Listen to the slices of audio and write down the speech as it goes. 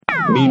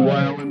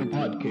Meanwhile, in the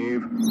pod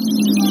cave.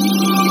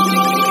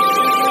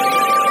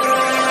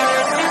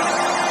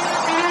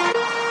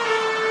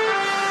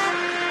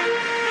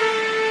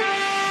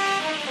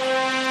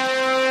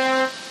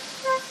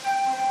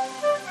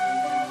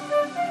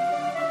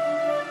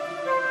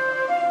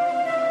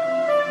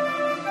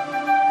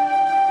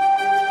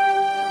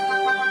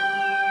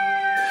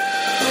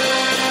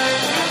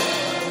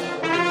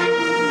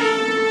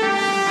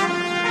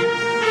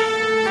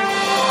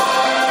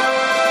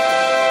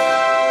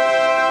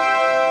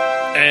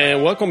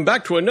 Welcome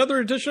back to another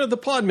edition of the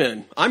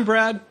Podmen. I'm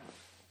Brad.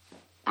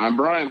 I'm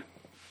Brian.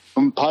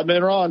 I'm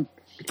Podman Ron.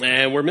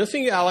 And we're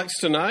missing Alex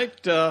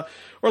tonight. Or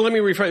let me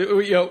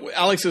rephrase.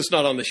 Alex is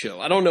not on the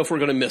show. I don't know if we're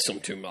going to miss him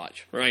too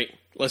much, right?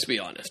 Let's be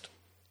honest.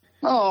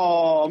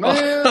 Oh,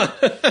 man.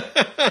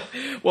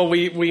 Well,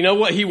 we know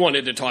what he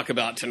wanted to talk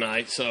about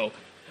tonight. So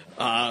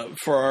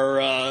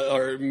for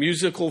our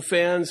musical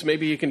fans,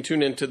 maybe you can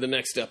tune into the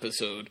next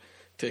episode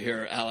to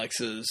hear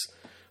Alex's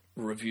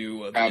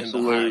review of In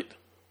the Height.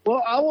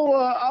 Well, I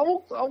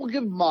will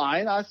give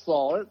mine. I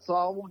saw it, so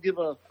I'll give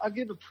a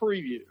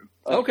preview.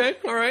 Okay,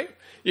 all right.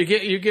 You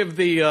give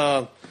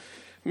the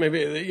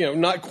maybe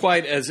not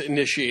quite as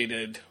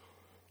initiated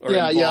or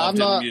involved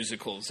in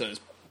musicals as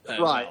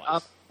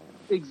right.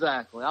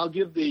 Exactly. I'll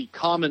give the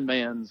common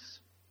man's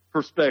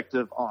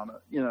perspective on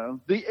it.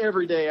 The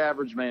everyday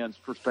average man's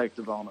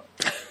perspective on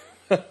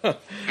it,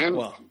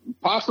 and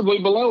possibly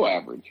below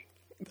average.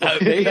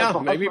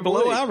 Maybe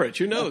below average.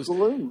 Who knows?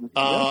 Absolutely.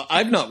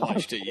 I've not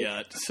watched it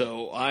yet,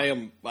 so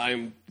I'm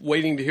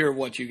waiting to hear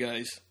what you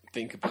guys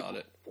think about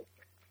it.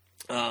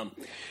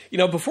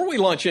 Before we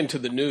launch into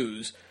the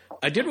news,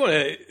 I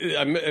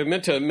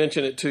meant to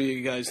mention it to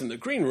you guys in the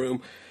green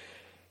room.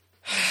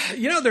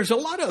 There's a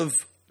lot of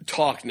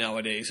talk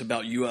nowadays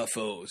about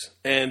UFOs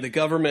and the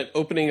government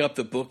opening up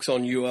the books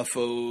on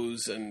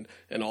UFOs and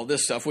all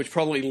this stuff, which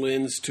probably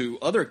lends to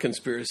other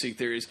conspiracy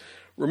theories.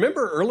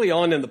 Remember early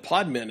on in the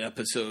Podmen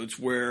episodes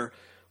where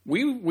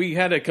we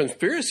had a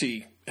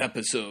conspiracy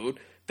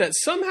episode that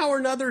somehow or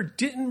another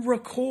didn't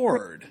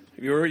record.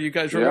 You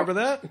guys remember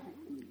that?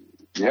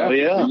 Yeah. Oh,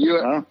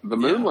 yeah. The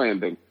moon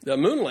landing. The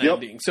moon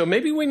landing. Yep. So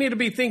maybe we need to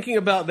be thinking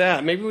about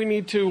that. Maybe we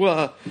need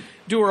to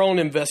do our own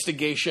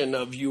investigation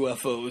of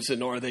UFOs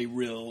and are they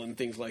real and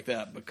things like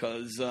that,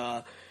 because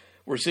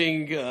we're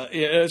seeing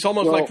it's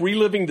almost like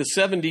reliving the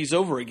 70s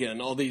over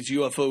again, all these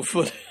UFO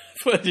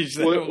footage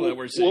that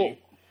we're seeing.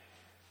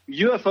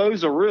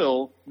 UFOs are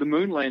real. The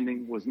moon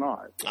landing was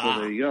not. So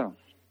there you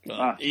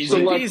go. Easy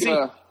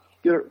peasy.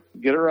 Get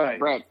it right.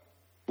 Brad,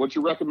 what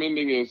you're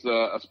recommending is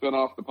a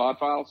spinoff, The Pod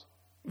Files?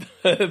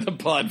 The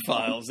Pod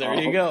Files. There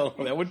you go.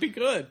 That would be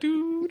good.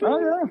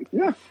 Oh,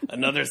 yeah.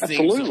 Another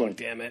theme song,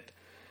 damn it.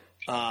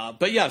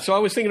 But yeah, so I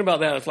was thinking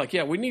about that. It's like,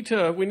 we need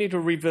to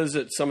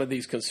revisit some of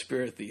these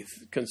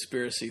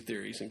conspiracy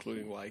theories,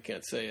 including why I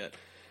can't say it.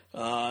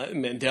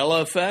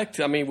 Mandela effect.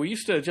 I mean, we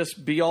used to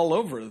just be all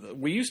over.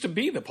 We used to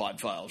be the Pod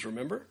Files,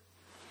 remember?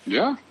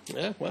 Yeah.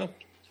 Yeah, well,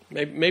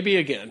 maybe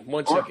again,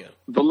 once again.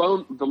 The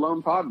lone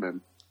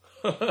Podman.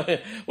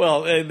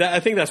 Well, I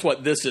think that's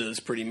what this is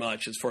pretty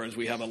much, as far as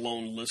we have a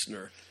lone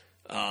listener.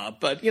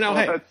 But,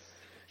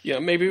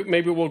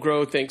 maybe we'll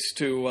grow thanks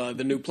to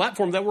the new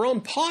platform that we're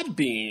on,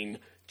 Podbean.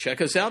 Check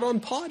us out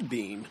on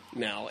Podbean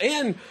now.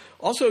 And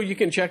also you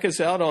can check us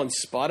out on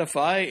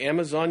Spotify,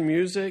 Amazon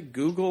Music,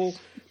 Google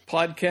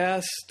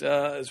Podcast,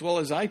 as well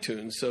as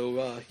iTunes.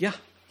 So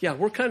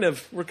we're kind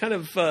of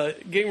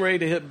getting ready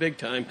to hit big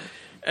time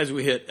as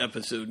we hit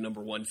episode number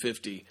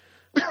 150.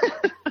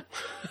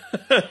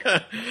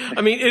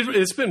 I mean,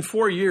 it's been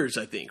 4 years,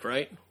 I think,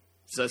 right?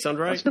 Does that sound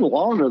right? It's been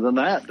longer than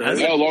that.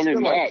 No, longer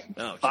than that.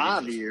 Oh,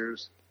 5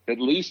 years. At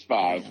least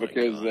 5,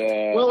 because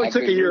we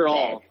took a year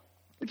off.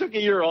 We took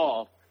a year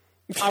off.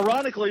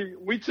 Ironically,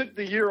 we took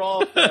the year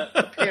off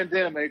the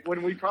pandemic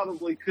when we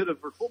probably could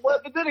have recorded.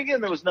 But then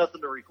again, there was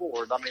nothing to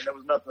record. I mean, there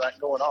was nothing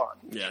going on.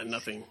 Yeah,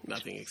 nothing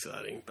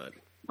exciting. But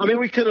I mean,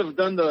 we could have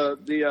done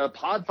the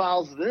Pod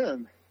Files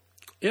then.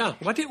 Yeah,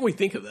 why didn't we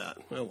think of that?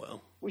 Oh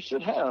well, we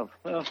should have.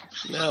 Oh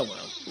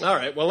well. All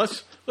right. Well,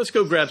 let's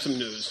go grab some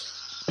news.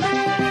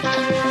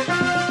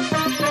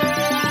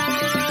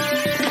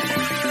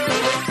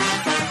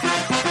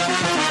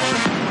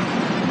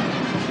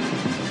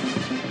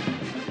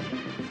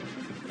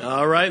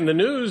 All right, in the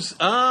news,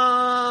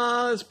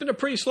 it's been a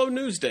pretty slow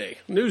news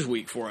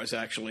week for us,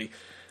 actually.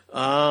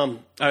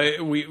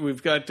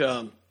 We've got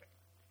a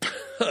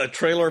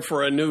trailer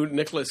for a new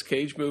Nicolas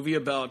Cage movie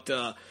about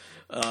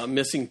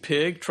missing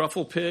pig,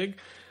 truffle pig,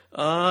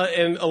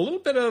 and a little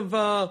bit of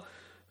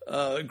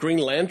Green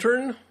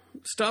Lantern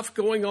stuff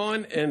going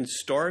on, and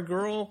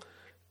Stargirl,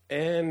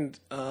 and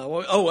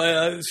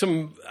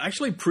some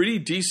actually pretty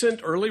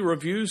decent early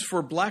reviews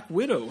for Black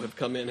Widow have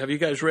come in. Have you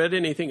guys read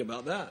anything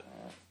about that?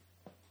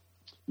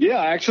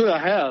 Yeah, actually I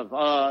have.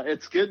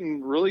 It's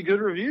getting really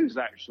good reviews,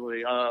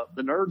 actually.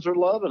 The nerds are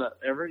loving it.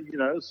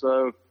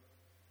 So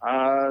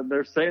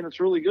they're saying it's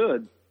really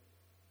good.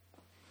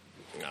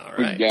 All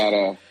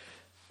right.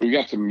 We've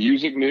got some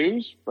music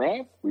news,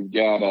 right? We've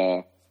got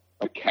a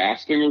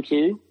casting or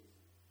two.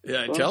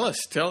 Yeah, tell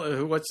us.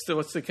 What's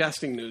the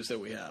casting news that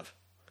we have?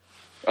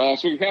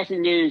 So the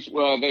casting news,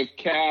 they've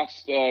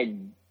cast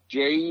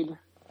Jade.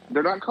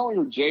 They're not calling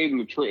her Jade in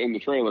the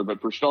trailer,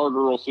 but for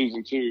Stargirl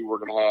Season 2, we're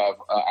going to have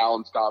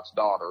Alan Scott's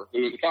daughter,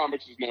 who in the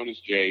comics is known as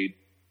Jade.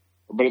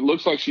 But it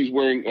looks like she's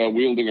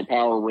wielding a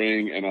power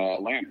ring and a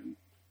lantern.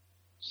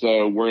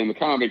 So where in the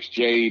comics,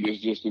 Jade is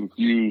just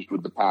infused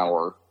with the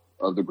power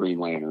of the Green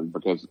Lantern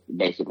because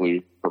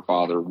basically her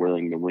father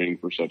wearing the ring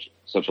for such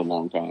a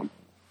long time.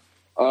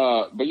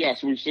 But yeah,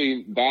 so we've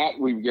seen that.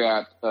 We've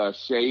got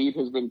Shade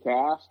has been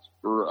cast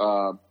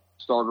for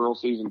Stargirl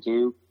Season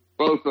 2.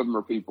 Both of them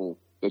are people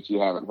that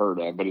you haven't heard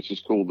of, but it's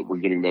just cool that we're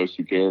getting those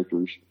two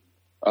characters.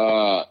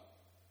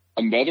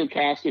 Another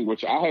casting,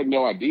 which I had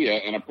no idea,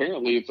 and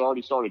apparently it's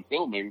already started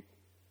filming.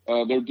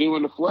 They're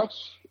doing a Fletch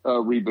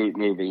reboot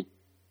movie.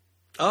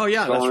 Oh,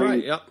 yeah, that's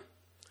right. Yep.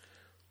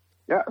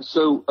 Yeah,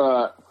 so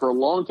for a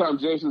long time,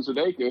 Jason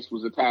Sudeikis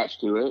was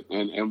attached to it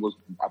and was,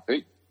 I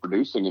think,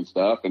 producing and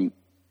stuff. And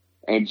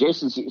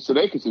Jason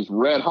Sudeikis is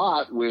red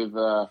hot with,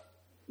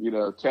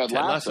 Ted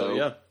Lasso.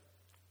 Yeah.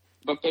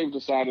 But they've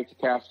decided to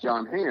cast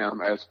John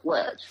Hamm as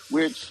Fletch,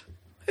 which...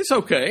 It's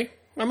okay.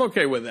 I'm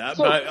okay with that,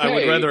 but okay. I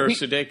would rather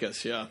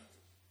Sudeikis, yeah.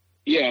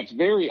 Yeah, it's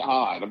very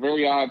odd. A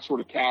very odd sort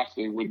of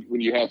casting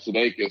when you have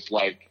Sudeikis,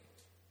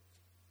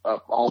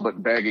 all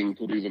but begging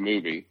to do the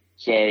movie.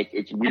 So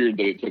it's weird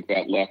that it took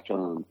that left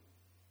turn.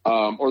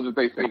 Or that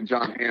they think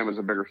John Hamm is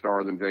a bigger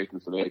star than Jason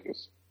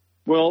Sudeikis.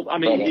 Well, I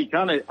mean, he's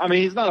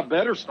not a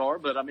better star,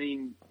 but I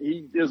mean,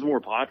 he is more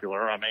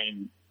popular. I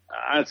mean,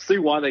 I see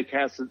why they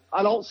cast it.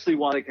 I don't see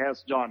why they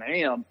cast John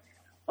Hamm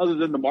other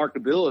than the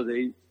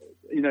marketability.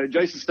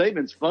 Jason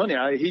Statement's funny.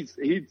 He's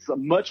a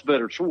much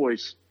better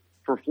choice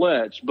for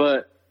Fletch,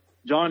 but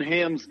John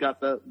Hamm's got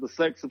the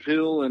sex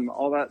appeal and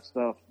all that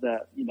stuff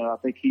that, I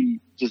think he's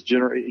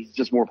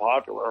just more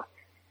popular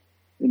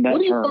in that What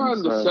do you term,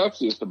 find the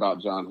sexiest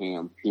about John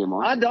Hamm,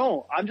 TMR? I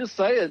don't. I'm just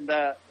saying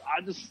that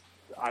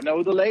I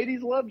know the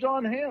ladies love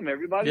John Hamm.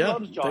 Everybody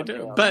loves John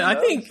Hamm. But I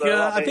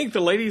think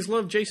the ladies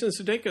love Jason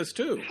Sudeikis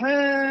too.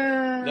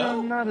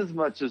 No, not as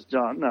much as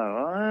John.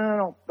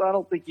 No, I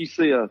don't think you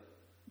see I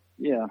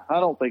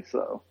don't think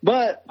so.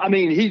 But I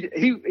mean,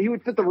 he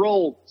would fit the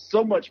role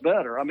so much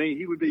better. I mean,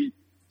 he would be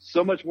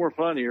so much more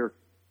funnier.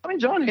 I mean,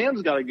 John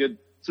Hamm's got a good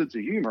sense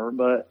of humor,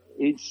 but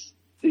he's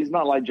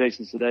not like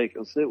Jason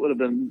Sudeikis. It would have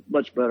been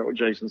much better with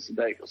Jason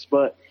Sudeikis.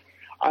 But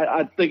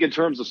I think in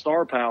terms of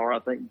star power, I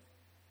think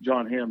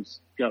John Hamm's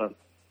got a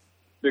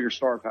bigger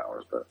star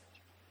power.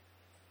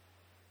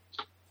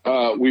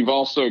 But we've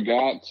also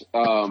got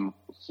I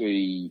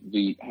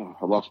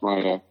lost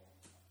my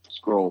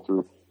scroll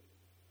through.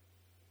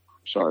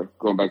 Sorry,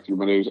 going back through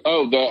my news.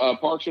 Oh, the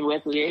Parks and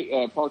Rec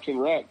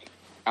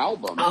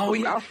album. Oh,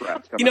 yeah. Mouse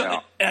Rap's coming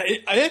out.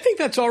 I think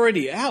that's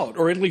already out,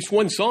 or at least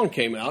one song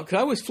came out. Because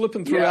I was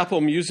flipping through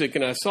Apple Music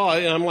and I saw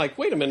it, and I'm like,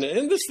 wait a minute,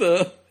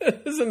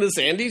 isn't this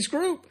Andy's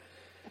group?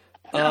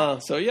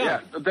 Yeah.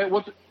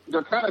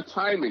 They're kind of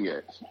timing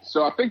it.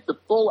 So I think the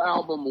full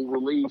album will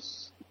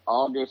release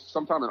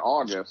sometime in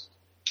August.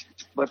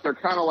 But they're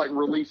kind of like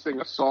releasing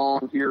a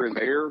song here and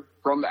there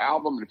from the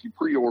album, and if you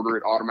pre-order,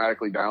 it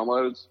automatically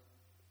downloads.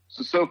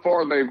 So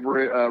far they've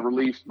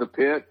released The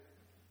Pit.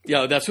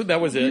 Yeah,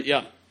 that was it.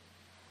 Yeah,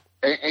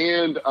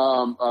 and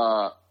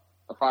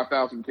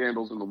 5,000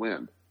 Candles in the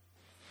Wind.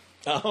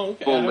 Oh,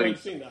 okay. I haven't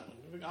seen that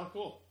one. Oh,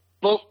 cool.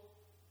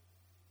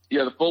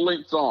 The full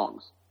length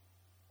songs.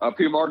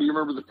 PMR, do you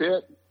remember The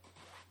Pit?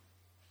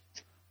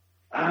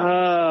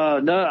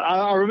 No,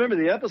 I remember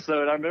the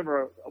episode. I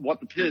remember what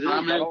The Pit is.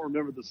 I don't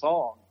remember the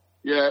song.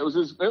 Yeah, I think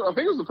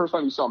it was the first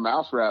time you saw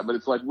Mouse Rap, but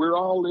it's like, we're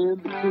all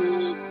in the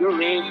pit,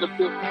 you're in the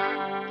pit.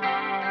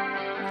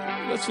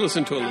 Let's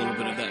listen to a little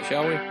bit of that,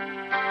 shall we?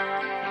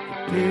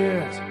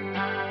 Pit.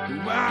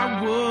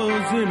 I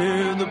was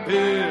in the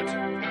pit.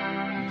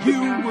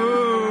 You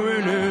were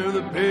in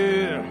the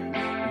pit.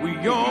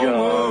 We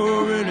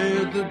all were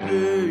in the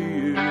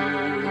pit.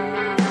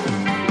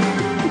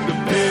 The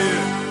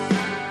pit.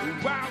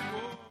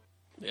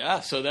 Yeah,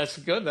 so that's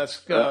good.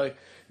 That's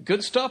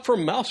good stuff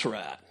from Mouse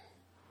Rat.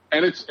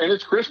 And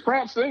it's Chris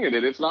Pratt singing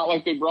it. It's not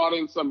like they brought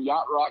in some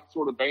yacht rock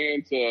sort of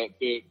band to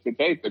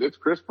tape it. It's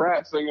Chris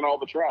Pratt singing all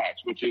the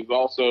tracks, which is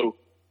also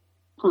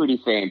pretty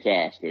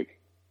fantastic.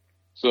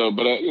 So,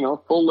 but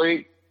full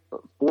length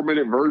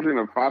 4-minute version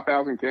of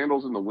 5,000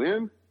 Candles in the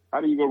Wind.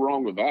 How do you go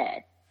wrong with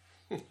that?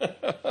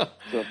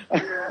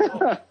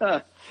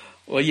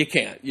 Well, you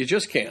can't. You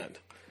just can't.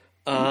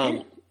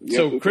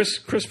 So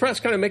Chris Pratt's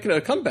kind of making a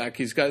comeback.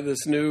 He's got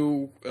this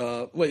new,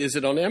 is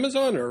it on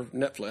Amazon or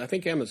Netflix? I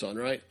think Amazon,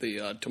 right?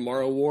 The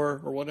Tomorrow War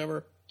or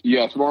whatever.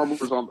 Yeah, Tomorrow War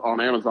is on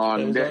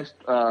Amazon. Next,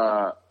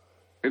 I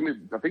think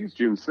it's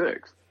June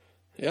 6th.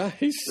 Yeah,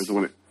 he's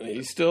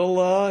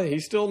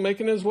still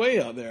making his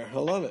way out there. I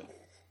love it.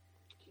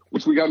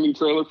 Which we got a new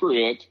trailer for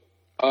it.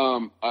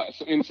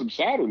 In some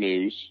sadder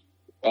news,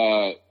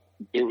 it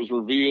was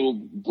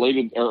revealed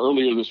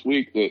earlier this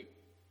week that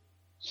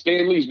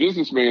Stan Lee's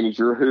business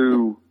manager,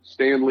 who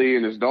Stan Lee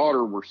and his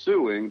daughter were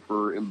suing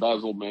for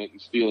embezzlement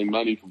and stealing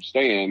money from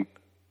Stan,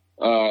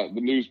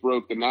 the news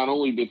broke that not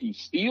only did he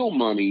steal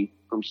money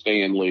from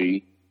Stan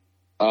Lee,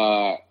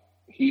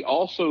 he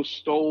also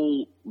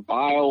stole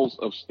vials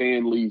of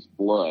Stan Lee's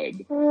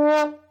blood.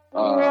 What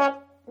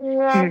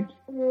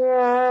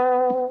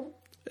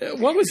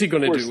was he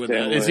going to do with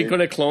that? Is he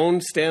going to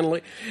clone Stan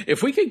Lee?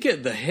 If we could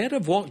get the head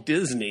of Walt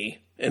Disney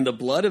and the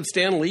blood of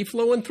Stan Lee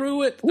flowing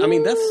through it, I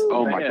mean,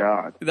 my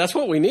God. That's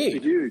what we need.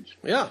 It's huge.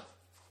 Yeah.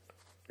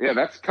 Yeah,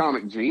 that's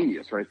comic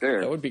genius right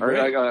there. That would be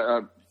great.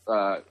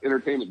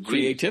 Entertainment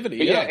creativity.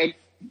 Genius. Yeah. And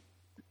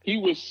he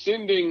was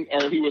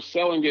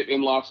selling it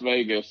in Las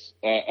Vegas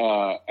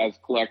as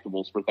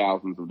collectibles for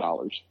thousands of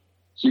dollars.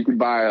 So you could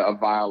buy a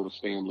vial of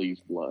Stan Lee's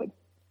blood.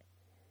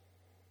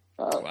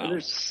 Wow.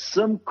 There's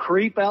some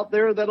creep out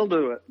there that'll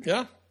do it.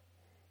 Yeah.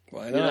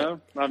 Why not? You know?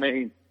 I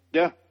mean,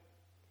 yeah.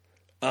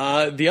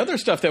 The other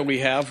stuff that we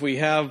have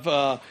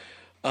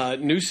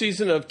new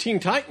season of Teen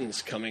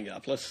Titans coming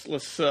up. Let's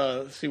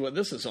see what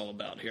this is all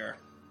about here.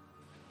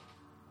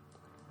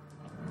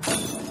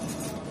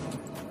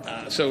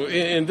 So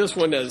in this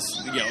one, as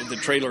you know, the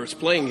trailer is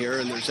playing here,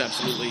 and there's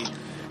absolutely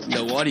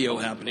no audio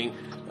happening.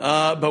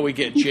 But we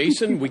get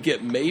Jason, we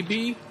get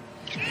maybe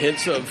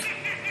hints of.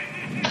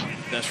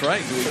 That's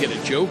right. We get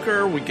a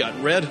Joker. We got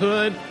Red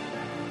Hood.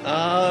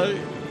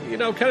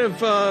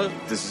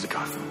 This is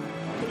Gotham.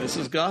 This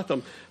is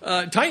Gotham.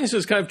 Titans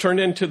has kind of turned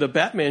into the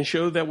Batman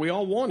show that we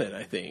all wanted,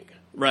 I think,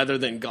 rather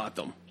than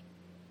Gotham.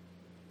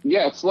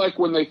 Yeah, it's like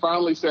when they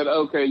finally said,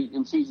 okay,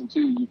 in season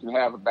 2 you can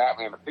have a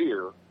Batman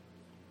appear.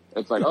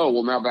 It's like, oh,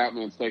 well, now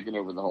Batman's taking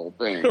over the whole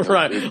thing.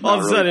 Right. It's all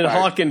of a really sudden, tight.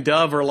 Hawk and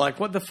Dove are like,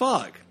 what the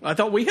fuck? I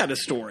thought we had a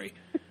story.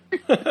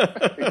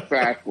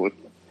 Exactly.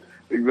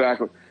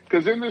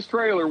 Because in this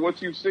trailer,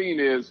 what you've seen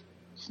is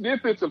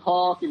snippets of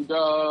Hawk and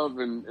Dove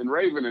and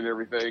Raven and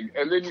everything,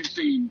 and then you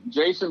see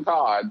Jason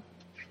Todd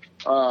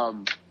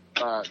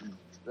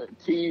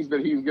tease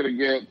that he's going to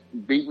get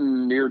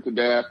beaten near to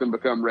death and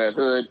become Red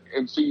Hood,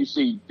 and so you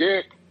see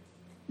Dick,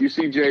 you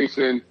see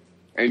Jason,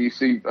 and you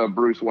see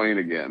Bruce Wayne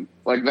again.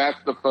 Like,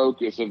 that's the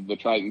focus of the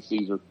Titan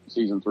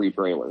season 3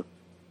 trailer.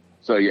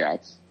 So yeah,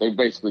 they've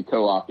basically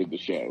co-opted the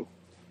show.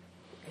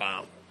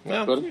 Wow.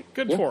 Well,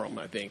 good for them,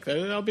 I think.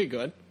 That'll be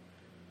good.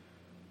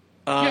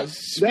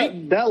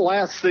 That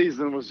last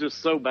season was just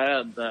so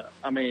bad that,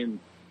 I mean,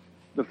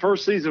 the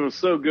first season was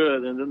so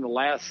good, and then the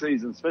last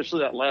season, especially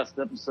that last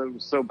episode,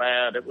 was so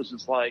bad. It was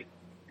just like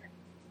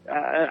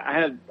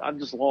I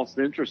just lost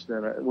interest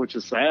in it, which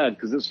is sad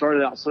because it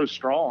started out so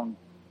strong.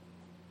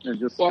 And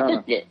just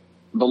I think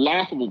the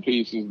laughable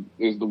piece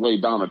is the way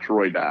Donna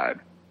Troy died.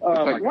 Oh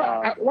like, my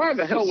God. why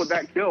the hell would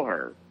that kill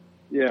her?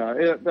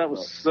 Yeah, that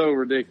was so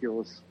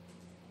ridiculous.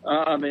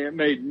 I mean, it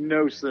made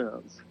no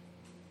sense.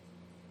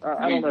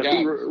 I don't know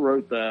who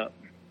wrote that.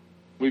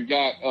 We've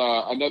got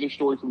another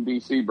story from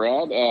DC,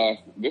 Brad.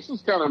 This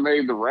has kind of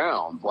made the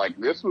rounds. Like,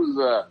 this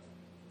was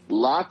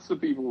lots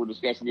of people were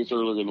discussing this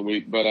earlier in the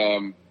week, but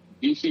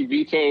DC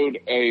vetoed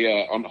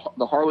on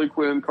the Harley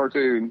Quinn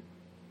cartoon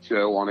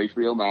show on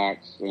HBO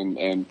Max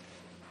and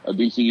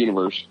DC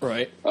Universe.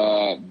 Right.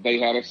 They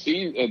had a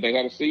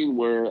scene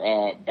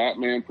where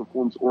Batman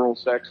performs oral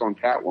sex on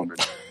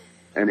Catwoman,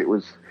 and it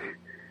was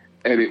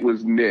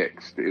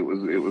nixed. It was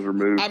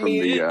removed from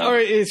the. All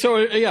right, so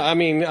yeah, I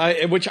mean,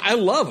 which I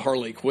love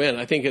Harley Quinn.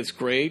 I think it's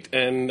great,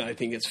 and I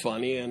think it's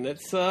funny, and it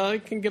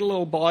can get a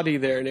little body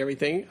there and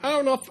everything. I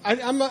don't know if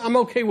I'm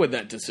okay with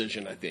that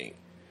decision. I think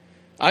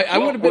I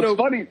would have been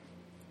funny.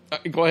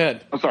 Go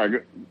ahead. I'm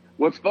sorry.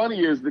 What's funny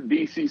is that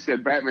DC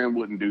said Batman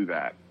wouldn't do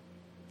that.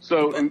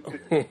 So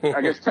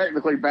I guess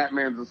technically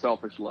Batman's a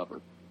selfish lover.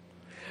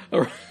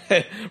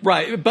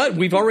 Right, but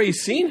we've already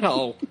seen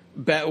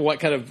what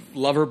kind of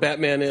lover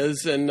Batman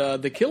is in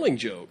The Killing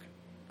Joke,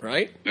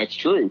 right? That's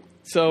true.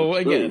 So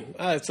again,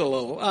 it's a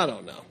little, I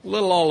don't know, a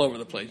little all over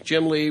the place.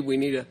 Jim Lee, we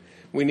need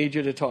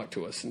you to talk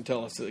to us and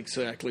tell us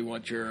exactly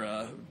what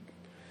your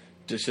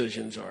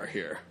decisions are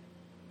here.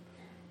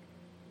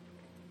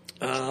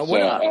 That's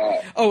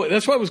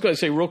what I was going to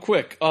say real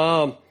quick.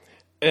 And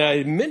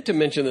I meant to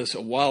mention this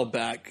a while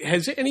back.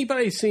 Has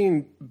anybody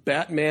seen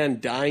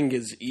Batman Dying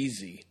is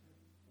Easy?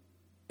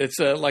 It's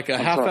like a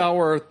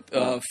half-hour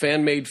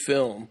fan-made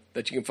film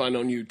that you can find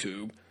on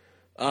YouTube,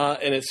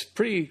 and it's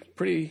pretty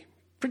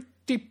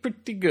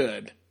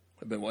good.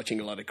 I've been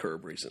watching a lot of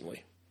Curb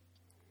recently.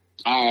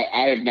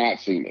 I have not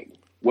seen it.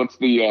 What's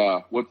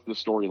the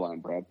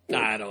storyline, Brad?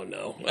 I don't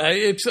know.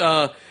 I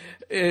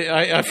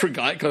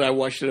forgot because I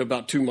watched it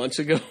about 2 months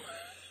ago.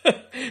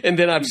 And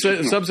then I've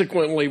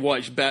subsequently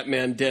watched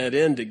Batman Dead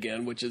End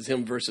again, which is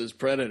him versus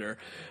Predator.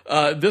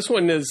 This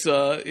one is,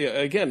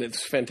 again,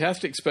 it's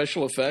fantastic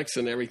special effects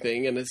and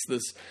everything. And it's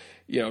this,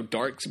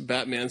 dark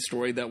Batman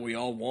story that we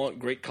all want.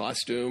 Great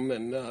costume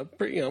and,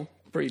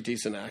 pretty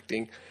decent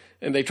acting.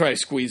 And they try to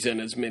squeeze in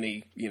as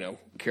many,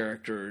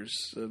 characters,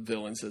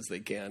 villains as they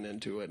can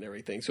into it and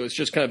everything. So it's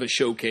just kind of a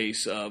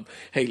showcase of,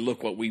 hey,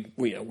 look what we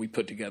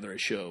put together a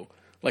show.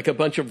 Like a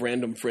bunch of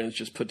random friends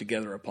just put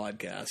together a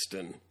podcast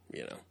and,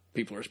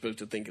 people are supposed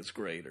to think it's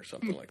great or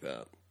something like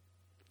that.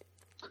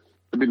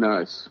 It'd be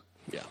nice.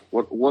 Yeah.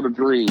 What a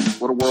dream.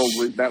 What a world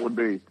that would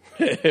be.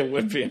 It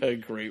would be a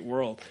great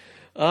world.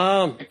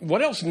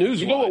 What else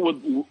news? You know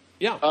what would?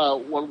 Yeah.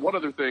 One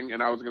other thing,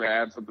 and I was going to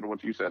add something to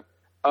what you said.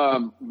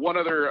 One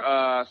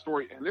other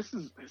story, and it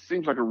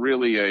seems like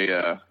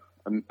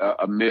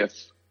a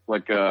miss,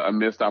 like a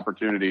missed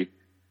opportunity.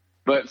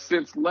 But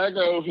since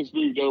Lego has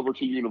moved over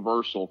to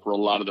Universal for a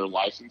lot of their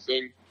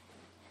licensing,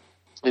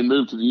 and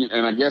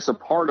and I guess a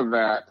part of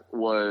that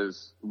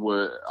was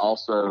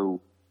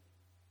also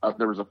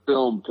there was a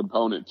film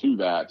component to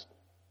that.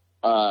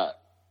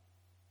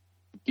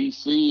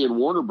 DC and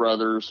Warner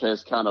Brothers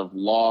has kind of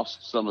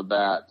lost some of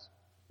that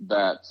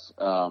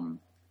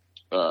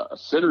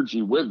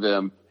synergy with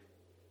them,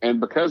 and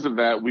because of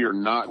that, we are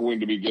not going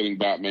to be getting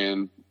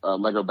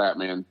Lego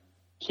Batman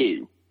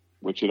 2,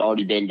 which had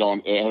already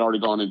gone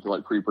into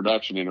like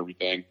pre-production and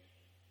everything.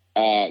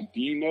 Do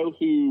you know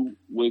who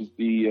was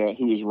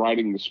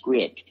writing the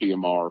script,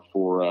 PMR,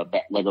 for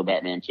Lego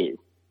Batman 2?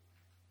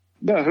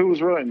 No, who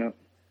was writing it?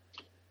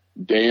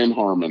 Dan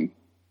Harmon.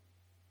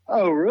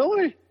 Oh,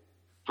 really?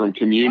 From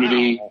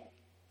Community. Wow.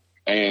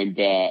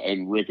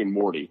 And Rick and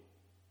Morty.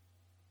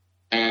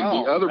 And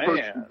the other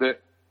person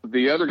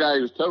the other guy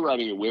who's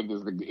co-writing it with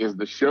is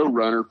the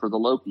showrunner for the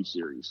Loki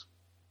series.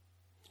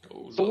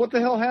 So what the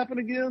hell happened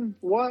again?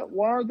 Why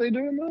are they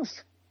doing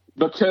this?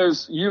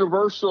 Because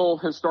Universal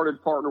has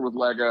started partnering with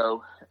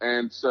Lego,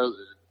 and so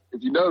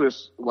if you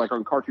notice, like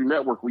on Cartoon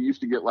Network, we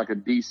used to get like a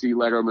DC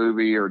Lego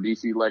movie or a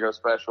DC Lego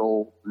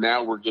special.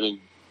 Now we're getting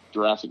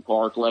Jurassic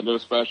Park Lego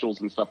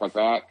specials and stuff like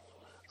that.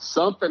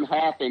 Something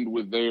happened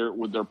with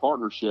their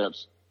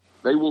partnerships.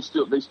 They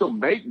still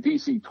make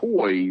DC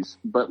toys,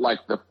 but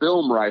like the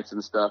film rights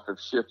and stuff have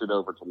shifted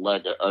over to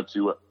Lego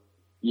to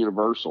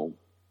Universal.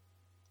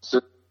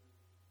 So,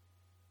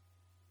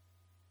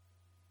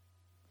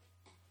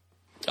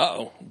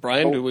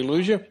 Brian, did we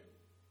lose you?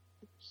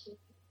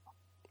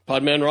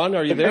 Podman Ron,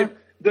 are you there?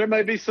 There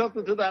may be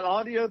something to that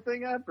audio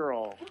thing after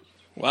all.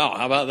 Wow,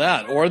 how about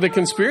that? Or the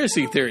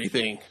conspiracy theory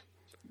thing.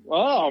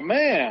 Oh,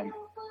 man.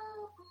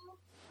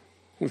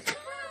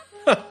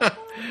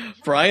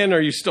 Brian,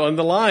 are you still on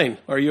the line?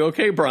 Are you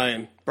okay,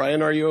 Brian?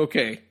 Brian, are you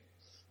okay?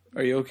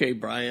 Are you okay,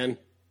 Brian?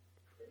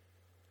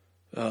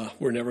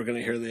 We're never going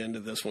to hear the end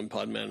of this one,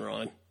 Podman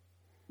Ron.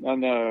 I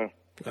know.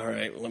 All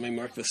right, let me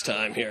mark this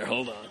time here.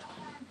 Hold on.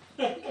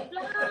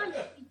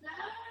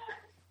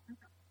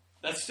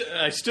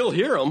 I still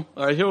hear him.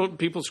 I hear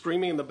people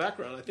screaming in the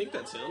background. I think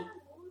that's him.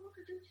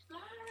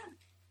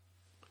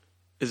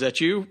 Is that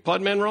you,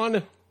 Podman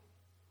Ron?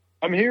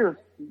 I'm here.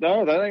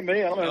 No, that ain't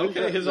me. I don't know.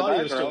 Okay, his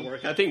audio still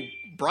working. I think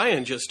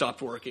Brian just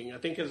stopped working. I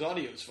think his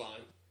audio's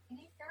fine.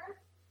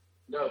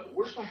 No,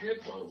 where's my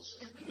headphones?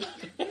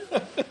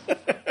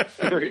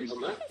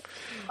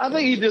 I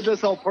think he did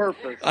this on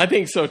purpose. I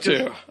think so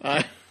too.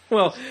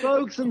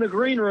 Folks in the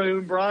green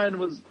room, Brian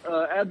was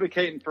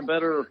advocating for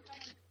better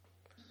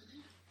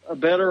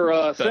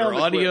sound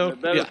audio,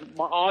 better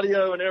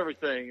audio and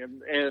everything,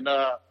 and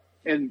I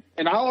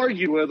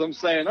argue with him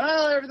saying,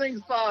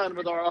 everything's fine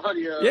with our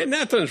audio. Yeah,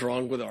 nothing's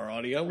wrong with our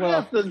audio.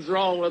 Nothing's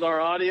wrong with our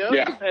audio.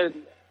 Yeah.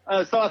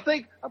 And so I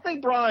think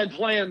Brian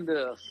planned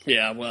this.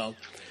 Yeah, well,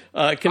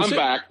 I'm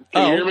back.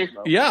 Can you hear me?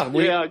 Yeah.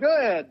 Go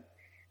ahead.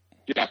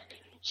 Yeah.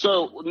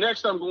 So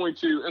next I'm going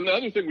to, and the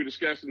other thing we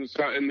discussed in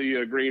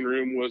the green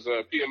room was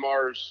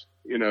PMR's,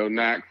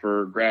 knack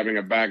for grabbing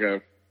a bag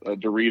of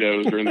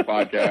Doritos during the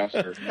podcast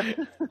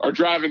or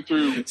driving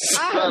through.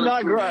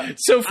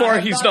 So far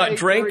he's not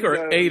drank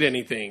or ate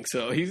anything.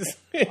 So he's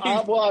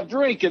I'm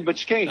drinking,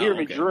 but you can't hear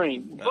me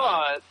drink.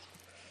 But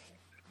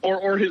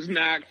or his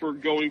knack for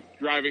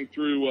driving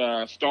through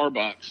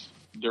Starbucks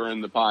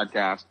during the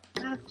podcast.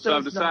 So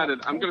I've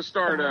decided I'm going to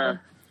start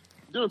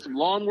doing some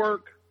lawn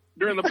work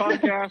during the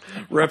podcast.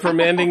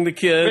 Reprimanding the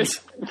kids.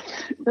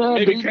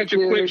 Maybe catch a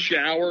quick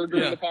shower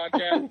during the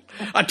podcast.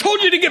 I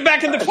told you to get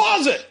back in the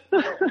closet.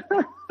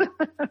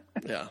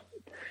 Yeah.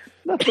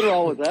 Nothing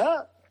wrong with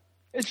that.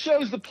 It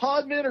shows the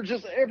podmen are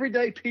just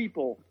everyday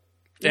people.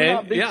 They're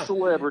not big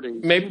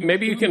celebrities.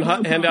 Maybe you can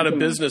hand out a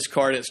business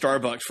card at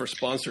Starbucks for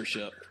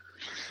sponsorship.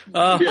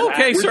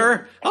 Okay,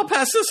 sir. I'll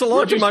pass this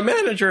along to my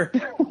manager.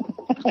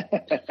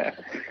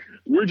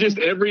 We're just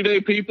everyday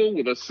people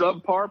with a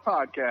subpar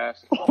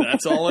podcast.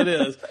 That's all it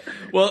is.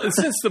 Well,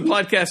 since the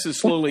podcast is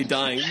slowly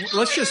dying,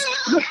 let's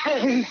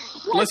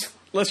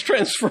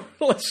transfer.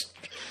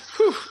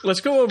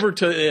 Let's go over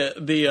to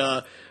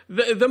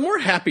the more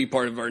happy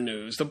part of our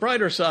news, the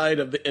brighter side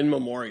of the in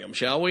memoriam,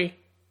 shall we?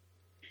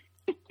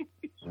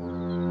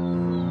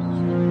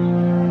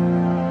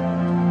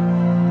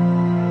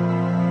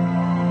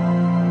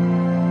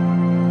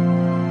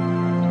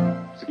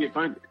 So you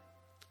find it.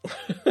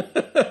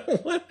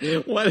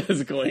 What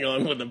is going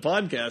on with the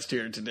podcast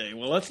here today?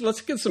 Well,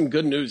 let's get some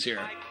good news here.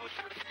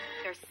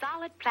 They're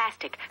solid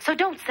plastic, so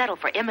don't settle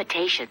for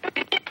imitation.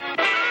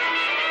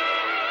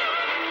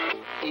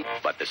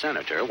 But the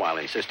senator, while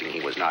insisting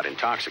he was not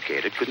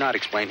intoxicated, could not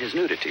explain his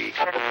nudity.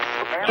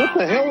 What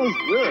the hell is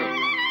this?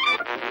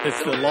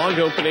 It's the log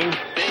opening.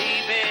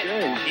 Baby,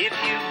 if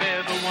you've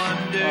ever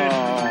wondered,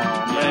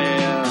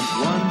 man,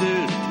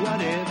 wondered what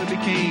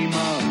came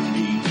of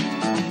me.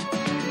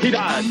 He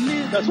died.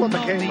 That's what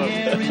became of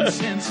him. him. In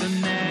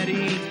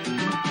Cincinnati,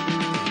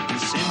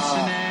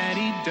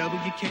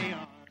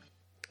 WKR.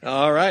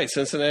 All right,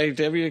 Cincinnati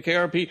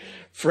WKRP.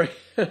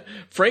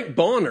 Frank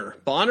Bonner.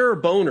 Bonner or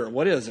Boner?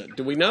 What is it?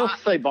 Do we know? I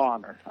say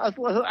Bonner.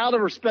 Out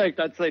of respect,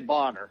 I'd say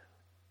Bonner.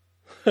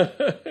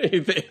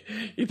 You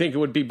think it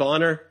would be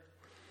Bonner?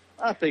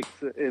 I think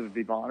it would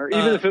be Bonner.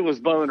 Even if it was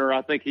Boner,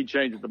 I think he'd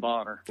change it to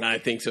Bonner. I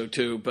think so,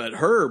 too. But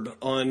Herb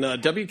on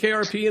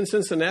WKRP in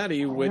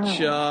Cincinnati,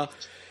 which I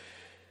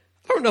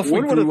don't know if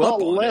we grew up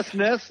on. Les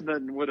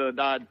Nessman would have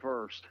died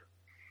first.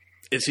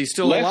 Is he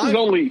still Les alive? is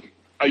only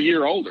a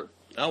year older.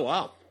 Oh,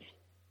 wow.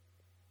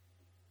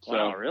 So,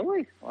 wow,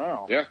 really?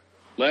 Wow. Yeah.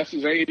 Les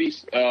is 80.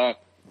 Herb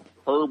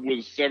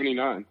was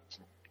 79.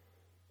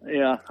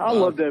 Yeah, I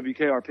love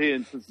WKRP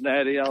in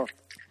Cincinnati. I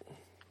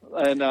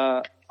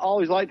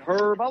always liked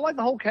Herb. I like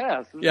the whole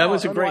cast. Yeah, it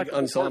was a great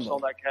ensemble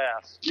on that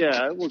cast.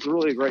 Yeah, it was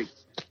really a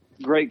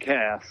great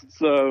cast.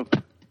 So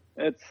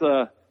it's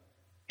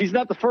he's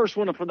not the first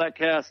one from that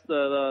cast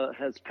that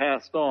has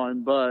passed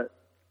on, but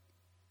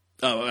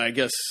I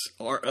guess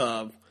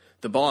the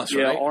boss,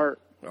 yeah, right?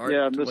 Art,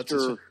 yeah,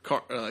 Mr.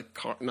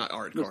 Not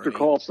Art, Mr.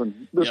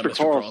 Carlson, Mr.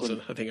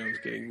 Carlson. I think I was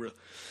getting real.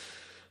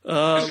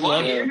 Is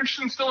Lonnie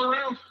Anderson still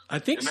around? I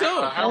think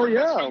so.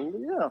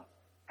 Yeah.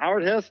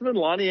 Howard Hessman,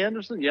 Lonnie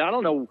Anderson. Yeah, I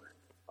don't know.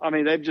 I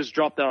mean, they've just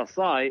dropped out of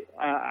sight.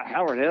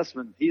 Howard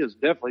Hessman, he has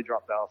definitely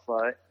dropped out of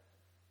sight.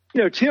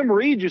 You know, Tim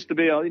Reed used to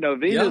be on,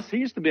 Venus. Yeah. He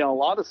used to be on a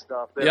lot of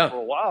stuff there for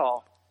a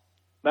while.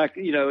 Back,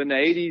 in the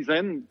 80s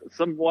and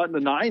somewhat in the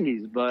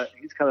 90s. But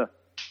he's kind of,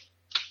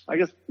 I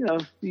guess,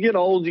 you get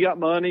old, you got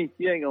money,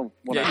 you ain't going to.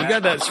 Yeah, you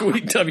got that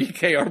sweet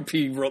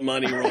WKRP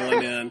money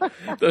rolling in.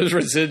 Those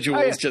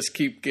residuals just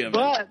keep giving.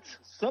 But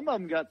some of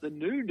them got the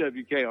new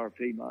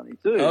WKRP money,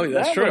 too. Oh,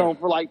 that's that true. Went on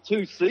for like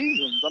 2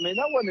 seasons. I mean,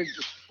 that wasn't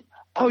just.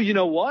 Oh, you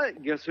know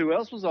what? Guess who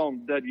else was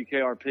on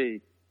WKRP?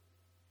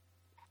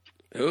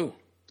 Who?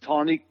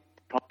 Tawny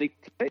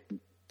Clayton.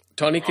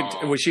 Tawny,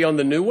 was she on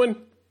the new one?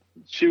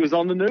 She was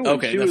on the new one.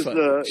 Okay, she was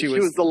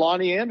the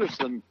Lonnie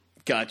Anderson.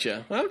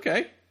 Gotcha.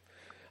 Okay.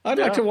 I'd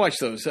like to watch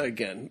those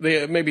again.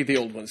 Maybe the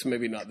old ones,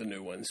 maybe not the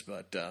new ones,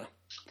 but.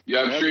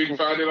 Yeah, I'm sure you can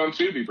find it on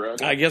Tubi,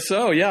 Brad. I guess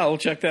so. Yeah, I'll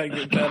get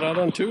that out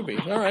on Tubi.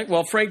 All right.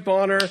 Well, Frank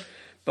Boner,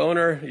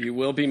 you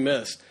will be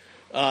missed.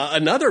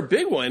 Another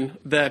big one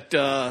that,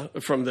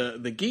 from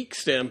the geek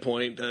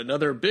standpoint,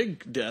 another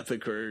big death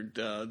occurred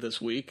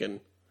this week, and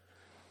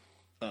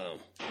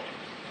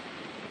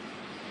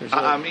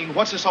I mean,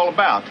 what's this all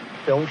about?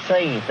 Don't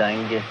say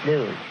anything, just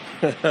do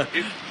it.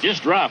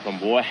 Just drop them,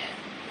 boy.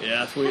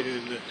 Yes,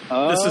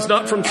 this is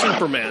not from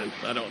Superman,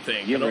 I don't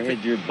think. You ever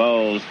had your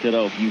balls cut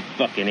off, you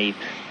fucking ape?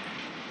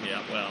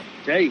 Yeah, well.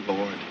 Hey,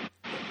 Lord.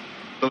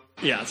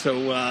 Yeah,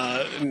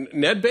 so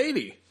Ned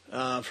Beatty,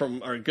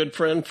 from our good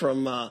friend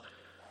from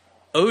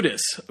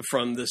Otis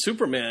from the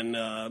Superman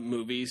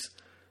movies,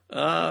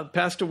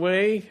 passed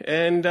away,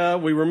 and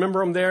we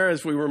remember him there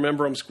as we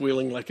remember him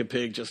squealing like a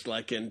pig, just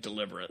like in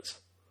Deliverance.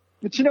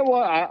 But you know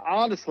what? I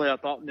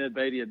thought Ned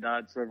Beatty had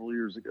died several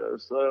years ago,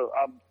 so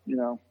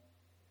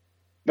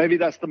maybe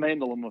that's the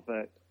Mandalorian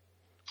effect.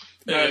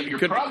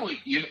 Probably.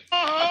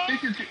 I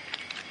think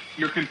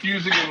you're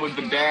confusing him with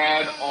the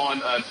dad on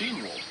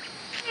Teen Wolf.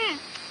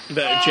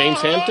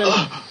 James Hampton.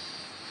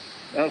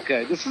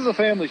 Okay, this is a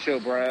family show,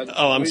 Brad.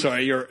 Oh, I'm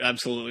sorry. You're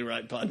absolutely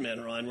right,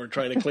 Podman Ron. We're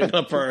trying to clean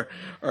up our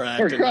act.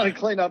 We're trying to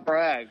clean up our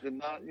act, and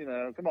not,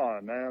 come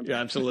on, man. You're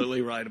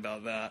absolutely right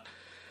about that.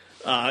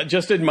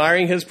 Just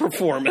admiring his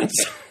performance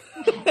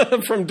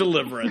from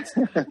Deliverance.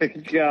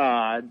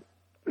 God.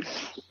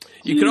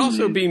 You could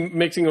also be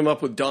mixing him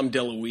up with Dom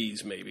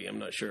DeLuise, maybe. I'm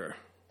not sure.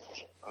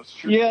 That's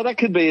true. Yeah, that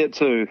could be it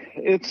too.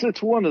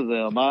 It's one of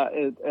them.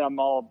 I'm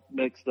all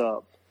mixed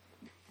up,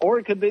 or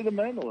it could be the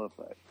Mandela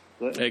effect.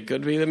 It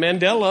could be the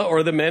Mandela,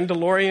 or the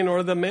Mandalorian,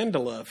 or the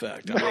Mandela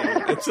effect.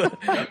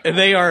 I mean,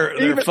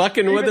 they're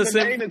fucking with us.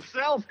 The name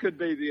itself could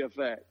be the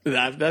effect.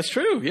 That's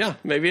true. Yeah,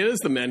 maybe it is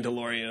the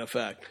Mandalorian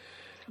effect.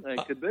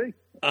 It could be.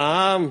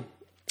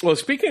 Well,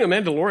 speaking of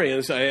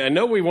Mandalorians, I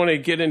know we want to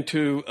get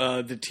into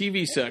the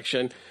TV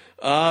section.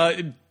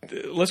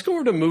 Let's go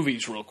over to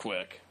movies real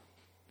quick.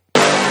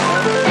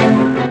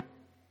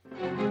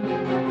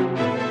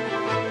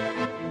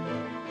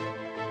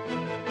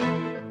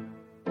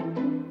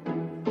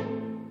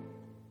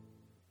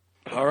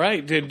 All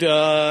right.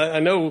 I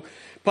know,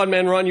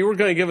 Podman Ron, you were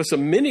going to give us a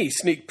mini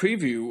sneak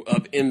preview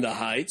of In the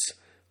Heights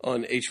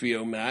on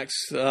HBO Max.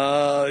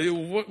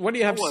 What do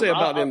you have to say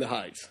about In the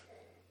Heights?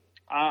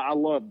 I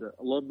loved it.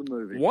 I loved the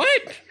movie.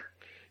 What?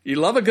 You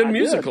love a good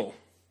musical.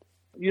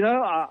 Did.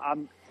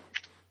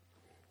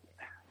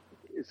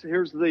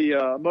 Here's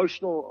the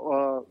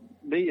emotional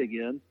me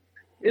again.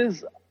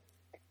 Is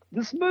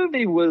this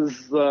movie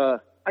was,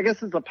 I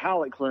guess it's a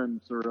palate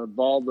cleanser of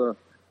all the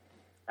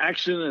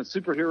action and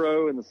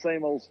superhero and the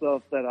same old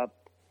stuff that I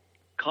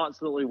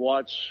constantly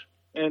watch.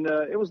 And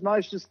it was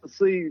nice just to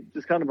see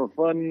just kind of a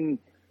fun,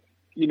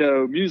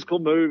 musical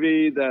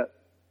movie that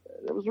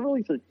there was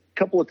really a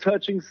couple of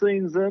touching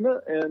scenes in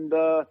it. And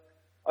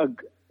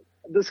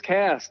this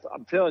cast,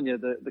 I'm telling you,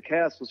 the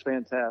cast was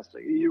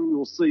fantastic. You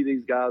will see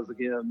these guys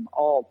again,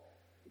 all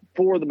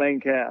 4 of the main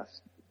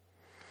cast,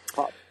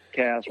 top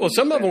cast. Well,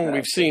 some of them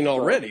we've seen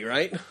already,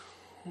 right?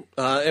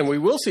 And we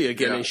will see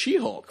again in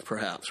She-Hulk,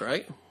 perhaps,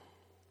 right?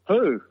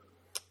 Who?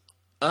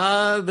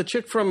 The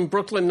chick from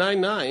Brooklyn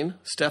Nine-Nine,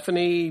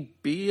 Stephanie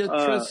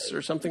Beatrice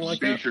or something like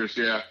that. Beatrice,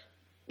 yeah.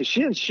 Is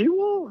she in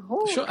She-Hulk?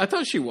 I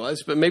thought she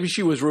was, but maybe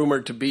she was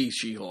rumored to be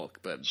She-Hulk.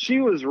 But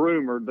she was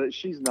rumored, but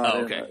she's not.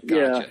 Oh, okay,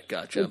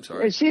 gotcha. I'm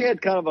sorry. And she had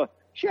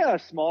a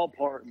small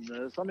part in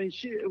this. I mean,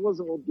 it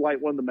wasn't like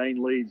one of the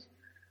main leads,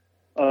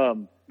 but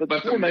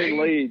the 4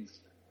 main leads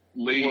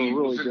were really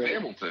was in good.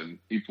 Hamilton.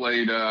 He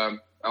played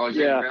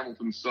Alexander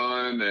Hamilton's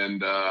son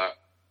and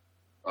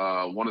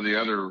one of the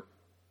other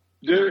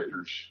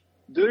characters.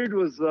 Dude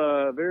was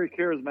very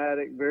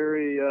charismatic.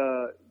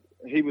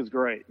 He was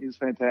great. He was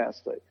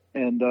fantastic.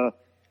 And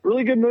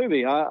really good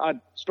movie. I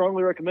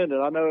strongly recommend it.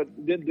 I know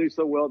it didn't do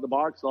so well at the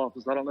box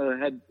office. I don't know if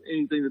it had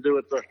anything to do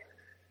with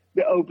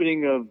the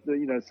opening of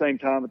the same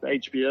time at the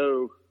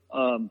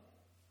HBO.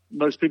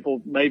 Most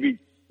people, maybe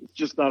it's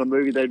just not a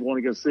movie they'd want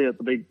to go see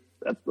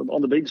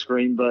on the big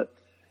screen, but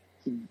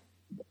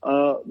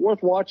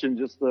worth watching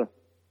just to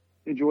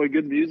enjoy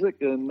good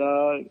music and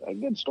a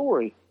good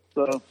story.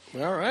 So,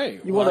 all right,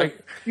 you want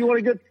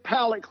a good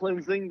palate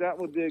cleansing? That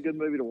would be a good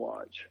movie to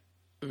watch.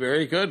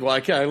 Very good.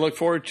 Well, I look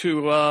forward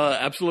to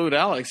Absolute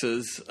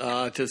Alex's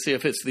to see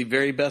if it's the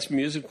very best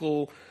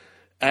musical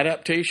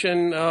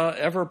adaptation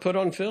ever put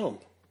on film.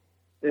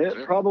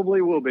 It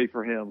probably will be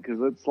for him because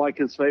it's like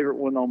his favorite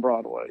one on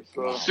Broadway.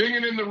 So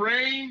Singing in the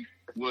Rain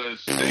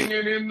was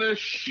singing in the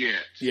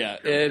shit. Yeah,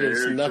 it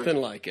is nothing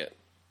like it.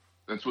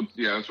 That's what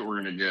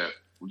we're gonna get.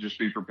 We'll just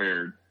be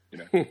prepared.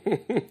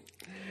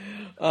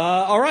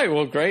 All right,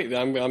 well, great.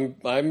 I'm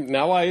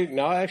now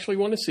I actually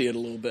want to see it a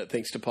little bit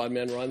thanks to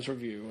Podman Ron's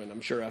review, and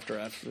I'm sure after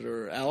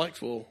Alex,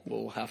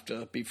 we'll have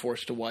to be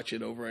forced to watch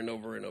it over and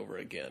over and over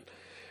again.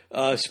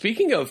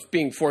 Speaking of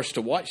being forced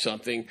to watch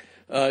something,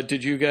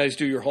 did you guys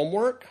do your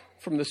homework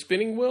from the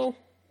spinning wheel,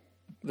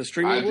 the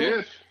streaming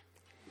wheel?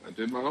 I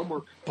did my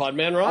homework.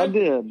 Podman Ron? I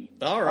did.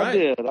 All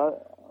right.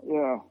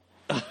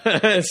 I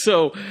did.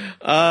 So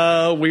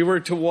we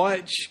were to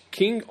watch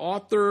King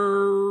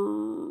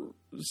Arthur.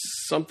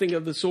 Something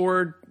of the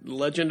Sword,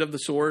 Legend of the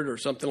Sword, or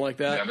something like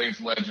that. Yeah, I think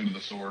it's Legend of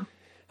the Sword.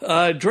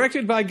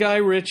 Directed by Guy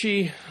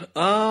Ritchie.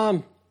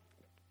 Brian,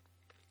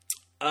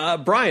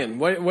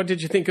 what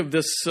did you think of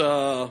this?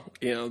 The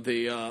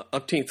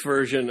upteenth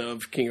version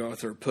of King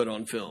Arthur put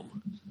on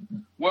film.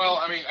 Well,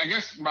 I mean, I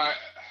guess my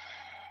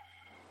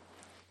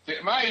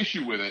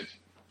issue with it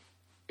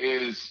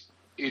is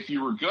if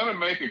you were going to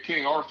make a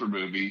King Arthur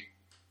movie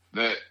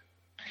that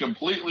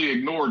completely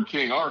ignored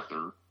King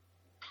Arthur,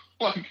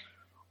 like.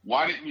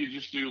 Why didn't you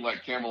just do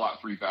like Camelot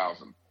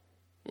 3000?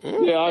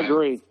 Yeah, I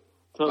agree.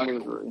 Totally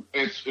agree.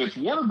 It's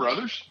Warner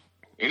Brothers.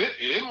 It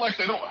isn't like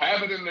they don't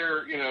have it in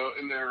their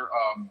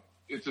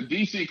it's a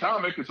DC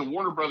comic. It's a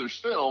Warner Brothers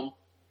film.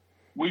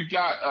 We've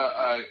got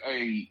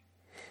a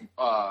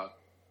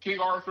King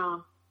Arthur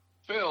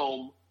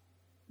film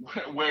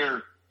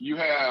where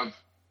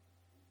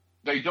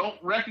they don't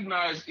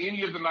recognize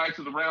any of the Knights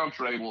of the Round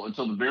Table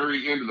until the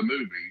very end of the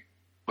movie,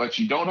 but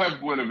you don't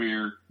have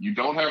Guinevere, you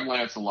don't have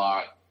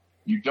Lancelot.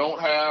 You don't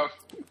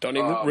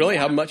even really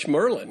have much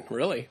Merlin,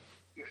 really.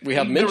 We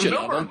have mention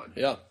of him.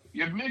 Yeah.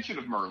 You have mention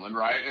of Merlin,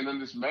 right? And then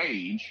this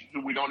mage,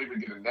 who we don't even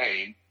get a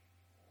name.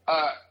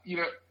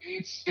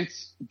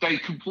 They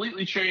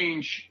completely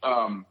change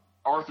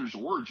Arthur's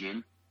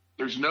origin.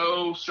 There's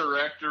no Sir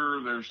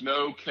Ector, there's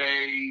no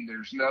Kay,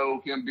 there's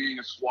no him being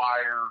a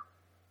squire.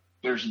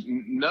 There's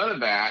none of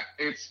that.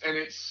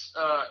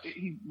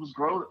 He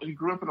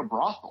grew up in a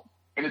brothel.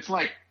 And it's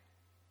like,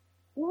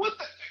 what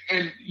the?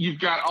 And you've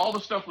got all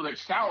the stuff with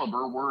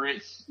Excalibur where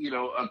it's,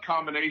 a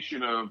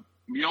combination of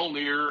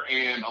Mjolnir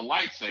and a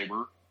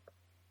lightsaber.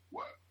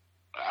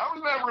 I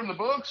was never in the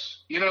books.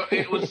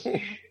 It was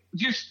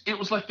it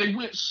was like they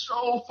went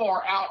so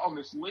far out on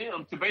this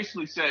limb to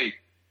basically say,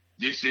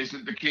 this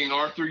isn't the King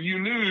Arthur you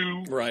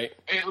knew. Right.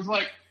 And it was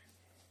like,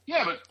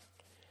 yeah, but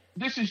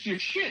this is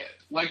just shit.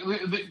 Like,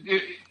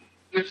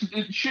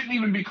 it shouldn't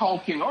even be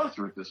called King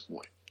Arthur at this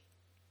point.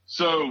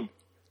 So,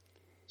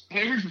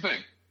 here's the thing.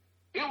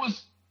 It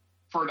was,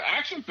 for an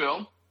action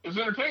film, it was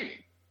entertaining,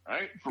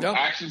 right? For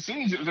action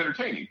scenes, it was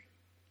entertaining.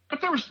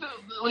 But there was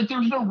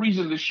no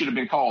reason this should have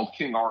been called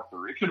King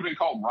Arthur. It could have been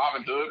called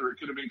Robin Hood, or it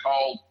could have been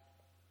called,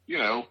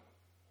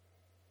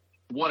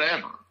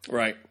 whatever.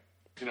 Right.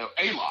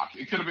 Alok.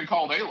 It could have been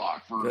called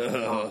Alok for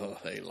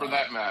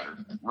that matter,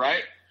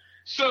 right?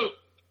 So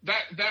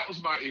that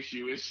was my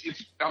issue.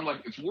 I'm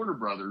like, it's Warner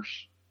Brothers.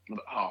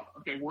 Oh,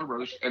 okay, Warner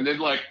Brothers. And then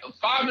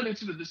 5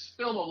 minutes into this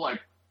film, I'm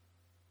like,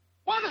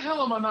 why the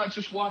hell am I not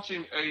just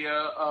watching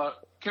a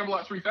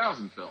Camelot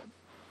 3000 film?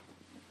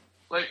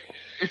 Like,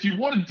 if you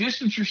want to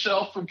distance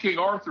yourself from King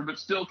Arthur, but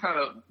still kind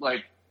of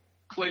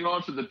cling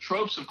on to the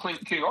tropes of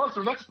King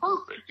Arthur, that's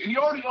perfect. And you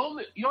already own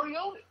it.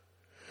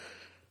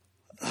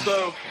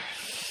 So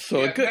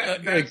So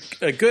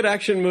a good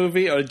action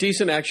movie, or a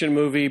decent action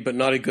movie, but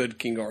not a good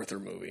King Arthur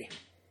movie.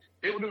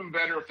 It would have been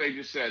better if they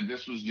just said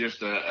this was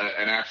just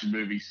an action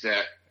movie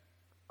set,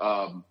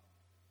 in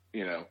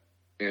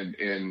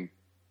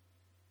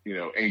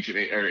ancient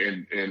or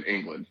in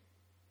England,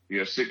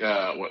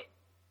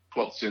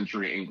 12th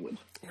century England,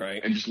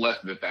 right? And just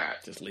left it at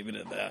that. Just leave it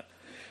at that.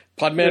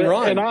 Podman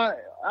Ron, and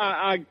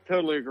I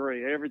totally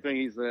agree. Everything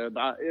he said,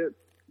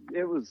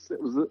 it was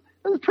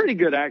a pretty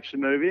good action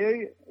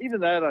movie.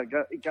 Even that,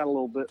 it got a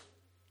little bit,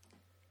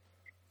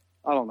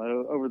 I don't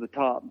know, over the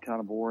top, kind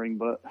of boring.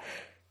 But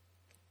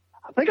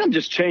I think I'm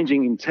just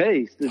changing in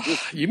taste.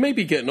 You may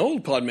be getting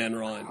old, Podman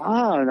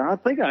Ron. I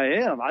think I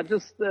am. I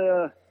just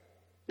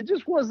it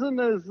just wasn't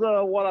as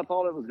what I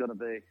thought it was going to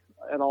be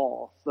at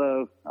all.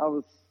 So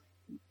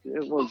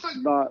it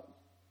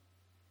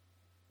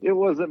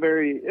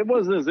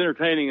wasn't as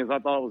entertaining as I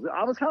thought it was.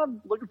 I was kind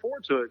of looking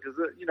forward to it because,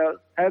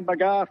 had my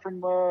guy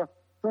from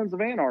Sons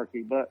of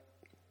Anarchy, but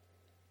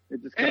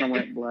it just kind of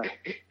went black.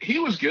 He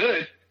was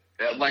good.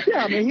 He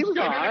was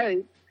all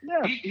right.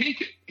 Yeah.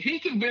 He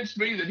convinced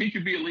me that he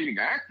could be a leading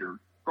actor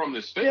from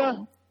this film.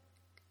 Yeah.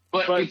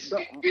 But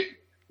it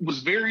was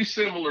very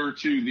similar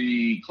to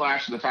the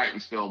Clash of the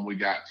Titans film we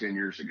got 10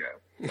 years ago.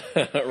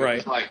 Right.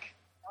 It's like,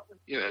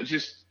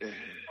 just...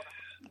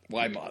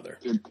 why bother?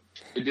 It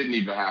didn't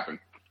even happen.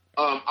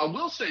 I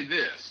will say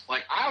this.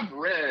 Like, I've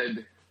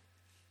read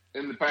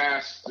in the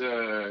past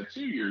 2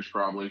 years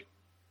probably,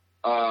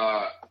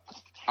 I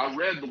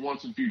read The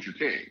Once and Future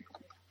King,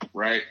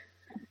 right?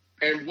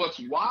 And what's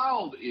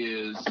wild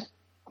is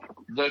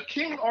the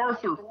King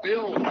Arthur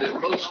film that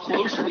most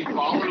closely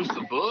follows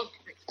the book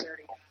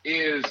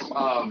is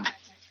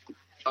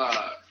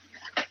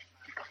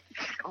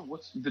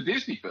what's the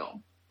Disney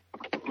film?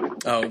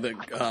 Oh, the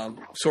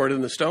Sword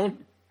in the Stone?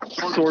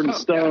 Sword and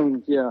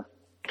Stone, yeah.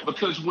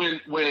 Because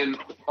when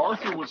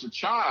Arthur was a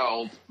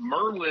child,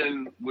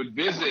 Merlin would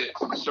visit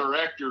Sir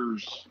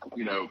Ector's,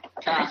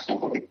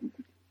 castle,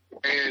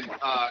 and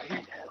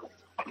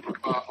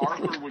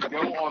Arthur would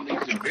go on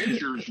these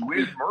adventures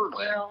with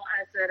Merlin. Well,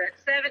 I said at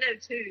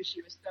 7:02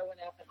 she was throwing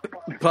up in the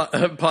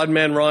car.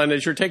 Podman Ron,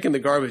 as you're taking the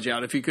garbage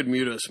out, if you could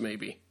mute us,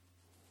 maybe.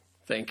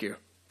 Thank you.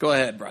 Go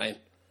ahead, Brian.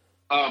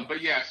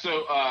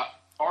 So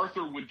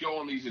Arthur would go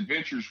on these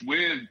adventures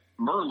with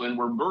Merlin,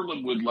 where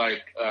Merlin would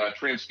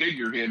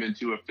transfigure him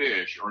into a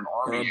fish or an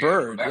army or a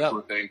bird, that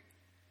sort of thing,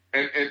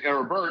 or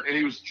a bird. And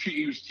he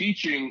was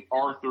teaching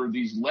Arthur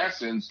these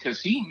lessons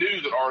because he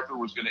knew that Arthur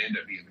was going to end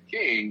up being the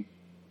king,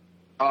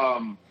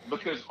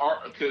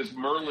 because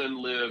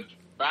Merlin lived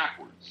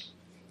backwards,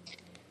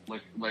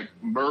 like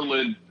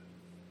Merlin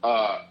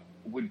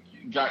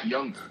got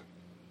younger,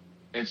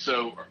 and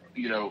so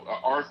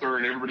Arthur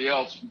and everybody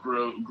else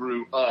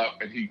grew up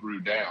and he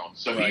grew down.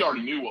 So He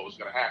already knew what was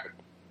going to happen.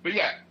 But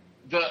yeah.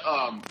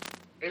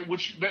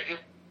 Which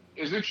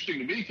is interesting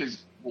to me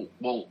because,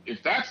 well,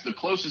 if that's the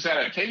closest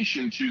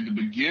adaptation to the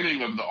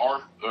beginning of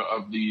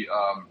the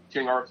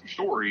King Arthur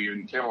story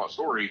and Camelot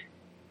story,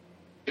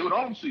 it would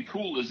almost be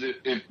cool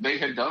if they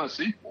had done a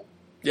sequel.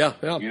 Yeah.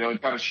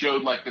 It kind of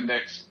showed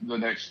the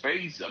next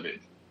phase of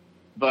it.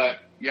 But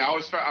yeah,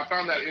 I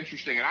found that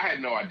interesting, and I had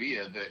no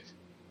idea that.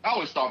 I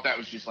always thought that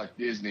was just like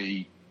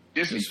Disney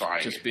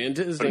fine. Just being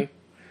Disney.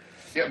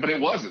 But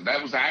it wasn't.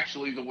 That was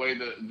actually the way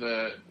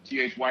the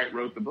T.H. White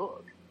wrote the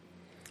book.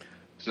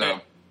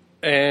 So,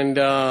 and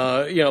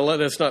let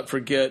us not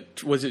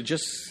forget. Was it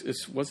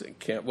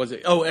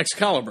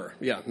Excalibur?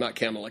 Yeah, not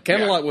Camelot.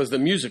 Camelot was the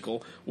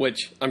musical,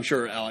 which I'm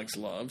sure Alex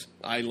loves.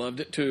 I loved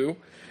it too.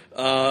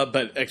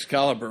 But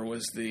Excalibur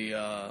was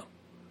the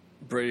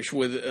British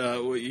with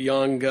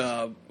young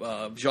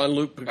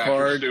Jean-Luc Picard.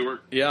 Patrick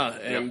Stewart. Yeah,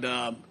 and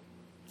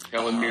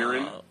Helen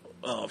Mirren.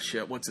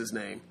 What's his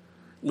name?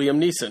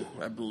 Liam Neeson,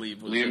 I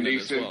believe, was Liam in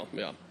Neeson. it as well.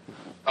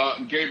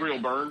 Yeah. Gabriel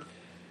Byrne.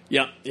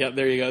 Yeah,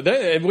 there you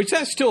go. Which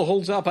still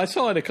holds up. I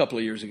saw it a couple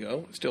of years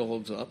ago. It still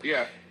holds up.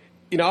 Yeah.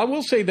 I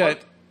will say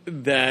that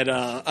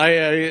I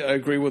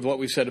agree with what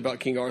we said about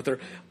King Arthur.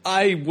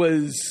 I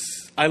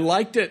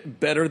liked it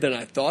better than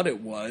I thought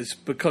it was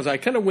because I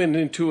kind of went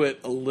into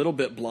it a little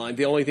bit blind.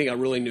 The only thing I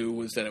really knew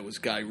was that it was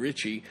Guy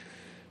Ritchie.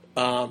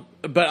 But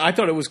I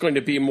thought it was going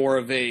to be more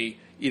of a,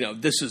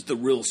 this is the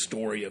real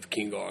story of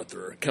King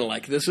Arthur. Kind of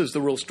like this is the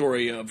real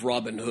story of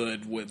Robin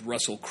Hood with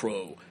Russell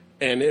Crowe.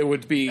 And it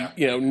would be,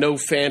 no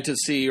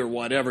fantasy or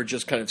whatever,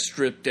 just kind of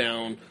stripped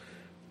down,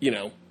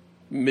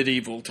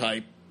 medieval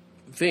type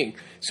thing.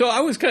 So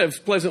I was kind of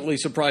pleasantly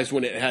surprised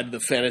when it had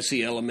the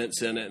fantasy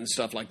elements in it and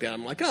stuff like that.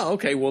 I'm like, oh,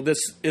 okay, well, this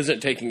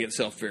isn't taking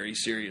itself very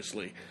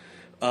seriously.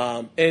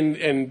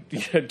 And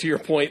to your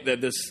point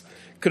that this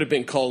could have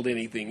been called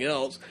anything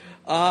else,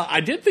 I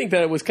did think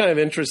that it was kind of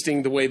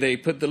interesting the way they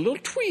put the little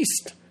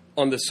twist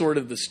on the Sword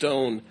of the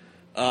Stone,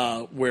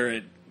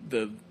 where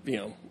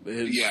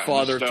his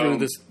father threw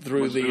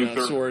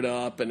the sword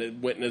up and it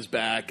went in his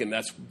back and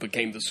that's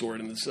became the sword.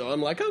 And so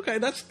I'm like, okay,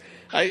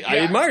 I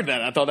admired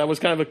that. I thought that was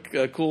kind of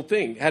a cool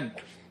thing. It had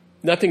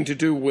nothing to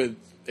do with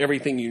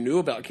everything you knew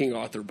about King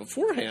Arthur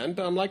beforehand,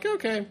 but I'm like,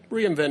 okay,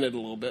 reinvent it a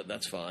little bit.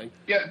 That's fine.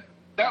 Yeah.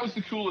 that was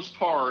the coolest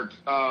part.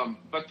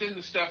 But then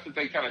the stuff that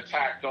they kind of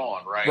tacked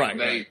on, right?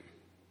 Right.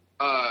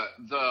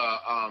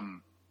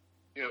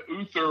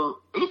 Uther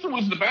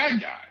was the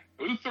bad guy.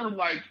 Uther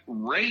like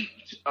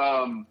raped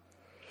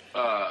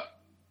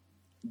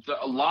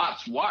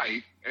Lot's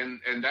wife,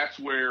 and that's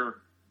where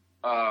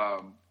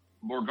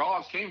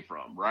Morgause came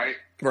from, right?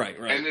 Right.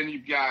 And then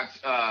you've got,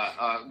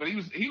 but he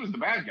was the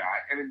bad guy,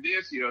 and in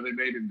this, they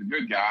made him the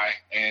good guy,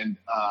 and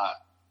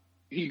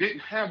he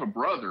didn't have a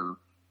brother.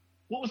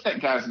 What was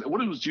that guy's?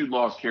 What was Jude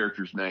Law's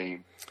character's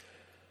name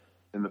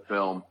in the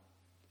film?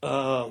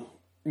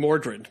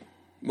 Mordred.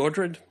 No.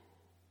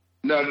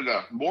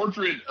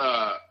 Mordred.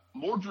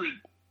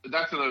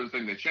 That's another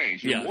thing they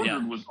changed.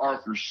 Mordred was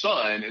Arthur's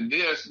son, and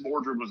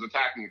Mordred was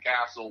attacking the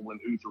castle when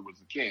Uther was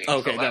the king.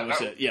 Okay, so that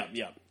was it. Yeah.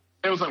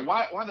 It was like,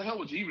 why the hell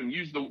would you even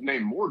use the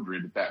name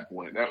Mordred at that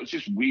point? That was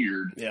just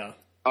weird. Yeah.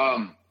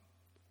 But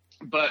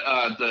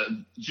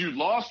the Jude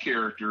Law's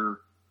character,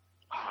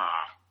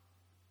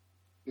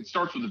 it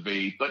starts with a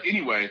V. But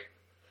anyway,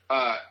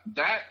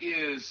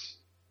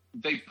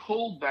 they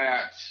pulled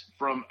that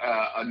from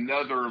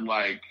another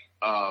like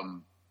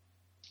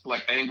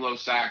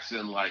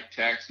Anglo-Saxon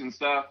text and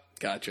stuff.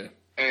 Gotcha.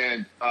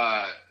 And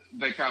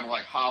they kind of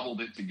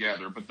hobbled it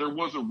together. But there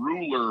was a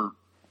ruler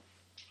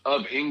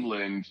of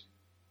England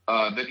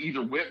that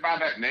either went by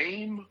that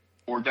name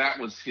or that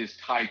was his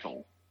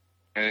title.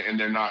 And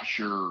they're not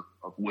sure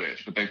of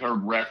which, but they've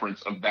heard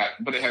reference of that.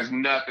 But it has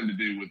nothing to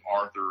do with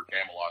Arthur or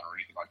Camelot or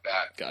anything like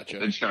that. Gotcha.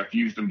 They just kind of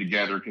fused them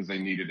together because they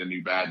needed a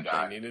new bad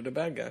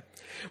guy.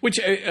 Which,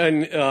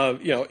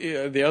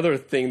 the other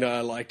thing that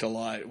I liked a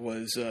lot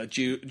was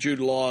Jude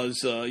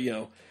Law's,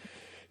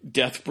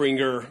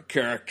 Deathbringer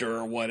character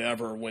or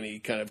whatever when he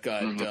kind of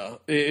got,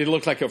 it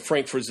looked like a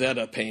Frank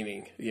Frazetta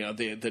painting.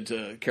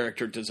 The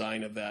character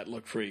design of that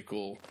looked pretty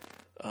cool.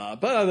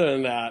 But other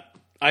than that,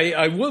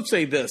 I will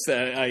say this,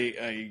 that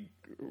I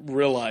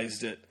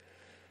realized it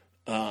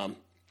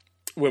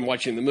when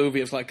watching the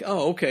movie. It's like,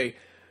 oh, okay.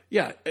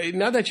 Yeah,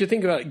 now that you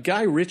think about it,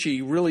 Guy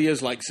Ritchie really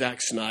is like Zack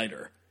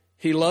Snyder.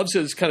 He loves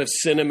his kind of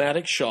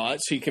cinematic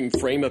shots. He can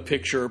frame a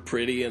picture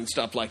pretty and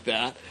stuff like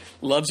that.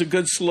 Loves a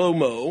good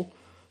slow-mo,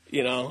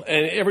 and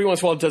every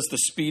once in a while does the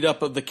speed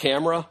up of the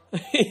camera,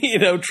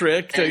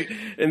 trick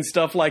and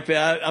stuff like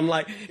that. I'm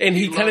like, and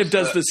he kind of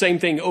does the same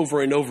thing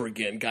over and over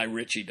again. Guy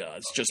Ritchie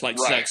does, just like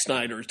Zack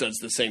Snyder does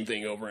the same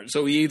thing over and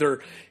so he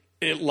either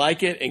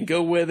like it and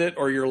go with it,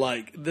 or you're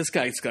like, this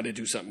guy's got to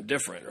do something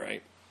different,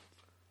 right?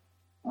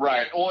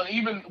 Right. Well, and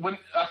even when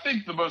I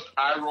think the most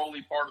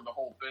eye-rolly part of the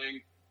whole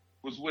thing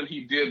was when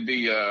he did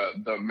the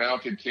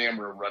mounted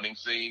camera running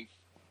scene.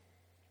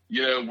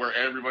 Where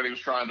everybody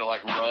was trying to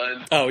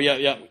run. Oh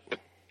yeah.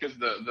 Because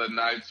the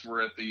knights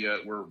were at the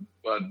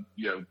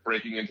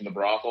breaking into the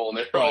brothel, and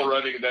they were all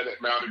running that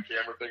mounted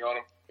camera thing on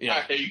them. Yeah.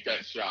 I hate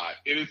that shot.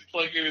 It is,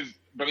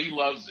 but he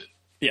loves it.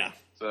 Yeah.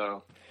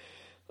 So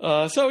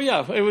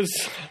yeah, it was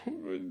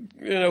an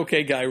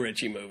okay Guy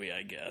Ritchie movie,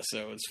 I guess. So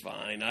it was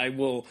fine. I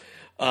will.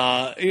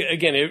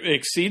 Again, it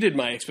exceeded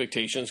my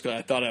expectations because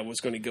I thought I was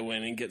going to go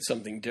in and get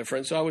something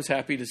different. So I was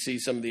happy to see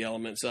some of the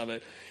elements of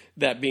it.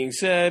 That being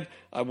said,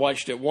 I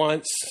watched it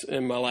once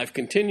and my life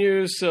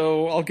continues,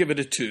 so I'll give it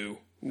a 2.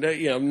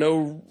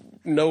 No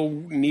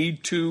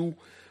need to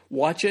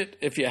watch it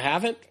if you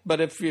haven't, but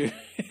if you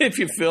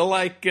feel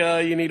like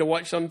you need to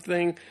watch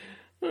something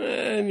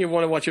and you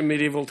want to watch a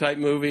medieval type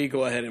movie,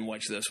 go ahead and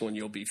watch this one.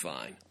 You'll be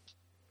fine.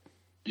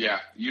 Yeah,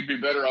 you'd be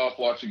better off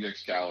watching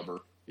Excalibur.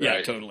 Right?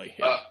 Yeah, totally.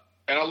 Yeah.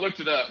 And I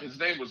looked it up. His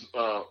name was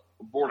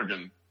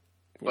Vortigern.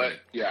 But,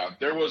 yeah,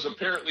 there was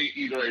apparently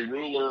either a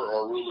ruler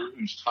or a ruler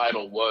whose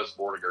title was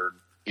Vortigern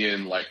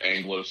in,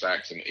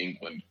 Anglo-Saxon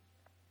England,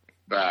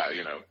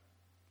 in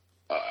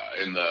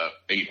the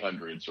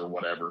 800s or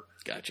whatever.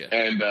 Gotcha.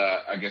 And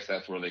I guess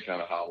that's where they kind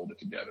of hobbled it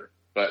together.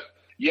 But,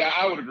 yeah,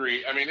 I would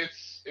agree. I mean,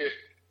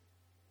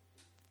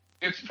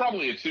 it's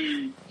probably a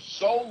 2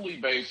 solely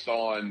based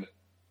on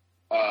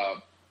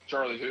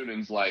Charlie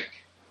Hunnam's,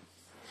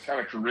 kind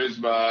of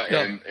charisma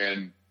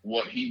and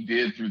what he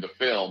did through the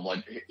film.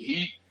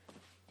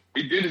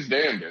 He did his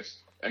damnedest,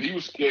 and he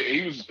was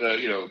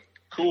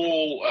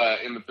cool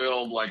in the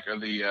film,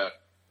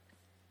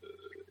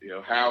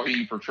 how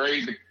he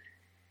portrayed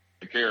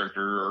the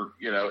character, or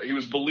he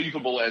was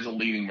believable as a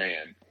leading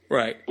man,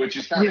 right? Which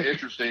is kind of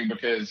interesting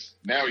because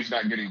now he's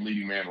not getting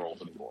leading man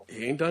roles anymore.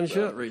 He ain't done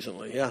shit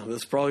recently. Yeah,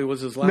 this probably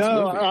was his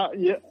last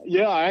movie.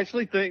 Yeah, I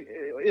actually think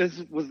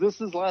was this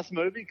his last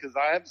movie because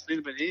I haven't seen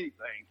him in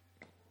anything.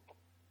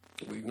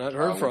 We've not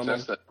heard from him.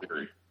 That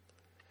theory.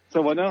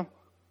 So what now?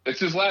 It's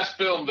his last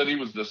film that he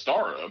was the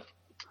star of.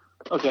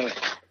 Okay.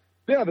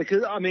 Yeah,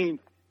 because, and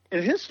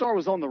his star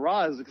was on the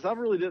rise because I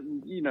really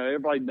didn't,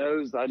 everybody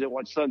knows that I didn't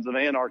watch Sons of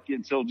Anarchy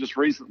until just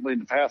recently in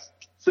the past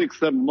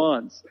 6-7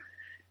 months.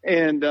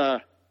 And I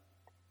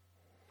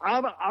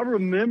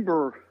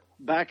remember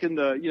back in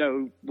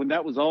the, when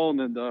that was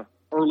on in the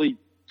early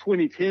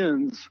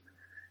 2010s,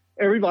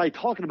 everybody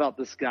talking about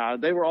this guy.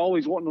 They were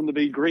always wanting him to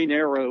be Green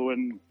Arrow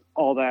and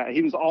all that.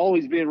 He was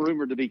always being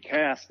rumored to be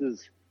cast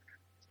as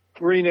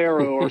Green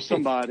Arrow or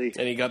somebody.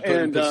 And he got put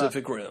in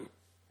Pacific Rim.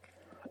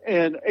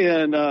 And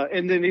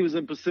then he was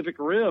in Pacific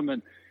Rim,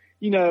 and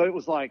it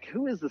was like,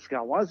 who is this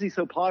guy? Why is he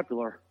so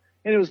popular?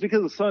 And it was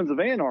because of Sons of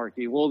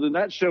Anarchy. Well, then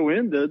that show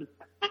ended,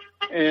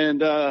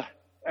 and I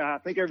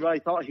think everybody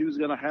thought he was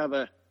going to have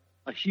a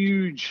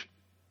huge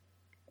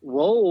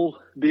role,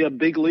 be a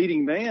big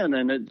leading man,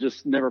 and it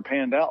just never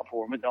panned out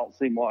for him. It don't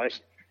seem like.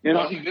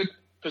 He did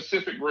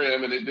Pacific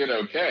Rim, and it did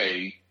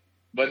okay,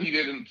 but he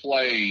didn't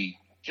play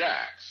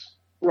Jax.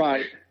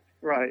 Right.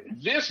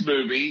 This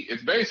movie,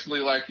 it's basically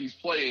like he's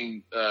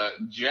playing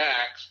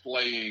Jax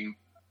playing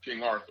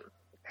King Arthur.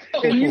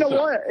 And you know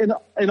what?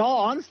 In all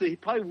honesty, he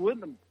probably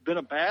wouldn't have been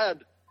a bad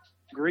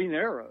Green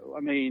Arrow.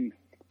 I mean,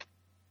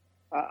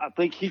 I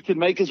think he could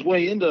make his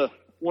way into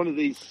one of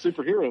these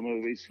superhero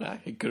movies.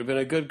 He could have been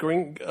a good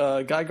Green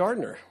Guy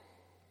Gardner.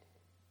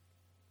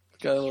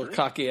 Got a little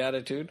cocky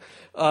attitude.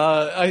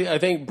 I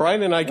think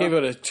Brian and I gave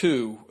it a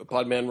 2.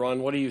 Podman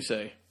Ron, what do you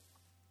say?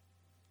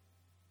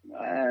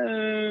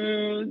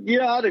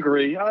 Yeah, I'd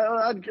agree.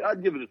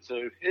 I'd give it a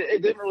 2.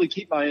 It didn't really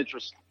keep my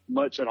interest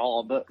much at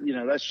all, but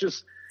that's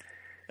just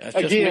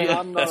me.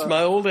 That's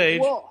my old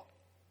age. Well,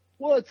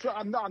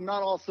 I'm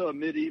not also a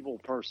medieval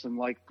person.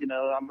 Like I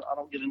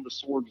don't get into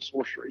sword and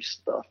sorcery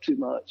stuff too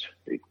much.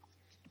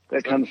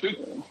 That kind of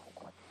thing.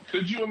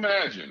 Could you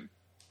imagine,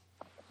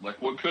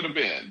 like, what could have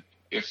been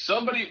if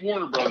somebody at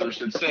Warner Brothers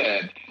had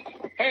said,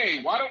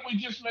 "Hey, why don't we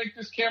just make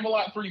this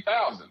Camelot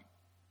 3000?"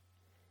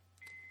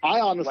 I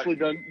honestly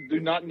do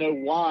not know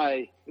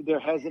why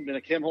there hasn't been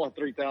a Camelot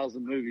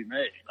 3000 movie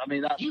made. I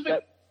mean, even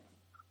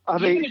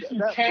if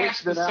you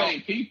cast the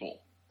same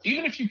people,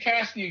 even if you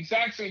cast the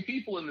exact same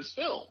people in this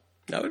film,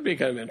 that would be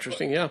kind of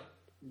interesting. Yeah,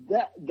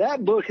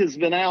 that book has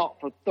been out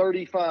for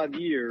 35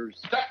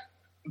 years.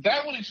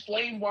 That would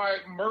explain why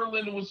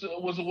Merlin was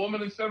a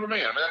woman instead of a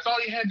man. I mean, that's all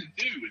he had to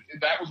do.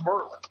 That was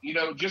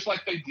Merlin. Just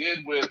like they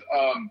did with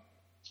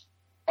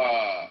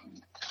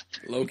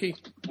Loki.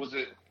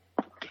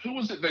 Who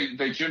was it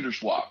they gender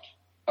swapped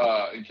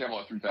in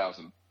Camelot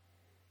 3000?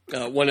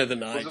 One of the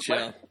knights,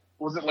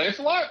 Was it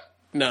Lancelot?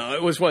 No,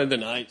 it was one of the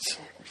knights.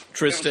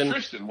 Tristan. It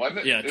was Tristan, wasn't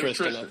it? Yeah,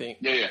 Tristan, I think.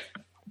 Yeah.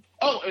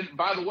 Oh, and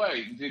by the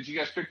way, did you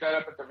guys pick that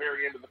up at the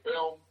very end of the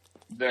film?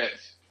 That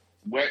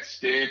Wet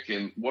Stick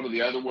and one of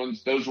the other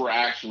ones, those were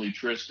actually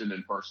Tristan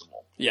and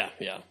Percival. Yeah.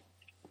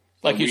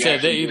 Like you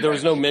said, there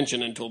was no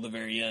mention until the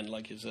very end,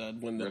 like you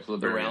said, when the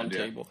round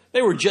table.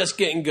 They were just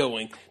getting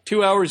going.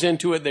 2 hours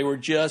into it, they were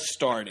just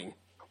starting.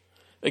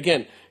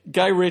 Again,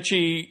 Guy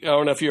Ritchie, I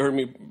don't know if you heard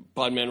me,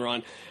 Podman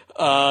Ron,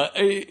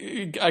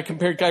 I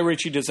compared Guy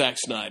Ritchie to Zack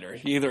Snyder.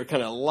 You either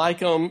kind of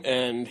like him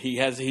and he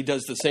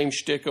does the same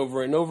shtick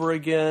over and over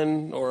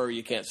again, or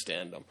you can't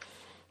stand him.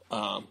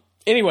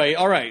 Anyway,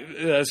 all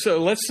right.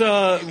 So let's.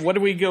 Where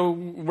do we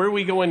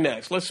going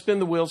next? Let's spin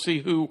the wheel. See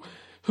who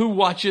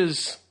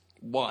watches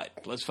what.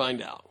 Let's find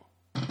out.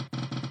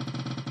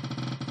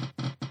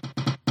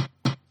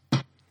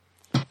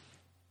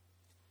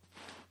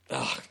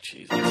 Oh,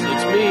 Jesus.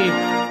 It's me.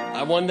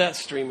 I won that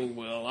streaming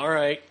wheel. All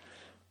right.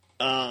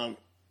 Oh,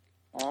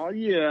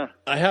 yeah.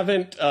 I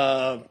haven't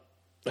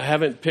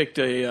picked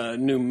a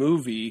new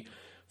movie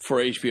for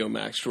HBO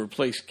Max to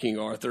replace King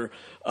Arthur,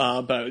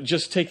 but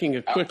just taking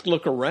a quick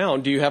look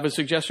around, do you have a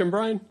suggestion,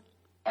 Brian?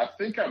 I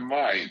think I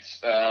might.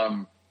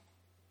 I'm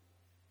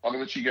going to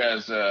let you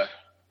guys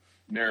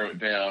narrow it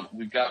down.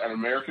 We've got An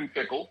American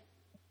Pickle.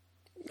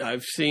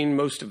 I've seen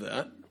most of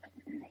that.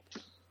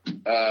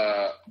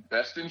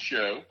 Best in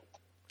Show.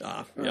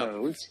 Yep.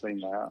 We've seen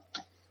that.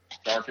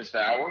 Darkest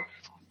Hour.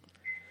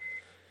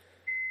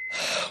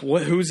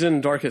 Who's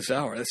in Darkest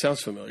Hour? That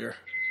sounds familiar.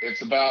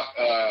 It's about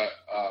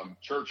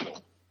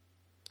Churchill.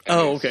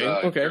 Oh, okay.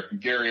 Okay.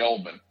 Gary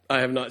Oldman. I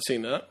have not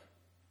seen that.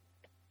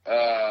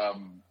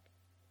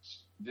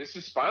 This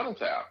is Spinal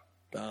Tap.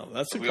 Oh,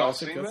 that's a Have we all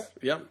classic. seen that?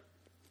 Yep.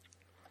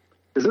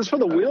 Is this for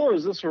the wheel or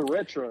is this for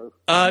retro?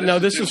 No,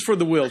 this is for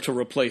the wheel to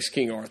replace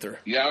King Arthur.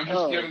 Yeah, I'm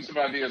just giving some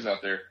ideas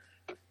out there.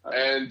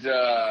 And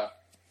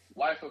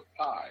Life of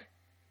Pi.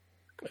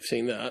 I've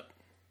seen that.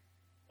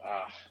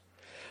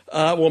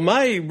 Well,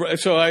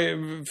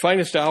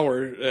 Finest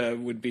Hour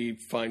would be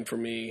fine for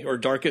me, or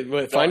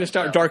Darkest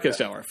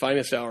Hour.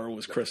 Finest Hour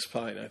was Chris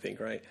Pine, I think,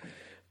 right?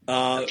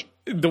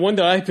 The one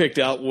that I picked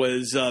out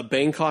was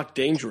Bangkok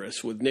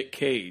Dangerous with Nick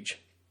Cage.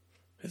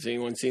 Has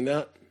anyone seen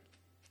that?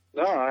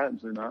 No, I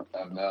haven't seen that.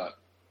 I'm not.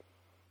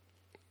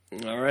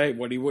 All right,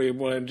 what do you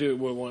want to do?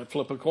 We want to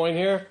flip a coin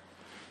here?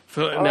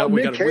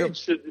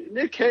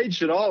 Nick Cage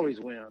should always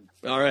win.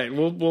 All right,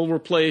 we'll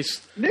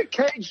replace Nick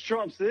Cage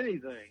trumps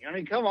anything. I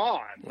mean, come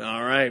on.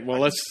 All right, well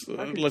let's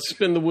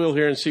spin the wheel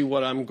here and see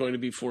what I'm going to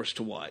be forced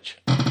to watch.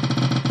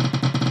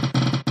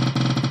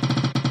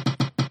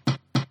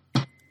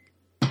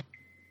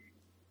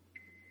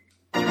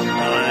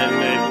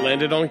 And it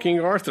landed on King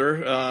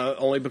Arthur,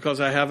 only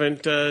because I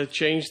haven't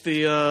changed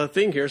the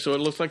thing here, so it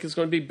looks like it's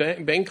going to be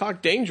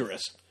Bangkok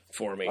Dangerous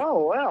for me.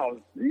 Oh wow,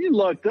 you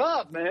lucked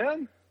up,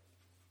 man.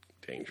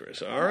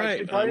 Dangerous. All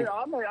right.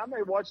 I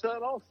may watch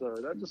that also.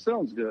 That just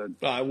sounds good.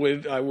 I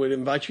would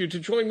invite you to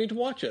join me to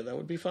watch it. That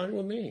would be fine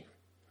with me.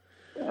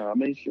 Yeah, I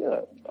mean,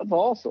 shit. That's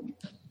awesome.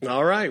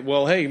 All right.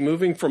 Well, hey,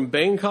 moving from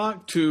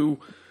Bangkok to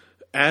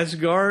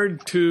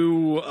Asgard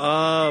to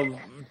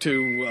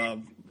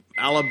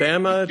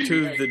Alabama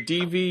to the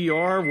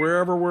DVR,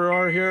 wherever we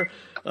are here.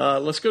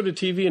 Let's go to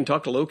TV and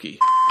talk to Loki.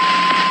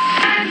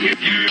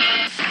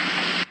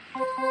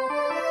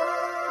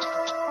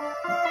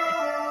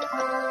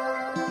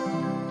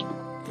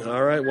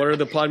 All right, what are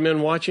the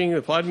Podmen watching?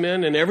 The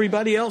Podmen and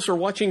everybody else are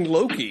watching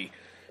Loki.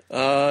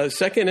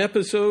 Second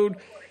episode.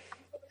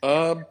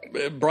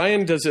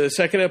 Brian, does the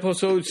second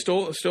episode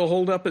still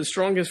hold up as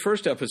strong as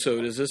first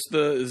episode? Is this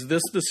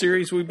the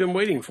series we've been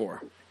waiting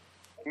for?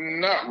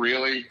 Not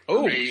really.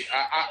 Oh,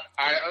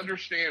 I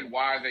understand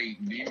why they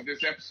need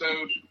this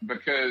episode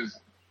because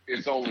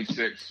it's only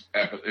 6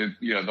 episodes.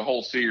 The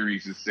whole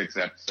series is 6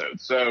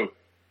 episodes, so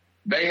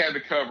they had to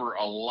cover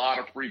a lot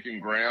of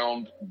freaking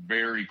ground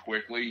very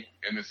quickly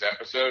in this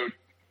episode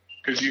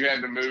because you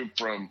had to move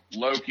from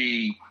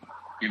Loki,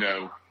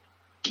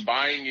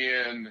 buying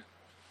in,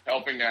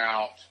 helping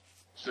out,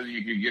 so that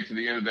you could get to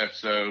the end of the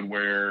episode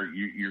where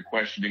you're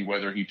questioning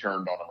whether he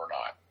turned on him or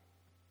not,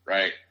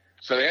 right?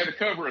 So they had to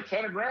cover a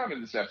ton of ground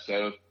in this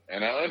episode,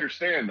 and I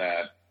understand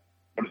that.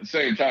 But at the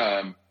same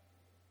time,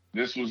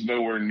 this was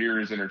nowhere near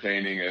as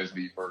entertaining as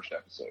the first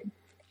episode.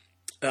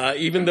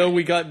 Even though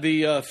we got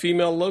the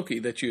female Loki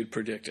that you had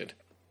predicted.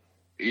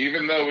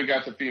 Even though we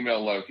got the female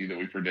Loki that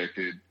we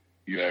predicted,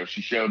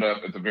 she showed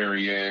up at the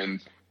very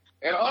end.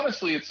 And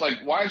honestly, it's like,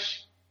 why?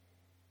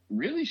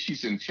 Really,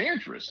 she's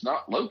Enchantress,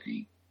 not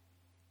Loki.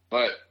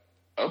 But,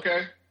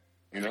 okay.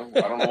 I don't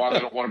know why they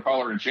don't want to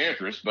call her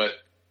Enchantress, but,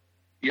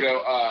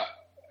 yeah.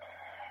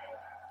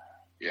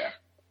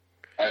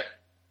 It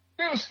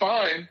was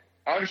fine.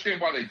 I understand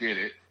why they did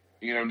it.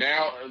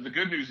 Now the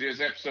good news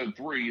is episode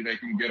 3, they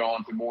can get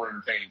on to more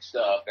entertaining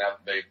stuff now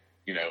that they've,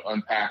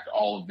 unpacked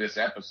all of this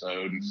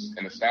episode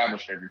and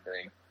established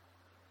everything.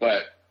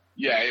 But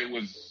yeah, it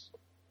was,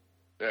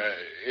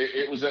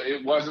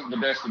 it wasn't the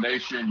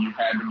destination. You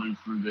had to move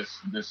through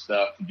this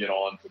stuff to get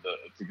on to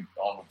get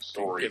on with the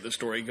story. Get the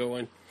story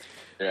going.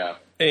 Yeah.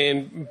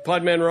 And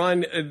Podman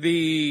Ron,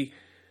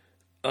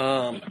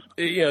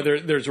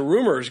 there's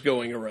rumors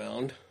going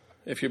around,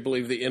 if you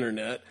believe the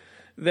internet,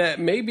 that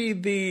maybe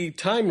the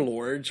Time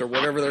Lords, or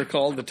whatever they're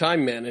called, the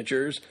Time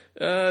Managers,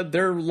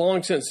 they're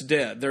long since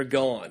dead. They're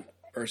gone,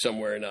 or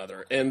somewhere or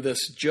another. And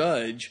this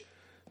judge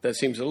that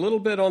seems a little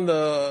bit on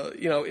the,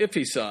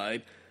 iffy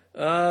side,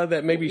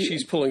 that maybe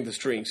she's pulling the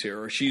strings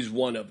here, or she's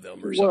one of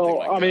them, or something like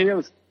that. Well, I mean, it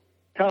was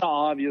kind of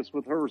obvious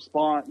with her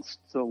response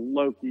to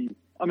Loki.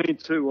 I mean,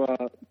 to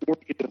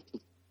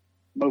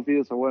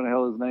Morpheus, or what the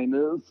hell his name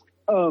is.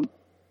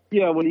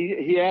 Yeah, when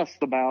he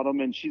asked about them,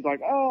 and she's like,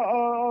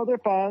 "Oh, they're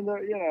fine." And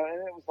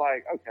it was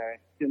like, okay,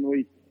 can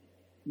we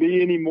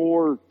be any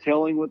more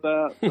telling with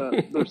that?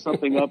 There's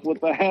something up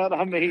with that.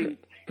 I mean,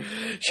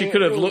 she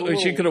could have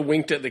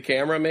winked at the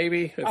camera,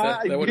 maybe. If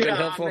that would have been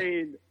helpful. I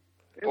mean,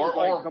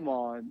 or come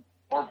on.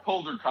 Or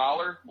pulled her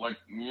collar, like,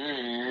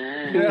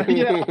 yeah,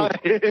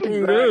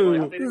 exactly.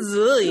 No,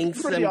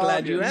 Zoinks, I'm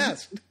glad you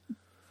asked.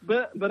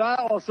 But I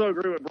also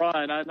agree with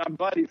Brian. I'm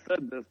glad he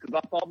said this because I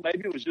thought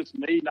maybe it was just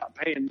me not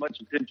paying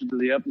much attention to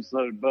the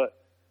episode. But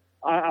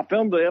I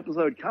found the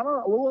episode kind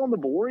of a little on the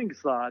boring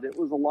side. It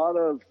was a lot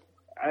of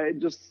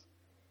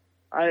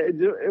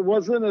it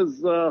wasn't as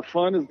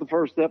fun as the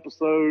first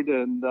episode,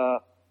 and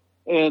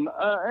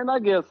I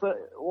guess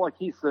like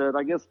he said,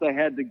 I guess they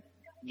had to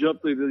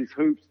jump through these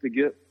hoops to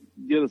get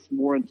us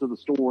more into the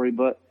story.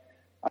 But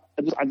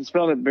I just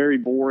found it very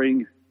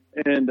boring,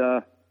 and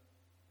I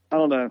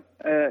don't know.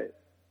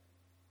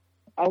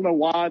 I don't know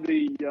why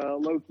the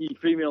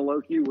female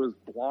Loki was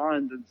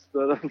blonde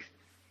instead of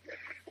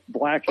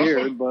black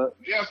haired, but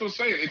yeah, that's what I'm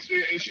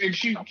saying.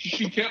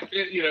 She kept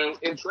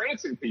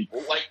entrancing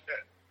people. Like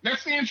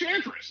that's the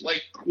Enchantress.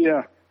 Like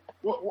yeah,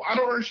 well, I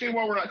don't understand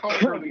why we're not calling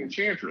her the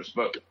Enchantress,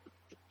 but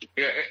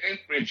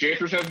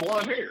Enchantress has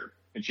blonde hair.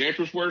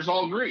 Enchantress wears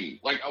all green.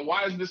 Like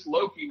why is this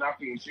Loki not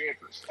the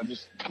Enchantress?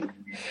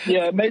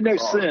 It made no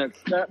sense.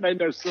 That made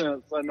no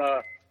sense, and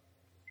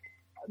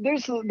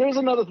There's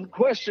another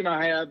question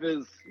I have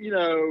is,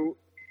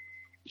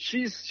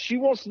 she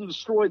wants to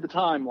destroy the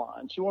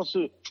timeline. She wants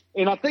to,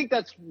 and I think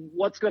that's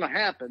what's going to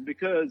happen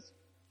because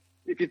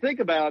if you think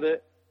about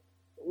it,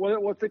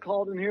 what's it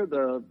called in here?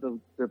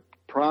 The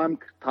prime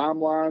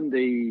timeline,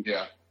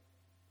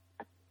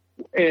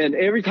 and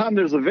every time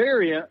there's a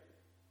variant,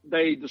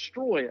 they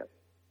destroy it.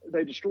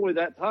 They destroy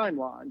that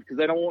timeline because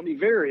they don't want any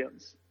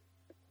variants,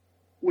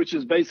 which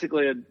is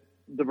basically a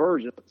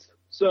divergence.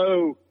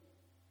 So,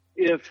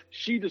 if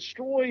she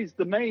destroys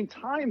the main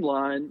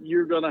timeline,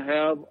 you're going to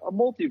have a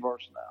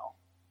multiverse now.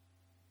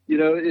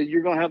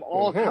 You're going to have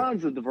all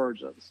kinds of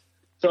divergence.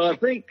 So I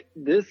think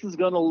this is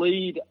going to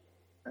lead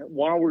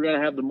why we're going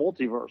to have the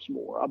multiverse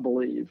more, I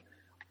believe.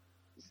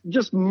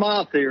 Just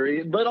my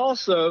theory. But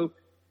also,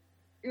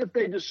 if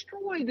they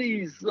destroy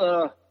these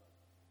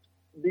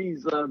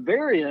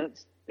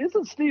variants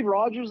isn't Steve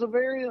Rogers a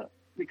variant?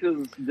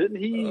 Because didn't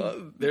he?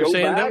 They're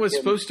saying that was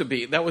supposed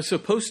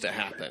to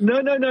happen.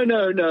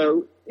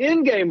 No.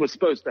 Endgame was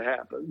supposed to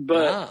happen,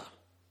 but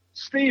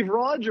Steve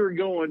Rogers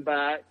going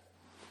back,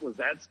 was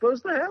that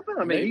supposed to happen?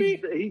 I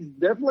mean, he's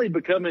definitely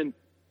becoming.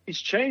 He's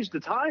changed the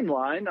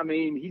timeline. I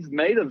mean, he's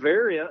made a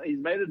variant. He's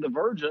made a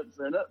divergence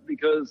in it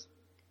because,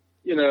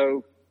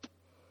 Well,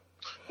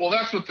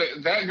 that's what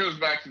that goes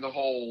back to the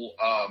whole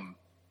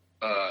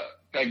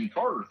Peggy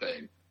Carter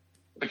thing,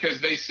 because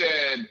they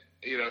said,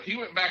 he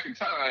went back in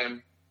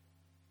time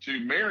to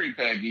marry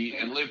Peggy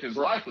and live his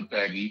life with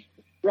Peggy.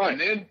 Right.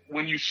 And then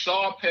when you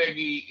saw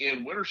Peggy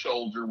in Winter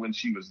Soldier when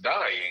she was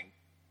dying,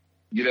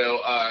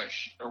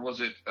 or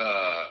was it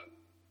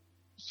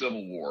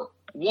Civil War?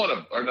 One of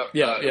them.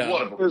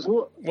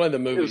 One of the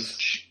movies.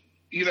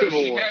 She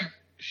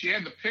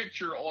had the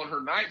picture on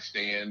her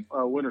nightstand.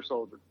 Winter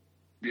Soldier.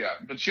 Yeah,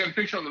 but she had a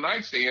picture on the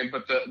nightstand,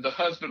 but the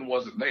husband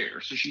wasn't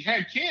there. So she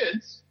had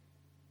kids,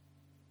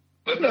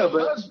 but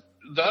the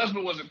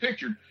husband wasn't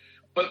pictured.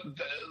 But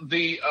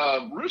the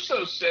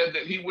Russo said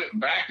that he went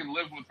back and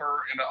lived with her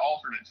in an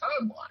alternate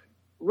timeline.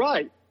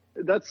 Right.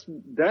 That's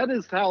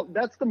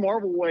the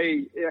Marvel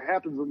way it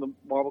happens in the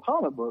Marvel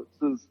comic books.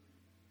 Is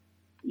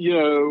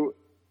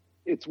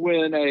it's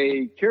when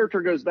a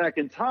character goes back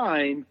in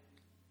time,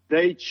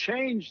 they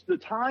change the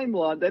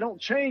timeline. They don't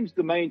change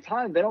the main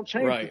time. They don't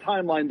change the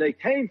timeline they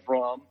came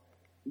from.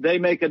 They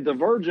make a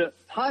divergent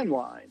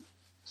timeline.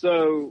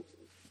 So,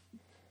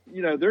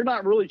 they're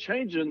not really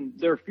changing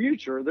their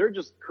future. They're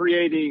just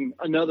creating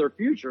another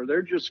future.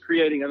 They're just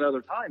creating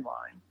another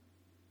timeline.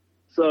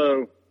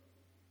 So,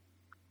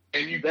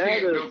 and you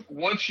can't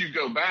once you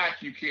go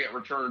back, you can't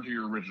return to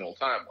your original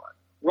timeline.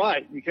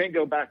 Right. You can't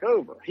go back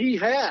over. He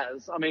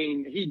has. I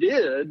mean, he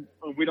did.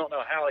 We don't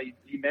know how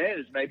he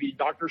managed. Maybe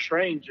Doctor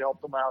Strange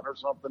helped him out or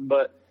something.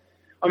 But,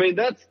 I mean,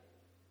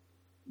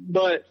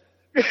 but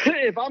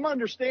if I'm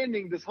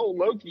understanding this whole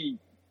Loki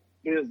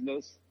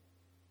business,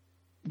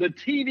 the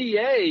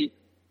TVA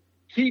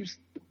keeps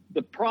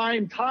the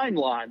prime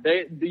timeline.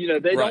 They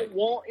don't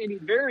want any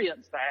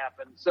variants to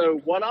happen.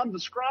 So what I'm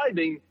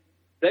describing,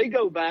 they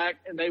go back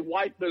and they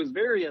wipe those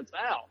variants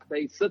out.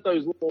 They set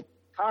those little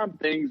time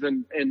things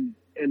and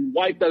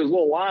wipe those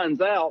little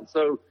lines out.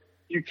 So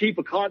you keep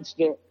a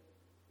constant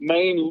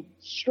main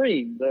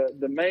stream,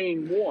 the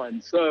main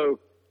one. So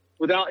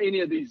without any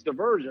of these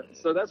diversions.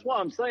 So that's why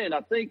I'm saying,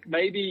 I think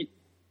maybe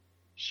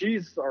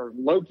or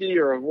Loki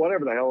or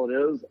whatever the hell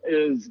it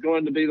is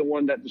going to be the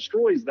one that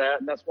destroys that.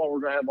 And that's why we're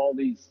going to have all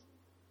these,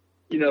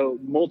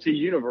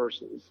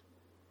 multi-universes.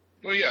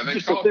 Well, yeah, they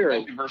call it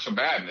multiverse of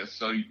madness.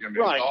 So,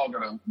 it's all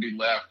going to be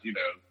left,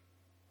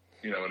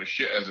 in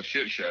as a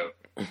shit show.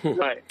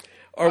 Right.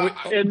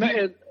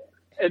 And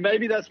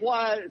maybe that's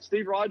why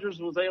Steve Rogers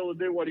was able to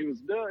do what he was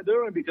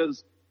doing,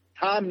 because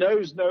time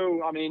knows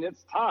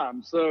it's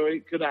time. So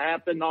it could have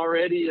happened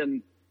already,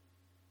 and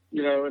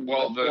that's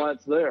why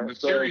it's there. The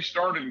series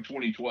started in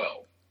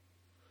 2012,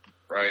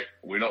 right?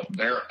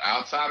 They're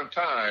outside of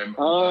time.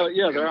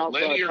 They're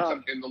outside of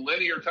time. In the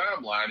linear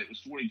timeline, it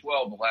was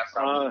 2012, the last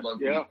time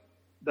Loki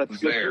that's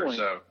was a good there. point.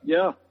 So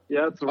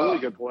it's a really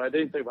good point. I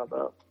didn't think about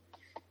that.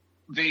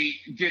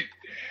 Did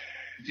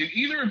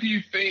either of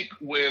you think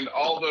when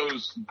all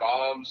those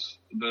bombs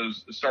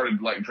started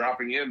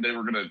dropping in, they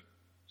were going to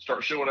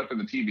start showing up in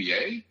the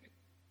TVA?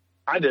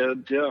 I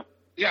did, yeah.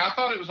 Yeah, I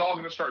thought it was all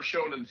going to start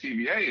showing in the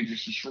TVA and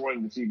just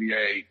destroying the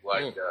TVA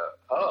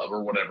hub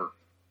or whatever.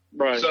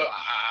 Right. So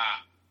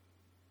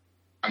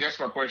I guess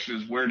my question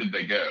is, where did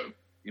they go?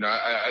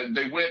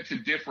 They went to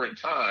different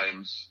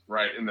times,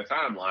 right, in the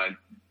timeline,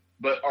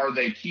 but are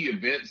they key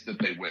events that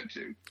they went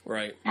to?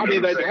 Right.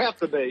 They have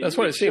to be. That's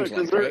what it seems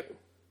like, right?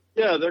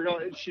 Yeah,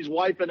 she's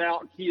wiping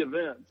out key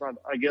events,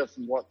 I guess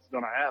is what's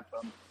going to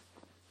happen.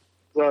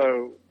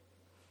 So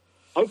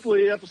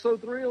hopefully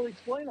episode 3 will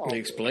explain all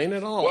Explain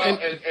it all. Well,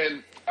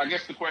 and I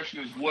guess the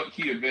question is, what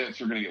key events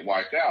are going to get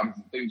wiped out? Is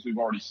it things we've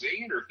already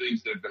seen, or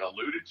things that have been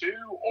alluded to,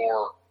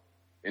 or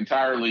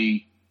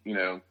entirely,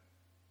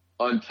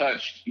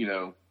 untouched,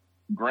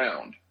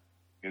 ground,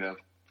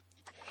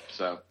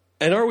 So.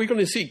 And are we going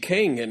to see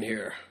Kang in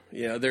here?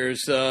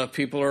 There's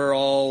people are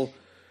all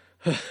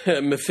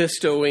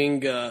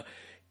Mephistoing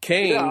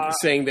Kang,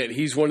 saying that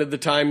he's one of the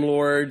Time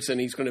Lords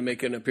and he's going to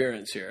make an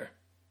appearance here.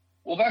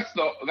 Well, that's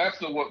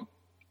the what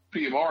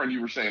PMR and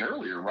you were saying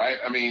earlier, right?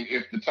 I mean,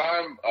 if the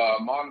time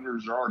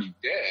monitors are already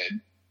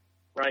dead,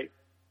 right,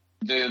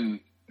 then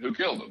who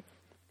killed them?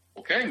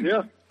 Well, Kang.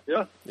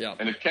 Yeah.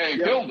 And if Kang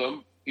killed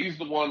them, he's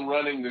the one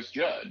running this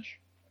judge.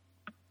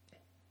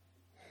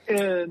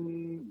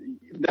 And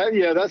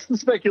that's the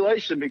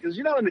speculation, because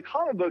in the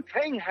comic book,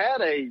 Kang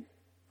had a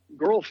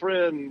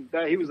girlfriend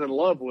that he was in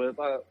love with.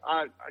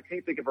 I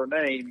can't think of her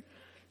name,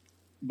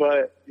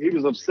 but he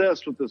was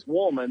obsessed with this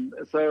woman.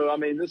 So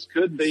this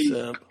could be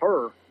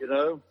her,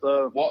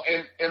 So well,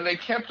 and they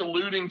kept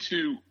alluding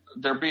to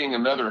there being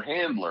another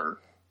handler,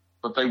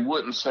 but they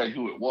wouldn't say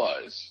who it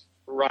was.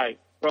 Right.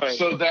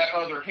 So that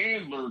other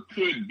handler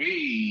could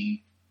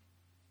be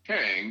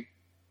Kang.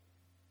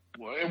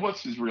 Well, and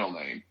what's his real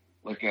name?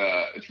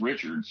 it's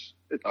Richards.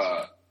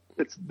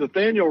 It's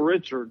Nathaniel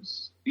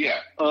Richards. Yeah.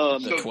 The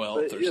 12th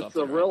or something. It's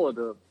a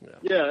relative.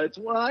 Yeah. It's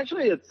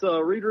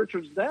Reed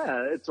Richards'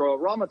 dad. It's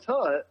Rama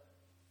Tut,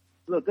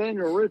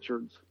 Nathaniel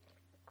Richards.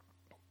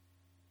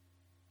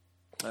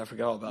 I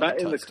forgot all about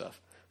the Tut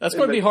stuff. That's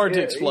going to be hard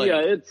to explain.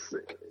 Yeah, it's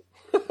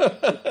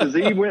because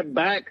he went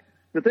back.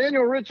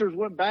 Nathaniel Richards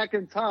went back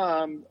in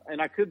time,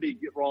 and I could be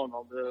wrong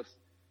on this.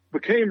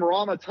 Became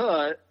Rama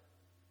Tut,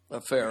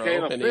 a pharaoh,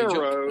 became a in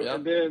pharaoh, Egypt. Yeah.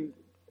 And then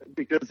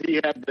because he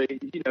had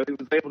he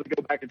was able to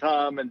go back in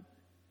time and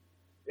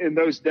in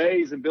those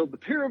days and build the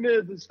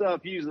pyramids and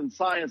stuff using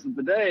science of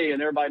the day,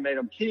 and everybody made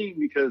him king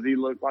because he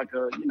looked like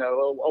a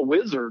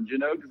wizard,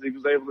 because he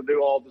was able to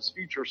do all this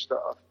future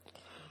stuff.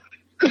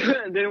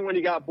 And then when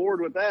he got bored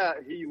with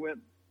that, he went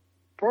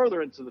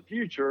further into the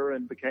future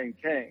and became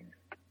king.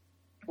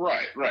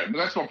 Right. But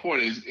that's my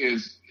point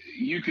is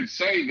you could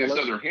say this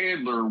other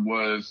handler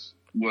was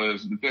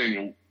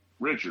Nathaniel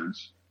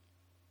Richards,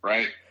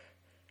 right?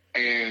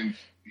 And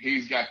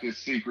he's got this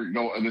secret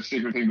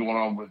thing going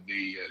on with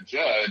the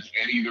judge,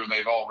 and either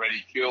they've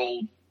already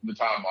killed the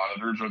time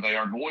monitors or they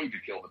are going to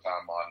kill the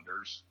time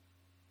monitors.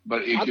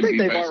 But I think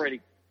they've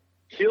already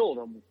killed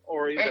them,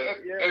 or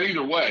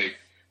either way.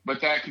 But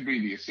that could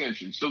be the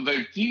ascension. So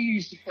they've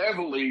teased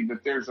heavily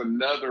that there's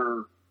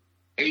another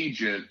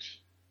agent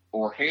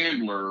or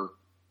handler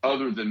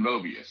other than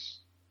Mobius.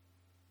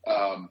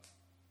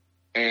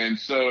 And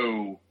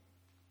so,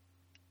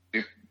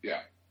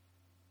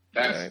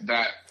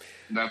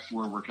 that's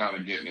where we're kind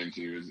of getting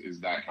into is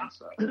that kind of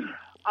stuff.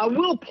 I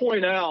will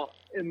point out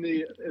in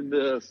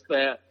this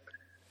that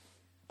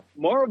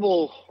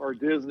Marvel or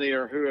Disney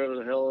or whoever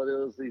the hell it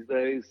is these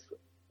days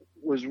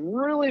was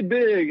really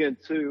big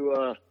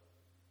into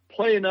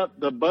playing up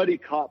the buddy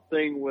cop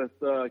thing with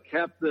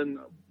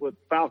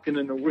Falcon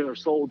and the Winter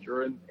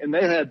Soldier, and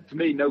they had, to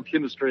me, no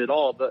chemistry at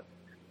all. But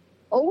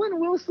Owen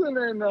Wilson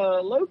and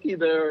Loki,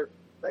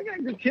 they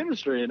got good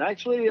chemistry, and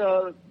actually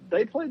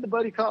they played the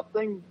buddy cop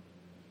thing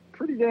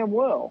pretty damn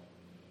well.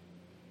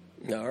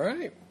 All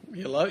right,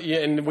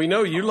 and we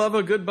know you love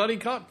a good buddy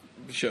cop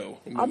show.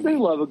 I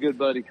do love a good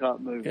buddy cop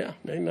movie. Yeah,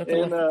 ain't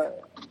nothing.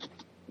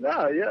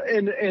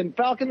 And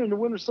Falcon and the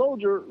Winter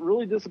Soldier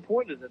really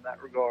disappointed in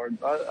that regard.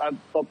 I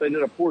thought they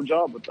did a poor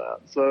job with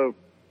that. So,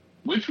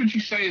 which would you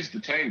say is the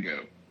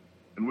Tango,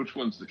 and which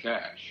one's the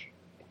Cash?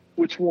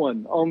 Which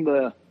one on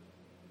the?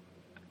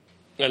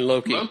 And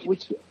Loki.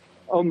 Which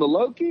on the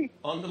Loki?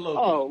 On the Loki.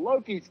 Oh,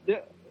 Loki's.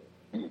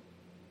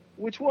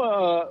 Which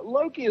one?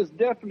 Loki is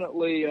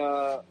definitely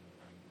Kurt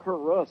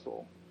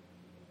Russell.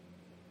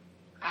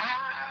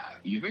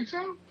 You think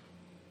so?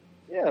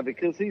 Yeah,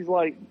 because he's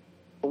like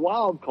a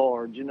wild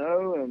card,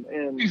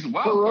 and he's the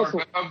wild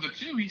card, but of the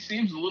two, he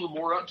seems a little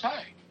more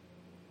uptight.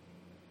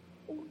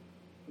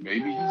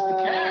 Maybe he's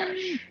the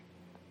Cash.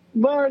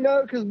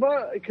 No,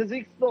 because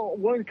he's the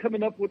one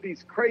coming up with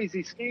these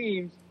crazy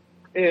schemes,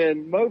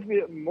 and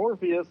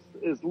Morpheus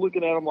is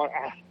looking at him like,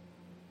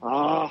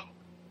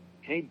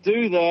 can't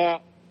do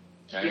that.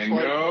 Tango. Just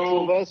like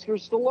Sylvester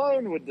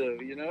Stallone would do,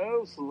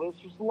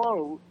 Sylvester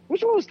Stallone.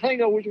 Which one was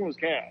Tango? Which one was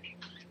Cash?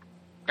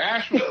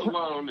 Cash was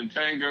Stallone, and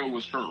Tango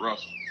was Kurt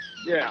Russell.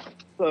 Yeah,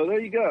 so there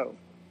you go.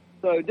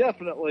 So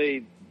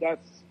definitely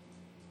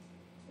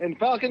and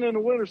Falcon and the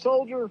Winter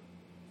Soldier,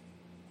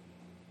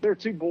 they're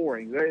too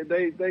boring.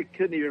 They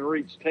couldn't even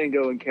reach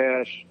Tango and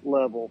Cash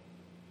level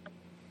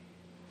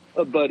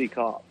of buddy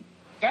cop.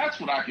 That's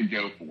what I could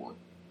go for,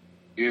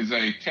 is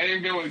a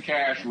Tango and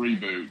Cash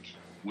reboot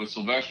with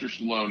Sylvester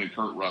Stallone and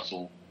Kurt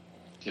Russell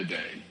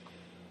today.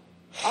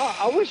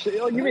 I wish,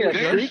 you mean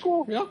a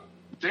sequel? Yeah.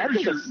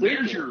 There's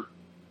your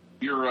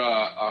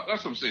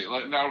that's what I'm saying.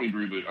 Like, not only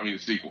reboot, I mean a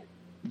sequel.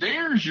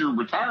 There's your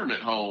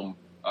retirement home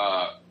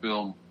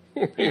film.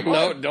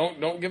 No,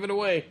 don't give it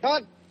away.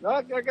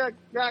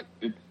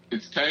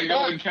 It's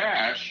Tango and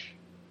Cash.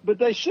 But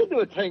they should do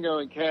a Tango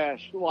and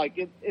Cash. Like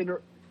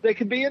they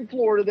could be in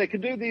Florida. They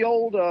could do the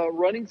old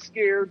Running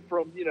Scared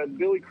from the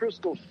Billy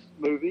Crystal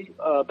movie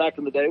back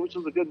in the day, which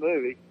was a good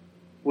movie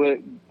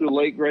with the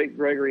late great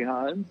Gregory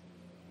Hines.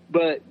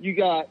 But you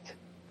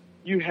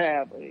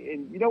have,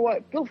 and you know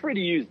what? Feel free to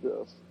use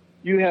this.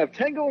 You have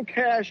Tango and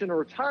Cash in a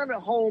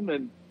retirement home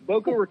in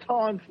Boca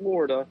Raton,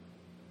 Florida,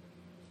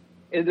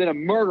 and then a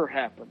murder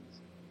happens.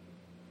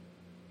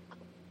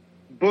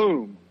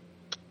 Boom.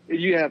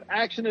 You have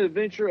action and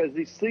adventure as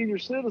these senior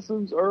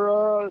citizens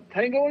are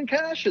Tango and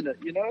Cash in it,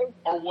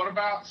 Or what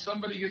about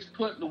somebody gets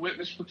put in the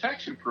witness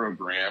protection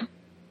program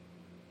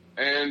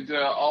and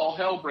all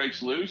hell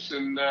breaks loose,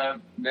 and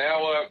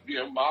now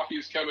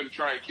Mafia's coming to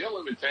try and kill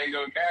him, and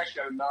Tango and Cash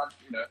got to knock,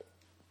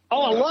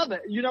 Oh, I love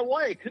it. You know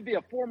what? It could be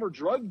a former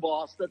drug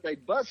boss that they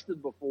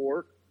busted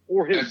before,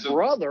 or his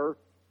brother,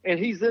 and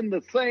he's in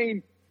the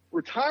same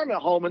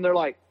retirement home, and they're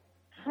like,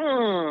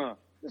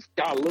 this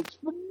guy looks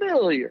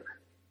familiar.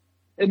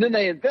 And then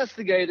they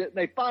investigate it, and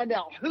they find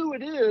out who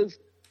it is,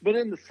 but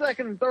in the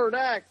second and third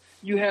act,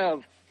 you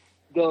have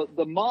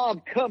the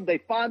mob come, they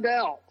find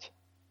out,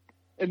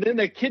 and then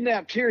they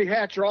kidnap Terry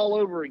Hatcher all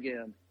over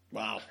again.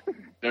 Wow.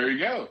 There you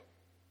go.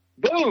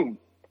 Boom.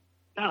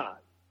 God.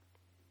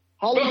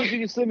 Hollywood, you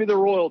can send me the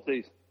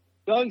royalties.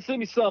 Y'all can send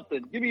me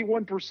something. Give me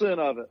 1%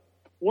 of it.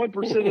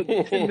 1% of the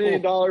 $10 million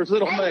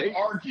it'll I make. would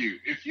argue,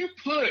 if you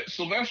put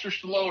Sylvester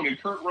Stallone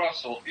and Kurt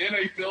Russell in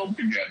a film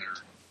together,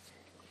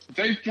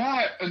 they've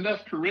got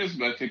enough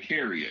charisma to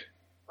carry it.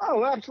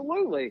 Oh,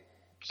 absolutely.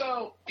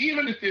 So,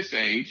 even at this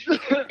age,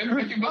 and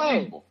make it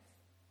believable.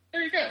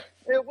 There you go.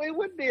 It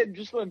wouldn't be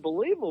just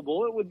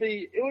unbelievable. It would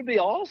be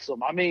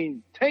awesome. I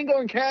mean, Tango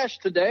and Cash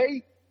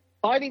today,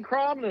 fighting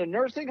crime in a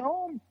nursing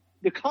home,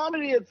 the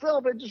comedy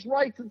itself, it just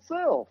writes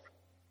itself.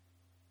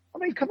 I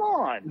mean, come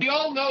on. We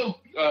all know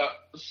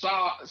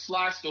Sly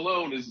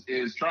Stallone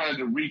is trying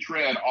to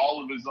retread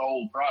all of his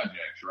old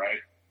projects, right?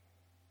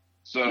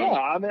 So, yeah,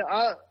 I mean,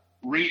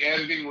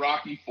 re-editing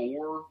Rocky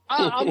IV.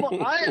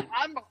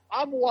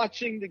 I'm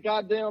watching the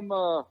goddamn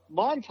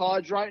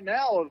montage right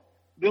now of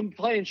them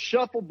playing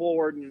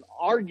shuffleboard and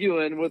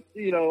arguing with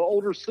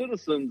older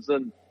citizens,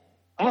 and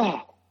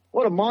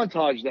what a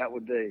montage that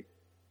would be.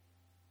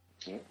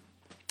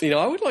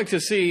 I would like to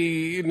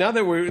see, now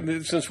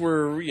that since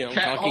we're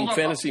talking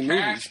fantasy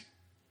movies.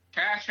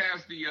 Cash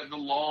has the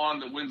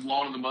lawn that wins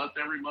Lawn of the Month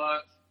every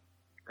month,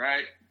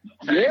 right?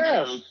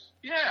 Yes.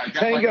 Yeah.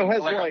 Tango has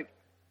like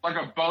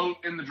a boat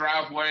in the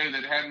driveway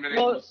that hadn't been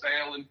able to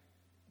sail. And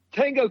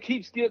Tango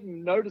keeps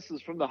getting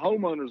notices from the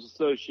homeowners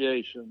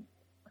association,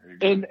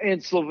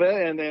 and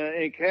Sylvain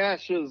and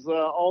Cash is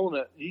on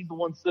it. He's the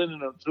one sending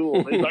them to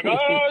him. He's like,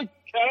 "Oh,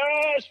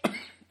 Cash."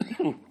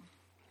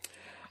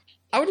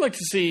 I would like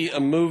to see a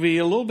movie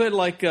a little bit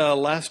like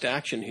Last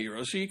Action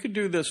Hero. So you could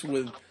do this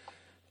with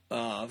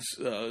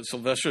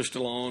Sylvester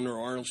Stallone or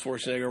Arnold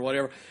Schwarzenegger or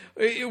whatever,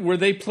 where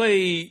they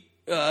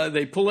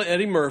pull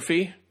Eddie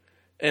Murphy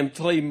and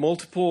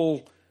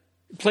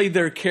play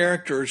their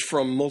characters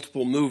from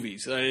multiple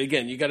movies.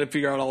 Again, you got to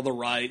figure out all the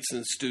rights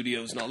and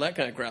studios and all that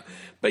kind of crap.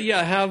 But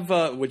yeah, have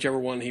whichever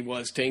one he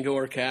was, Tango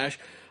or Cash,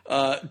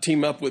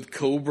 team up with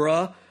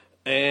Cobra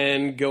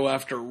and go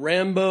after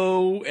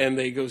Rambo, and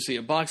they go see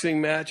a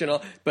boxing match and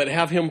all, but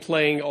have him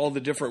playing all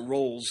the different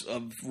roles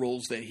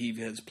that he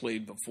has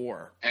played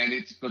before. And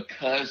it's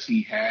because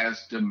he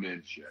has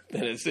dementia.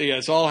 And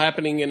it's all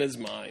happening in his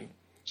mind.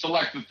 So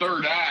like the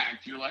third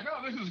act, you're like,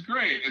 oh, this is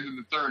great. And then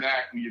the third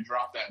act, when you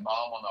drop that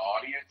bomb on the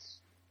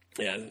audience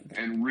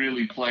and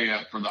really play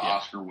up for the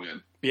Oscar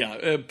win. Yeah,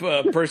 a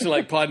person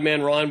like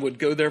Podman Ron would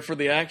go there for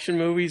the action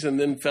movies and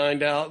then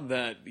find out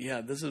that,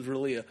 this is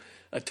really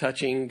a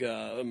touching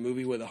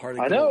movie with a heart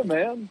of gold. I know,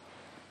 man.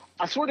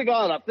 I swear to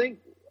God, I think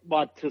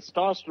my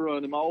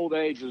testosterone in my old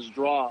age has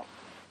dropped.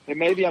 And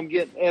maybe I'm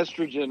getting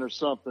estrogen or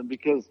something,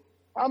 because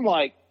I'm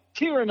like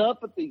tearing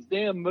up at these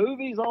damn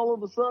movies all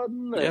of a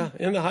sudden. And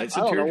in the heights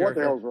of tearjerker. I don't know what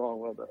the hell's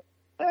wrong with it.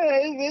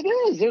 Hey, it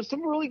is. There's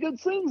some really good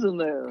scenes in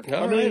there.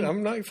 All right,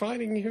 I'm not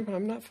fighting you.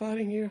 I'm not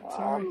fighting you.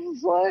 Sorry. I'm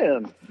just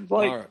saying. It's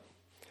like, all right.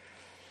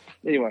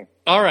 Anyway.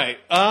 All right.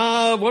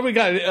 What we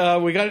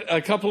got? We got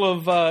a couple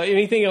of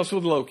anything else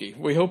with Loki.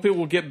 We hope it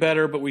will get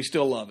better, but we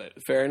still love it.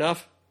 Fair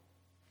enough?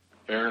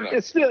 Fair enough.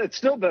 It's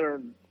still better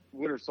than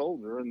Winter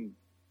Soldier and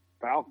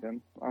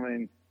Falcon. I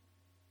mean,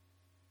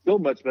 still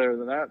much better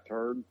than that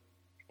turd.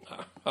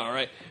 All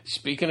right.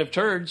 Speaking of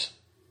turds.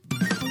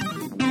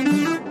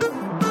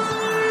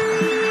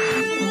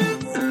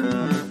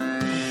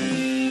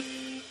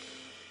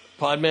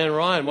 Podman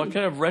Ron, what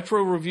kind of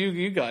retro review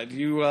you got?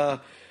 You, I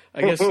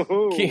guess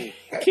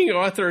King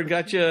Arthur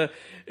got you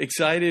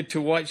excited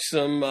to watch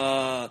some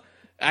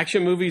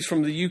action movies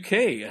from the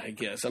UK, I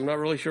guess. I'm not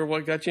really sure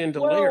what got you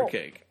into Layer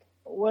Cake.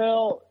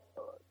 Well,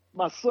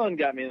 my son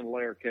got me into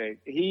Layer Cake.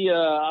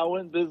 I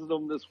went and visited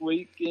him this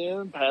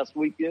past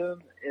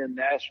weekend in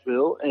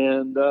Nashville,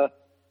 and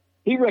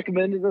he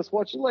recommended us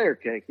watch Layer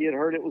Cake. He had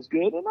heard it was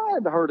good, and I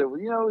had heard it.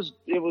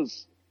 It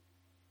was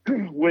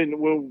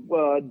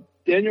when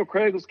Daniel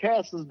Craig was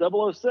cast as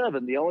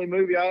 007. The only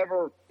movie I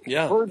ever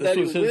heard that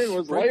he was in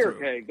was Layer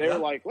Cake. They were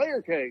like,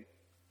 Layer Cake.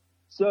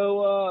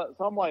 So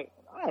I'm like,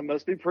 it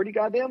must be pretty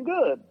goddamn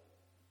good.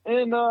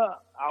 And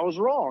I was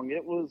wrong.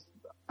 It was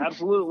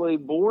absolutely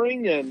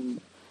boring. And,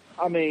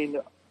 I mean,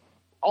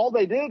 all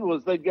they did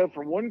was they'd go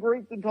from one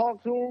group to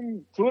talk to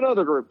them to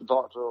another group to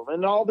talk to them.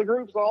 And all the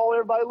groups,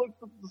 everybody looked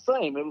the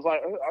same. It was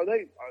like, who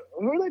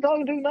are they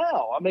talking to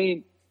now? I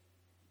mean,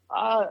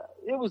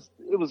 it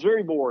was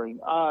very boring.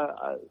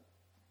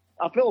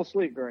 I fell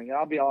asleep during it.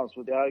 I'll be honest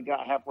with you. I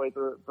got halfway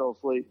through it and fell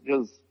asleep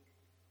because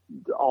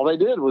all they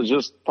did was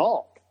just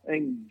talk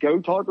and go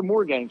talk to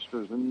more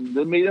gangsters and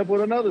then meet up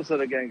with another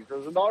set of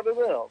gangsters and talk to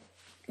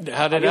them.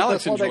 How did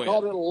Alex enjoy it? That's why they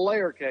called it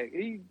Layer Cake.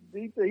 He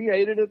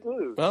hated it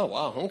too. Oh,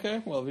 wow.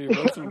 Okay. Well, you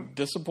both some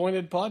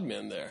disappointed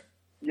podmen there.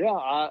 Yeah.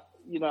 I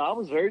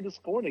was very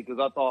disappointed because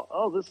I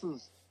thought, this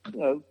is,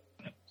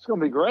 it's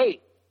going to be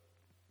great.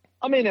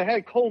 I mean, it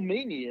had Cole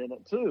Meany in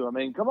it, too. I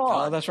mean, come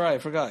on. Oh, that's right. I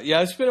forgot.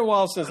 Yeah, it's been a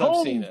while since I've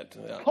seen it.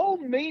 Yeah. Cole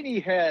Meany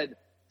had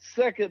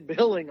second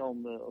billing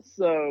on this,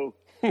 so...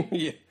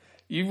 Yeah,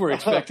 you were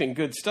expecting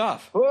good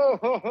stuff.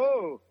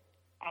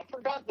 I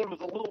forgot there was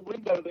a little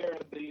window there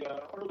in the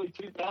early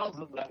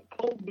 2000s that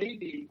Cole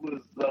Meany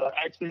was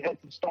actually had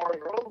some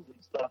starring roles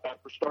and stuff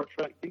after Star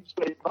Trek Deep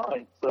Space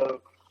Nine.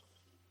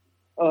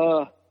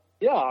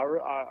 Yeah,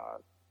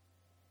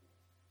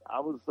 I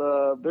was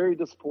very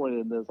disappointed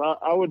in this.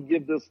 I would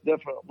give this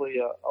definitely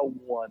a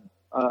 1.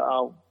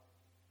 I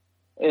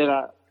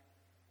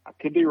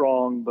could be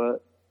wrong,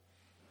 but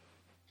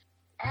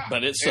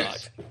it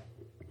sucked.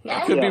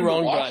 I could be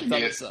wrong, but I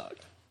thought it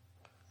sucked.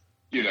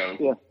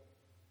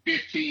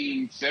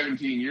 15,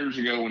 17 years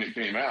ago when it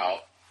came out,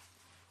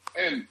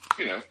 and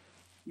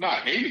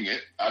not hating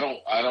it. I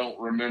don't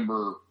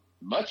remember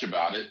much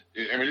about it.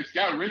 I mean, it's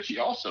Guy Ritchie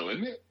also,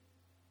 isn't it?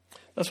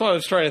 That's what I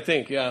was trying to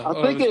think. Yeah, I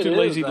was too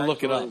lazy to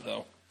look it up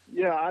though.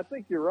 Yeah, I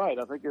think you're right.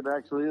 I think it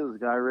actually is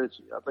Guy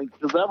Ritchie. I think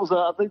because that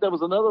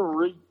was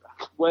another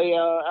way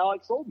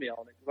Alex sold me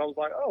on it, because I was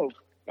like, oh,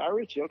 Guy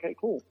Ritchie, okay,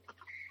 cool.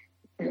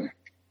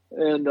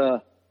 And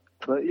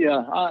but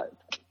yeah,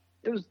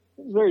 it was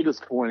very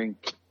disappointing,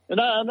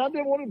 and I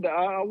didn't want to.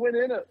 I went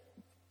in it,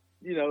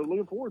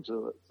 looking forward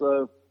to it.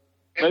 So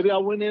maybe I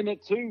went in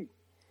it too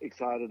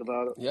excited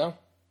about it. Yeah,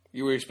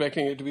 you were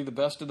expecting it to be the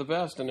best of the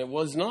best, and it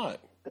was not.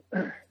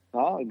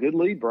 Good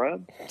lead,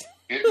 Brad.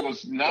 It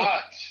was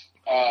not.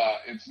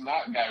 It's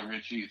not Guy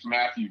Ritchie. It's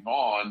Matthew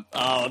Vaughn.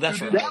 Oh, that's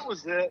right. That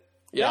was it.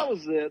 Yeah. That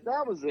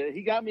was it.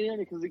 He got me in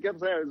it because he kept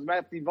saying it was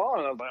Matthew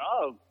Vaughn. I was like,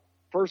 oh,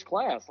 first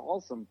class,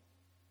 awesome.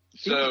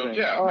 So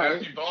yeah,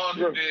 Matthew Vaughn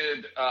who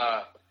did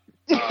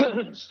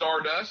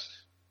Stardust,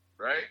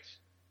 right?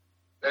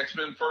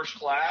 X-Men First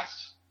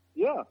Class.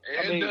 Yeah,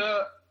 and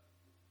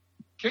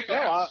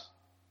Kick-Ass.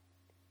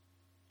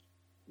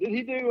 Did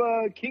he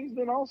do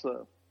Kingsman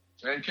also?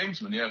 And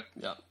Kingsman, yeah.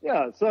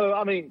 Yeah. So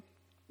I mean,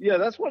 yeah,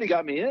 that's what he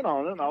got me in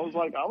on it. And I was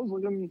like, I was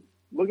looking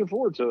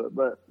forward to it,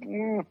 but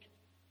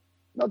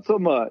not so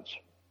much.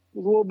 It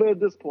was a little bit of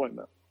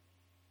disappointment.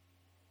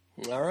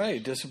 All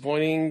right,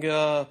 disappointing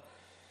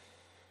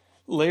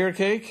layer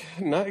cake.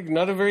 Not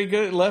a very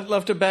good.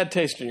 Left a bad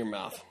taste in your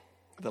mouth.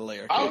 The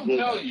layer cake. I'll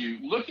tell you,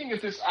 looking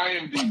at this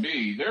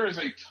IMDb, there is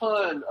a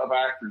ton of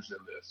actors in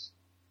this.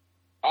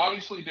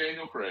 Obviously,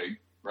 Daniel Craig,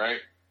 right?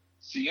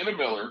 Sienna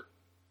Miller,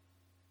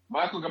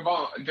 Michael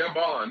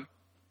Gabon,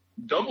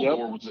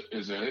 Dumbledore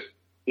is in it.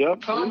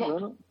 Yep.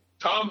 Tom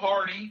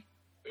Hardy,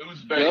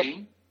 who's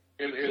Bane,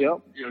 and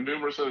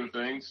numerous other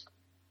things.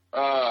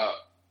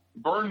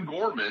 Vern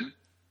Gorman,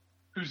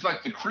 who's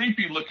like the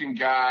creepy looking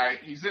guy.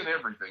 He's in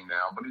everything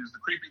now, but he's the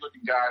creepy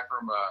looking guy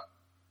from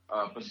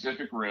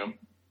Pacific Rim.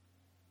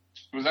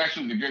 He was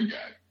actually the good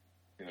guy.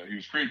 He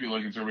was creepy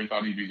looking, so everybody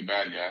thought he'd be the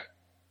bad guy.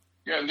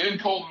 Yeah, and then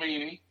Cole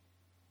Meany.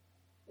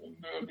 And,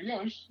 but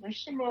yeah,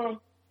 there's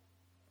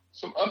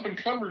some up and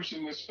comers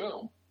in this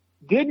film.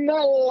 Did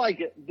not like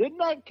it. Did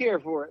not care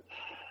for it.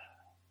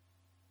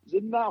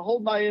 Did not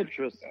hold my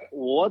interest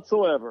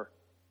whatsoever.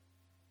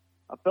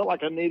 I felt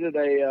like I needed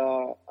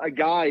a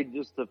guide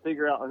just to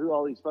figure out who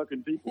all these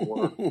fucking people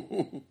were.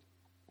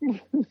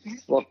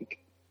 It's like,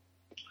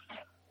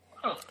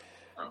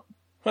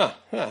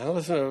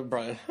 listen to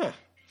Brian. Huh.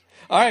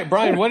 All right,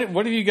 Brian, what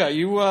have you got?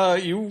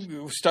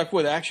 You stuck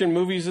with action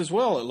movies as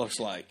well, it looks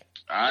like.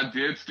 I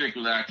did stick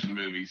with action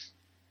movies.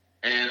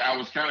 And I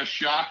was kind of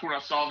shocked when I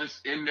saw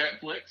this in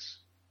Netflix,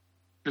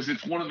 because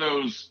it's one of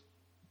those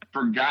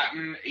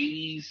forgotten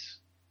 80s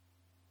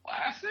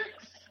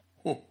classics.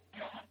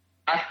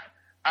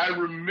 I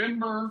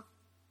remember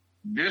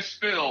this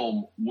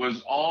film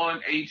was on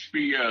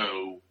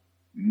HBO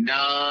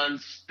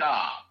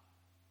nonstop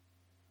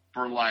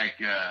for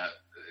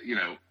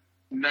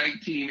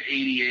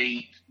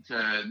 1988 to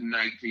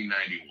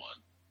 1991.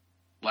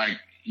 Like,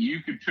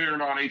 you could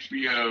turn on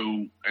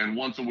HBO and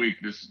once a week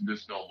this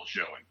film was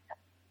showing.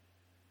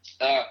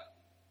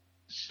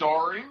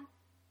 Starring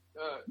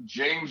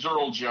James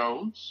Earl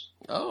Jones.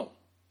 Oh.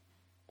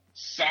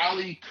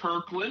 Sally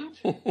Kirkland.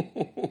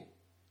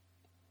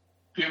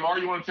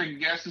 PMR, you want to take a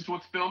guess as to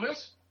what the film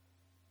is?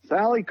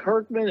 Sally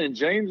Kirkman and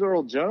James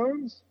Earl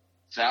Jones?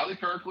 Sally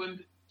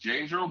Kirkland,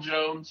 James Earl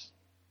Jones.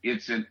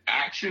 It's an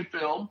action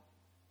film.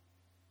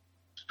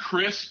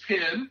 Chris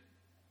Penn.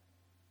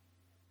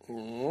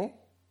 Ugh.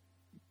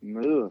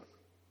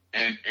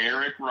 And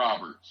Eric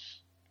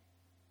Roberts.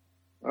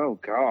 Oh,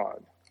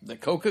 God. The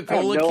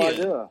Coca-Cola Kid. I have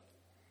no idea.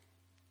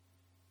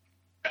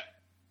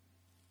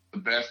 The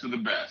best of the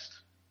best.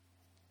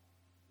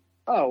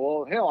 Oh,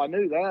 well, hell, I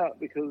knew that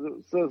because it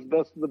says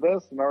best of the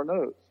best in our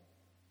notes.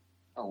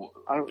 Oh,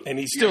 and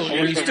he still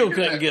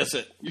couldn't guess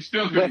it. You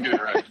still couldn't get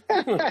it right.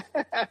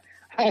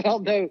 I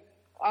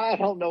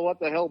don't know what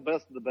the hell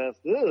best of the best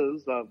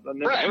is. I've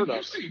never heard of it.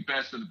 You've seen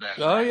best of the best.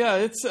 Oh, right? Yeah,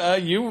 it's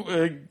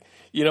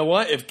you know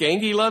what? If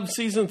Gangi loved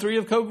season 3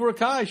 of Cobra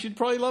Kai, she'd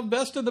probably love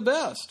best of the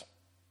best.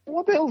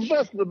 What the hell's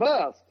best of the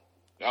best?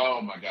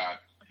 Oh my God!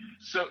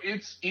 So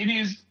it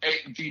is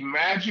the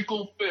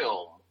magical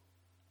film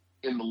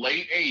in the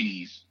late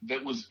 '80s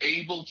that was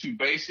able to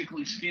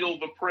basically steal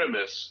the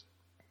premise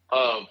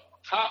of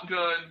Top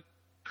Gun,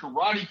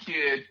 Karate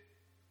Kid,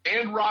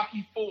 and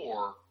Rocky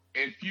IV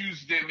and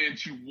fuse them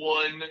into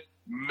one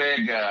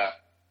mega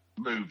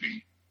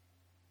movie.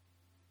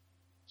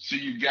 So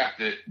you've got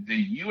the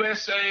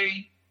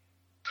USA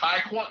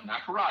Taekwondo,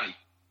 not karate,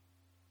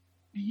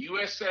 the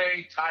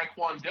USA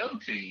Taekwondo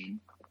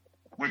team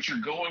which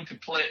are going to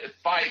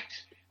fight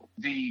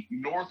the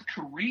North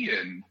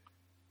Korean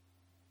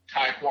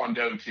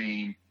Taekwondo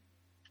team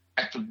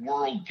at the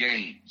World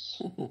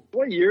Games.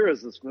 What year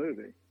is this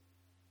movie?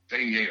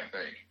 88, I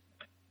think.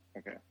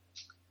 Okay.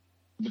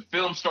 The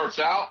film starts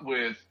out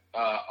with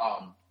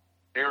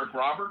Eric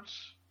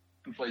Roberts,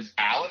 who plays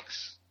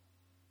Alex,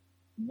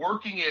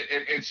 working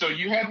and so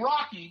you had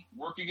Rocky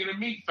working in a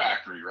meat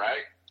factory,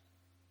 right?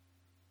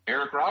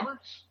 Eric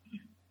Roberts,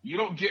 you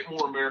don't get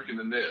more American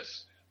than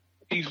this.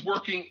 He's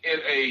working in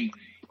a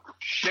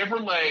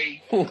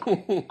Chevrolet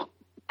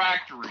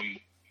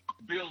factory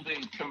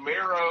building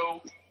Camaro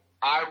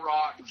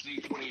IROC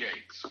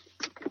Z28s.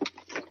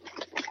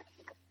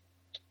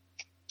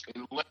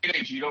 In late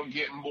age, you don't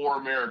get more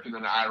American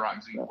than an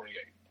IROC Z28.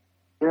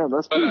 Yeah,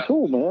 that's pretty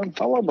cool, man.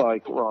 I love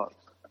IROC.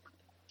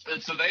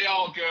 And so they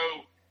all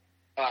go.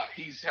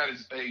 He's had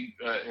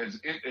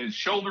his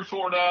shoulder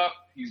torn up.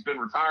 He's been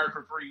retired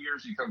for 3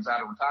 years. He comes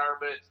out of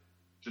retirement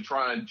to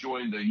try and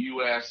join the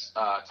U.S.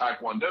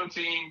 Taekwondo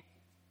team.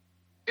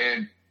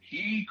 And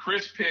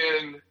Chris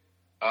Penn,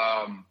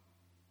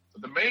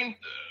 the main,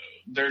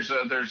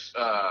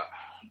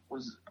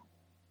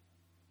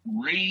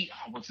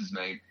 what's his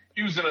name?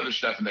 He was in other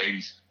stuff in the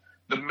 80s.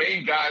 The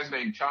main guy's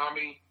named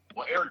Tommy.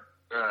 Well,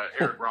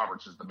 Eric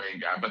Roberts is the main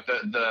guy, but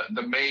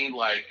the main,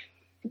 like,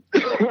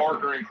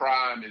 partner in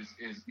crime is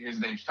his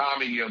name's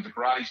Tommy. He owns a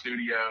karate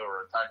studio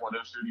or a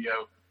Taekwondo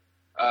studio.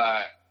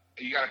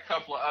 You got a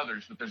couple of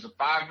others, but there's a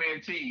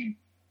 5-man team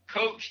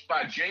coached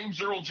by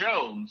James Earl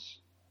Jones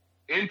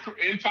in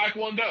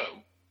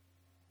Taekwondo.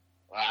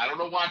 I don't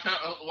know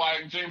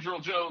why James Earl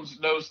Jones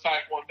knows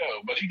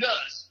Taekwondo, but he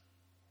does.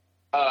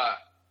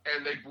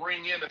 And they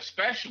bring in a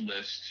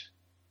specialist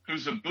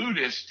who's a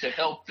Buddhist to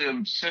help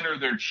them center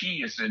their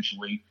chi,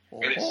 essentially,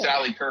 and it's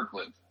Sally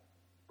Kirkland,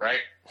 right?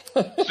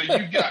 So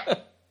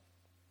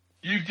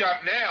you've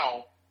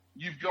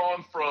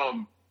gone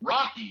from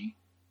Rocky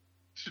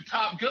to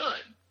Top Gun.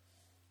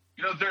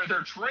 You know,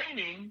 they're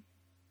training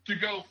to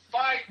go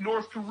fight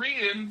North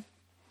Korean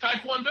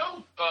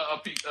Taekwondo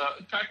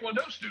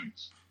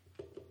students.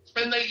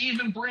 And they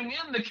even bring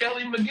in the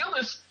Kelly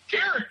McGillis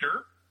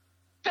character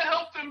to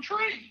help them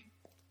train.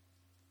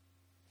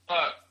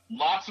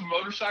 Lots of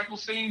motorcycle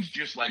scenes,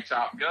 just like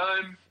Top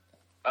Gun.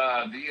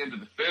 The end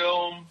of the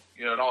film,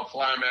 you know, it all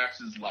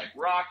climaxes like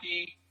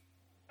Rocky.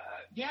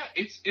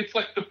 It's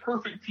like the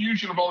perfect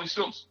fusion of all these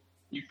films.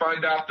 You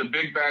find out the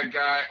big bad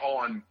guy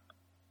on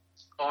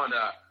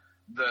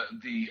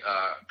the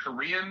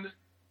Korean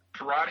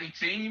karate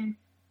team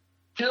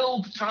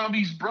killed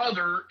Tommy's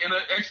brother in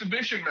an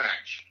exhibition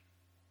match.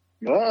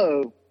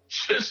 Oh,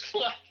 just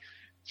like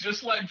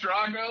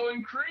Drago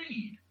and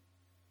Creed.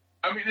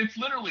 I mean, it's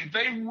literally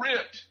they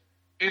ripped.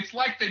 It's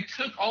like they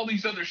took all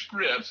these other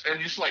scripts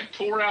and just like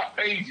tore out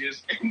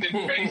pages and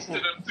then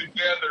pasted them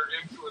together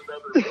into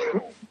another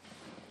film.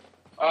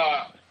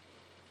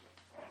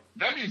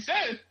 That being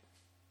said,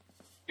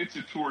 it's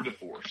a tour de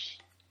force.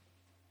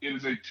 It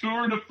is a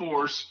tour de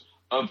force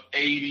of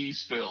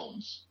 80s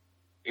films.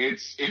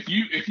 It's if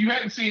you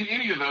hadn't seen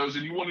any of those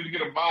and you wanted to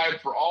get a vibe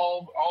for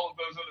all of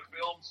those other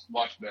films,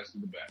 watch Best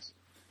of the Best.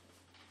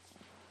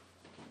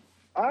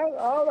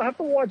 I'll have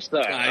to watch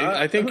that.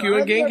 I think you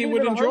and Genki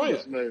would enjoy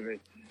this movie.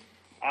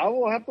 I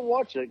will have to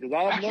watch it because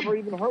I've never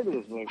even heard of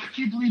this movie. I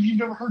can't believe you've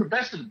never heard of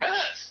Best of the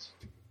Best.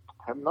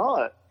 I'm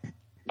not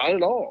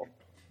at all.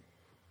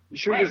 You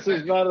sure this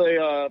is not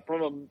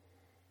from a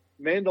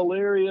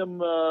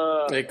Mandalorian?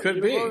 It could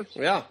universe?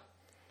 be, yeah.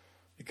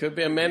 It could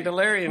be a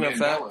Mandalorian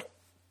effect.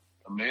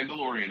 A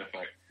Mandalorian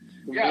effect.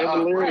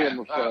 Mandalorian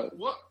effect.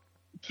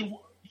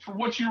 For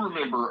what you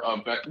remember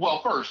of that?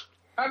 Well, first,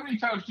 how many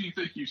times do you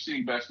think you've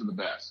seen Best of the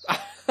Best?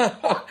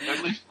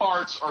 At least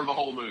parts or the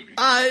whole movie?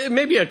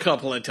 Maybe a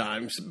couple of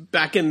times.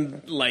 Back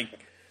in, like,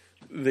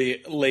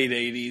 the late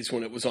 80s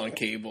when it was on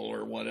cable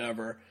or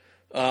whatever.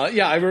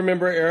 I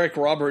remember Eric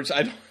Roberts.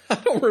 I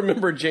don't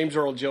remember James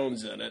Earl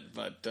Jones in it,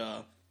 but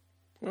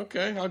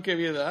okay, I'll give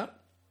you that.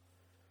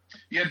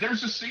 Yeah,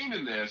 there's a scene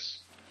in this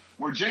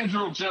where James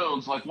Earl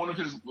Jones, like, one of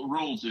his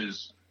rules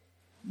is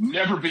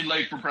never be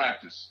late for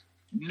practice.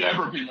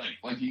 Never be late.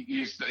 Like,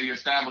 he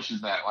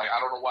establishes that. Like, I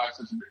don't know why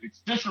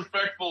it's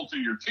disrespectful to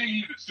your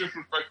team. It's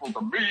disrespectful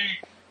to me,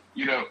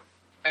 you know.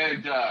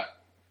 And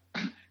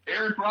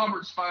Eric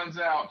Roberts finds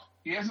out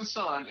he has a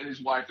son and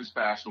his wife has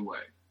passed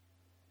away.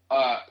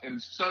 And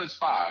his son is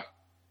 5.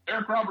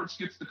 Eric Roberts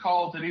gets the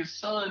call that his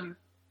son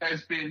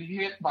has been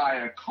hit by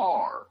a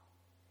car.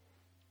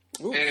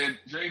 Ooh. And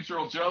James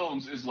Earl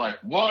Jones is like,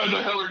 why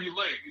the hell are you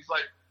late? He's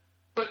like,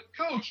 but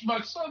Coach, my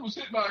son was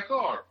hit by a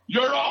car.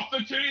 You're off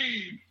the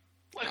team.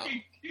 Like,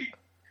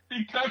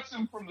 he cuts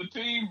him from the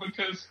team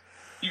because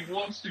he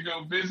wants to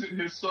go visit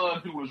his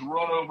son who was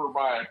run over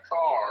by a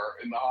car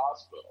in the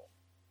hospital.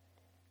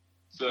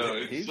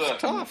 So he's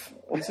tough.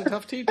 He's a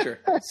tough teacher.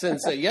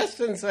 Sensei. Yes,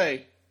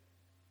 Sensei.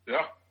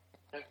 Yeah.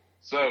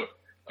 So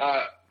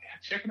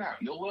check it out.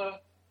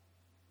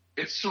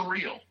 It's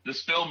surreal.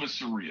 This film is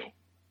surreal.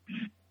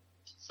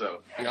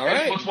 So all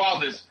right. What's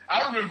wild is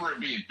I remember it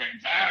being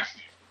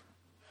fantastic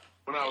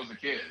when I was a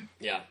kid.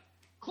 Yeah.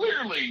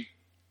 clearly,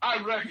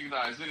 I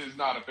recognize it is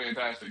not a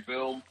fantastic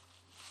film,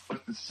 but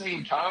at the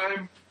same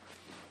time,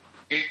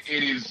 it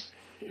is,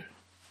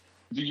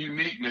 the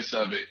uniqueness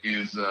of it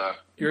is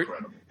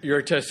incredible.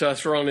 Your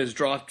testosterone has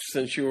dropped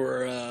since you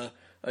were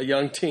a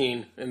young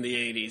teen in the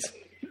 80s.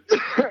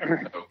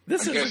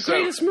 This is the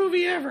greatest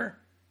movie ever.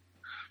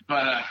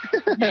 But,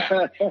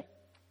 yeah.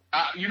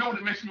 You know what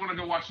it makes me want to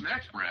go watch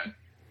next, Brad?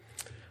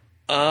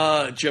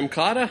 Jim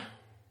Cotta?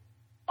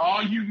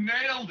 Oh, you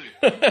nailed it.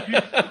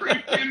 You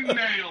freaking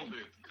nailed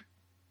it.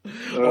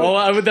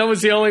 Well, that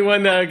was the only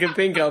one that I could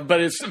think of,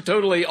 but it's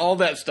totally, all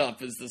that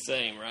stuff is the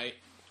same, right?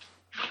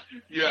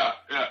 Yeah.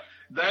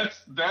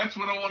 That's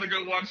what I want to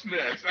go watch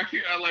next.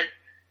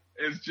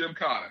 It's Jim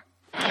Cotta.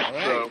 All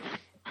right. So.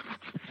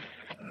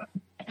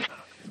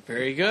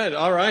 Very good.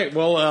 All right.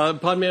 Well,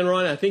 Podman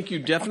Ron, I think you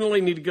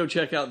definitely need to go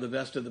check out The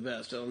Best of the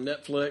Best on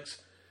Netflix.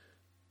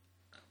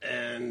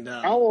 And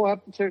I will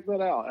have to check that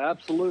out.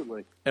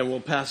 Absolutely. And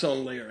we'll pass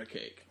on Layer of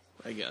Cake,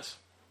 I guess.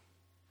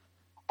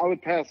 I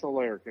would pass on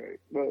Layer Cake,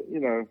 but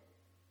it's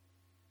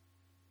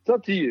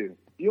up to you.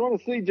 If you want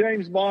to see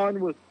James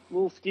Bond with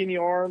little skinny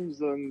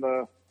arms and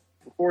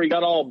before he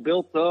got all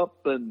built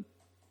up, and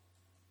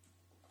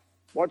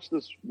watch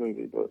this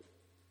movie. But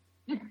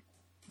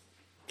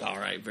all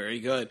right, very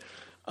good.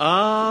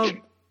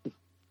 I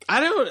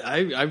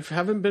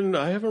haven't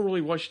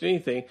really watched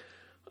anything.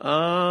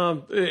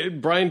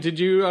 Brian, did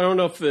you? I don't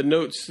know if the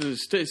notes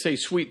say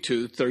Sweet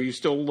Tooth. Are you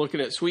still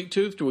looking at Sweet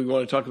Tooth? Do we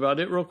want to talk about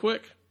it real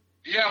quick?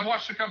 Yeah, I've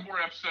watched a couple more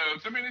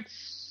episodes. I mean,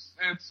 it's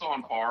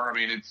on par. I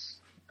mean, it's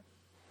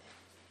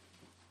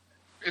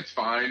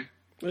fine.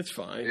 It's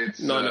fine. It's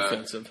not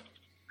offensive.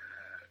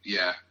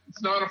 Yeah,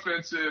 it's not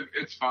offensive.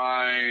 It's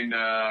fine.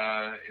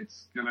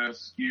 It's gonna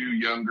skew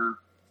younger,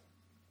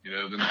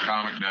 than the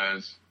comic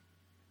does.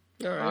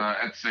 All right.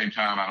 At the same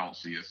time, I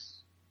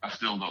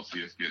still don't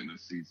see us getting to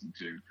season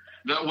 2.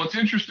 What's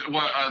interesting,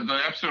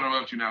 the episode I'm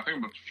up to now, I think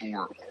I'm up to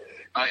 4,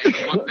 is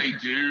what they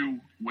do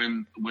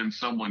when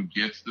someone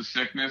gets the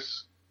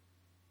sickness,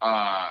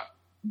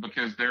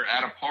 because they're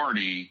at a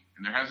party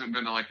and there hasn't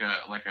been an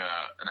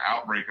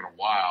outbreak in a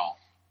while,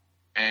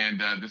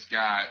 and this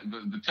guy,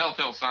 the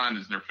telltale sign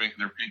is their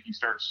pinky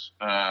starts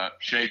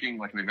shaking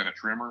like they've got a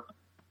tremor,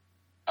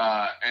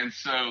 and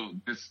so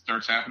this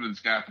starts happening to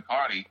this guy at the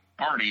party,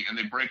 and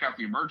they break out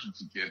the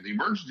emergency kit. The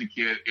emergency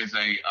kit is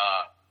a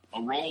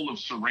roll of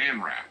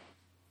saran wrap.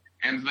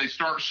 And they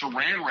start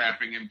saran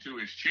wrapping him to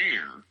his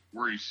chair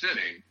where he's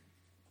sitting.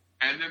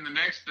 And then the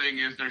next thing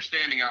is they're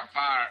standing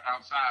outside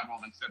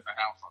while they set the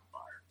house on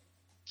fire.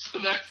 So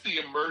that's the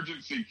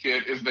emergency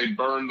kit, is they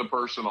burn the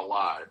person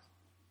alive.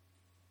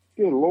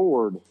 Good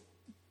Lord.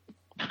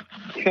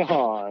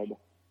 God.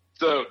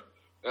 So,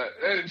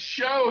 and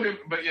show him,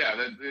 but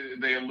yeah,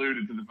 they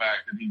alluded to the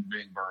fact that he's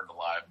being burned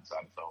alive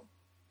inside his home.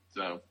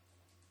 So,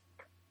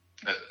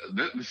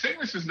 the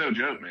sickness is no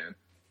joke, man.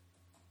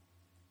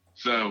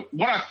 So,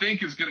 what I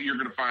think you're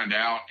going to find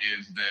out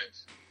is that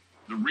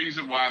the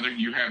reason why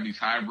you have these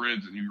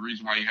hybrids and the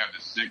reason why you have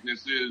this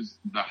sickness is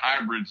the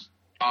hybrids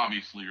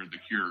obviously are the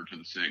cure to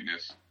the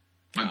sickness,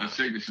 but the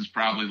sickness is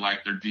probably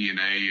like their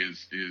DNA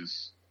is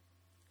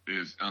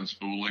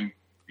unspooling,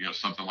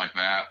 something like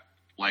that.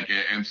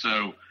 And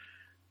so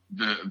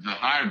the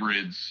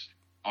hybrids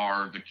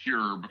are the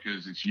cure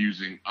because it's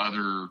using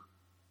other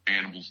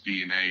animals'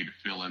 DNA to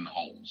fill in the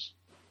holes.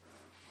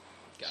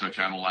 Gotcha. So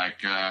kind of like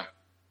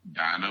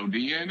dino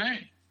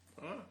DNA,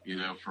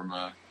 from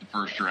the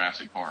first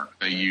Jurassic Park.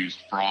 They used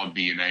frog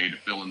DNA to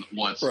fill in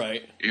what's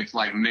right. It's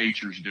like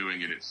nature's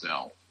doing it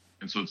itself,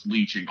 and so it's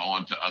leaching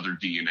onto other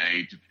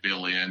DNA to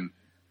fill in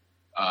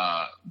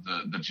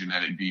the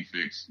genetic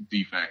defects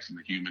in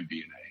the human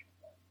DNA.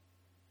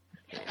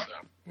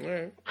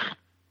 So.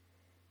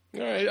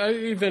 All right.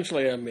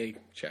 Eventually, I may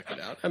check it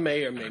out. I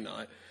may or may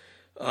not.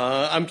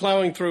 I'm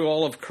plowing through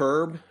all of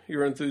Curb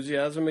Your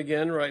Enthusiasm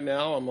again right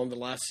now. I'm on the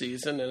last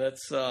season, and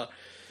it's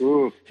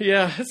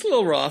it's a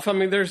little rough. I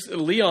mean, there's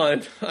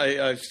Leon.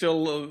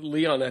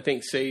 Leon, I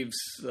think, saves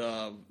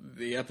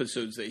the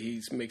episodes that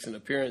he makes an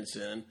appearance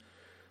in.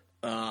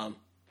 I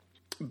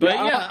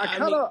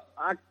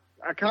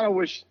kind of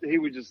wish he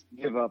would just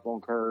give up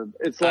on Curb.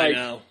 It's like, I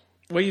know.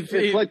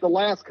 It's like the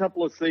last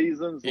couple of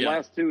seasons, the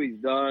last 2 he's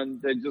done,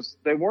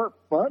 they weren't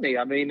funny.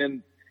 I mean,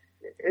 and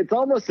it's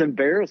almost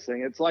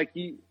embarrassing. It's like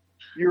you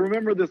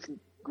remember this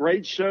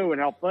great show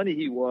and how funny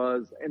he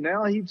was, and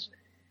now it's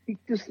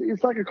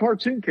like a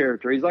cartoon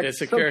character. He's like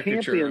so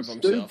campy and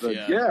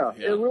stupid. Yeah,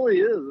 it really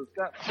is. It's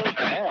got so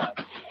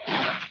bad.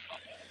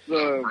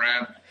 So,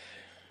 Brad,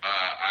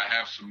 I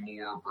have some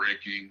more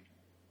breaking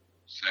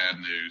sad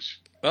news.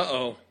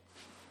 Uh-oh.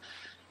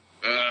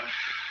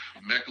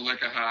 Mecca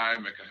lecca hi,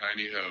 mecca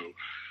hiney ho.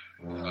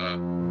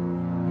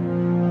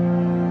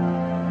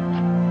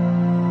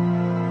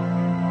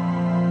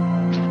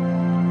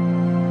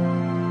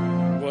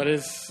 What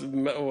is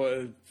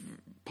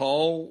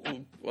Paul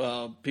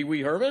Pee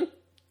Wee Herman?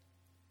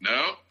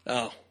 No.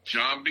 Oh.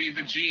 John B.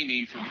 the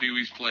Genie from Pee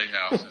Wee's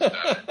Playhouse has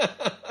died.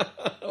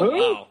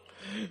 Wow.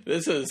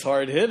 This is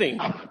hard hitting.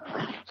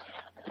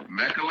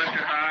 Mecca lecca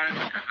hi,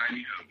 mecca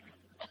hiney ho.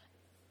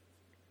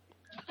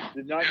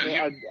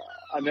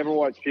 I never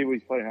watched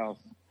Pee-wee's Playhouse.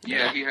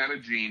 Yeah, he had a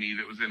genie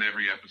that was in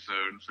every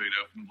episode. So he'd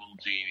open the little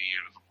genie.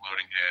 It was a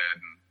floating head,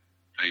 and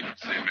they'd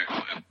say,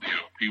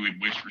 Pee-wee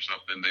wish for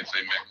something. They'd say,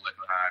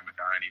 "Mechalekahai,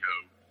 Mekahini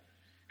Ho,"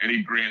 and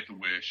he'd grant the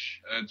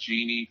wish. A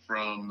genie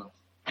from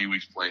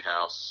Pee-wee's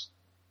Playhouse.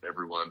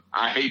 Everyone,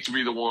 I hate to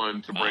be the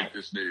one to break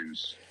this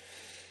news.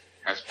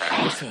 Has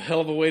passed. That's a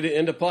hell of a way to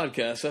end a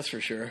podcast. That's for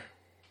sure.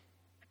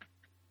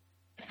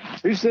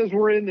 Who says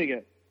we're ending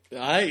it?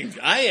 I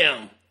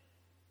am.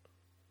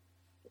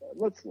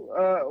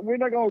 We're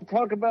not going to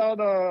talk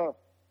about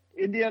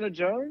Indiana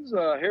Jones,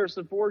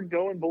 Harrison Ford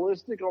going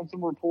ballistic on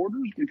some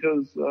reporters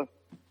because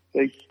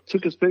they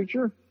took his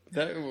picture.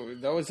 That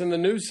was in the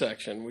news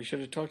section. We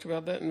should have talked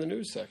about that in the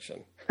news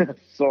section.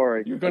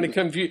 Sorry, you're going to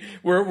confuse.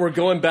 We're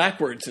going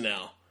backwards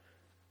now.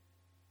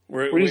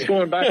 We're just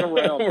going back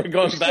around. We're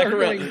going back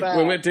around.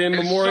 We went to In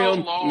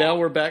Memoriam. So now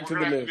we're back to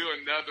the news.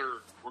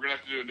 We're going to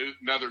have to do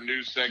another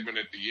news segment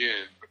at the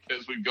end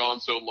because we've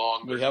gone so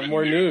long. We have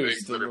more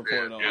news to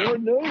report on. Yeah. More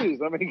news.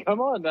 I mean,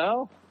 come on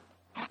now.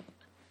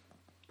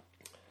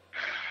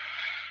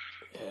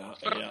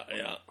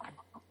 Yeah.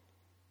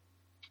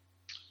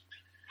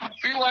 I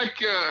feel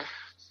like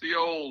it's the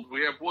old,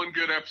 we have one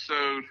good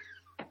episode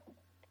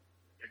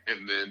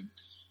and then,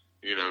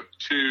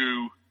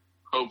 2,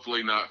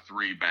 hopefully not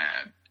 3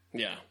 bad.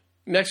 Yeah.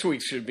 Next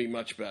week should be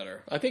much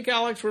better. I think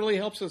Alex really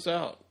helps us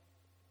out.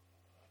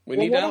 We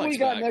need Alex back. What do we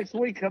got next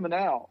week coming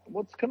out?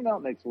 What's coming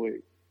out next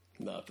week?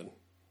 Nothing.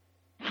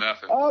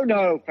 Oh,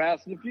 no.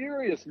 Fast and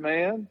Furious,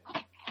 man.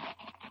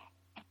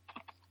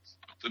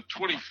 The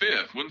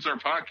 25th. When's our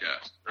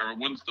podcast? Or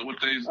what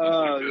day is the 25th?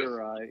 Oh, you're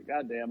right.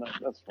 God damn it.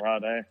 That's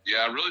Friday.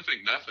 Yeah, I really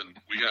think nothing.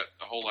 We got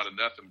a whole lot of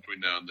nothing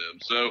between now and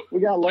then. So we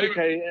got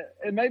Loki.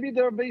 And maybe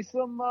there'll be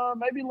some,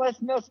 maybe Les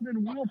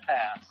Nussman will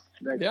pass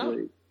next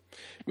week.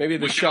 Maybe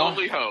the shock.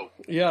 We can only hope.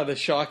 Yeah, the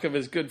shock of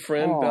his good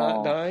friend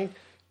dying.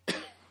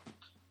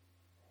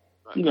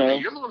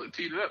 You're the one that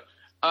teed it up.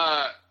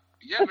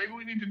 Yeah, maybe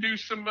we need to do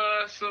some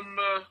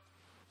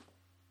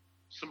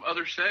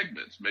other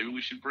segments. Maybe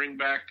we should bring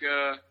back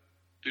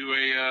do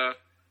a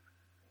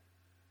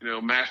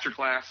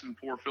masterclass in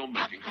poor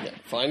filmmaking. Yeah,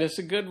 find us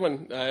a good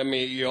one. I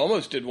mean, you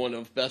almost did one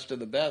of best of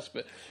the best,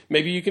 but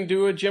maybe you can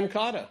do a Jim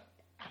Cotta.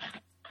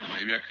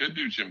 Maybe I could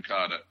do Jim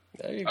Cotta.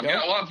 There you go.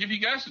 I'll give you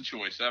guys a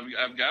choice.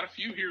 I've got a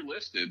few here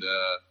listed,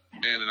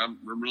 and I'm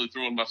really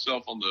throwing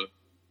myself on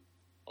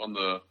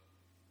the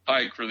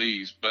pike for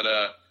these. But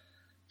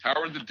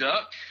Howard the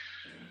Duck,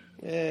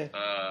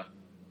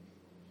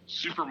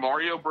 Super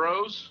Mario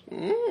Bros.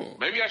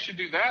 Maybe I should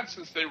do that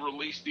since they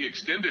released the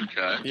extended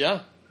cut.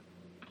 Yeah.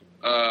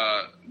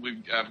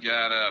 I've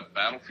got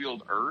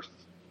Battlefield Earth.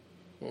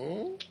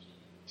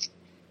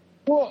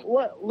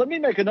 Well, let me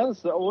make another.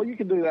 Well, you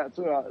can do that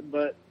too.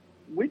 But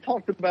we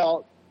talked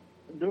about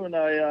doing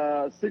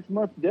a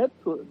 6-month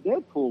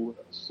Deadpool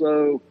list,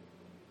 so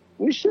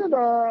we should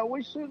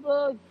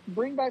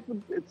bring back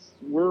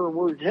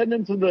we're heading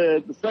into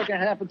the second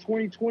half of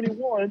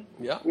 2021.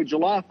 Yeah. With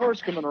July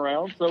 1st coming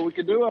around, so we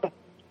could do a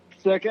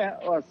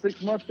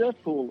 6-month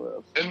Deadpool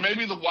list. And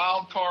maybe the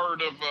wild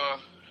card of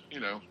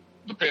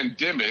the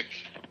pandemic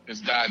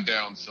has died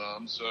down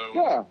some,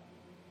 so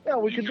yeah,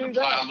 we could do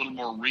apply that. a little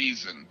more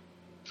reason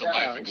to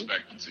life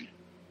expectancy.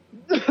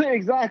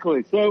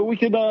 Exactly. So we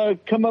could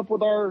come up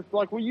with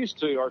like we used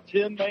to, our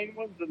 10 main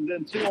ones and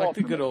then 2 like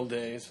the good old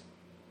days.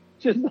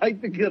 Just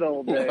like the good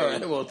old days. All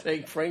right, we'll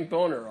take Frank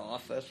Boner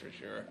off, that's for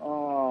sure.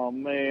 Oh,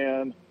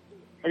 man.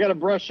 I got to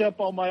brush up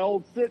on my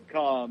old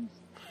sitcoms.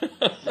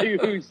 See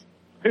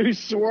who's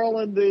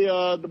swirling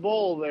the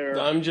bowl there.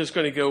 I'm just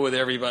going to go with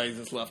everybody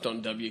that's left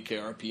on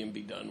WKRP and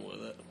be done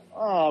with it.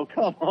 Oh,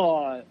 come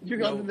on. You're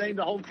going to name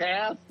the whole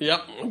cast?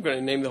 Yep, I'm going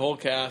to name the whole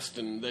cast,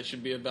 and that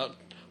should be about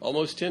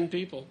almost 10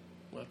 people,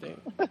 I think.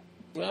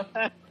 Well,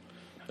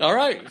 all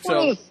right.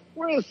 So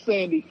where's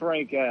Sandy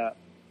Frank at?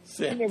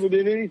 He never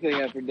did anything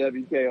after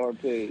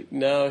WKRP.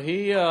 No,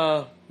 he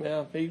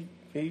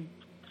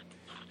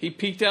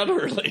peaked out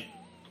early.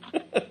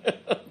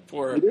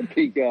 He did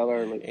peak out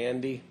early.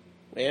 Andy,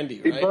 right?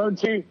 He burned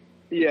too.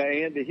 Yeah,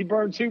 Andy. He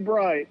burned too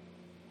bright.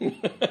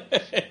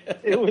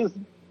 It was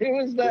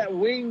that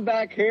wing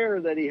back hair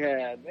that he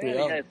had. Man,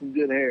 he had some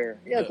good hair.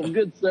 He had some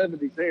good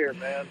 70s hair,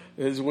 man.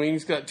 His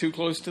wings got too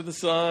close to the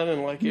sun,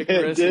 and like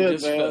Icarus, he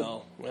just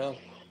fell. Well.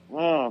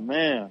 Oh,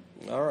 man.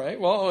 All right.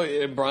 Well,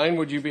 Brian,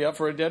 would you be up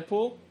for a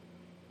Deadpool?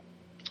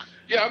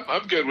 Yeah,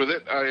 I'm good with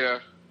it. I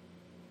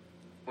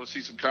want to see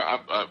some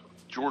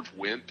George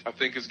Wendt, I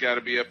think, has got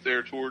to be up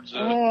there towards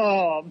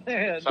oh,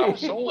 man. top of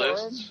some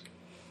lists.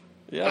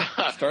 Yeah.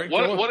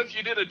 What if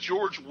you did a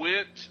George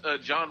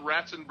Wendt, John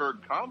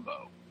Ratzenberg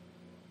combo?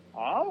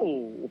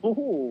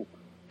 Oh.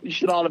 You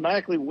should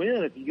automatically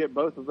win if you get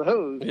both of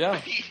those. Yeah.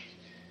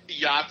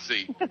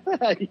 Yahtzee.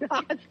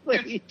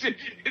 Yahtzee.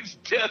 It's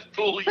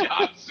Deadpool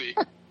Yahtzee.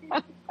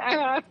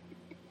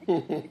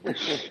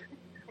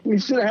 We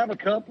should have a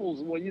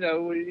couples. Well,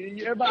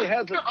 everybody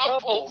has a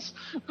couples.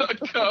 A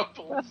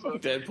couples.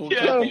 Deadpool.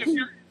 Yeah,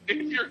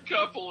 if you're a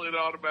couple, it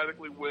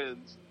automatically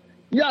wins.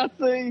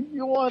 Yahtzee,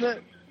 you want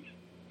it?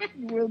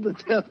 You win the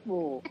death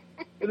pool.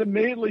 It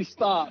immediately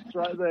stops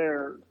right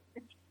there.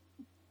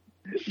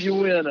 You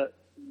win it.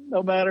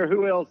 No matter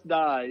who else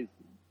dies.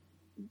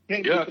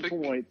 Can't get the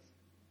points.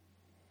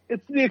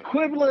 It's the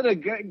equivalent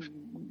of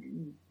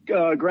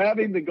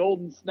grabbing the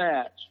golden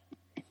snatch.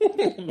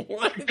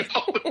 What? The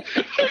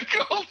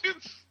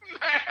golden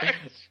snatch.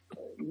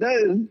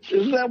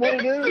 Isn't that what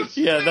it is?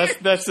 Yeah,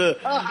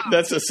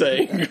 that's a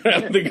saying.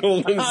 Grab the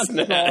golden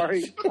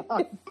snatch.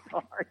 I'm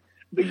sorry.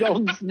 The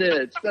golden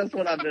snitch. That's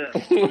what I meant.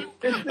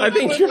 I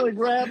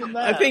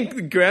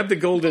think grab the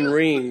golden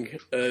ring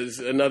is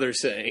another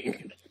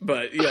saying.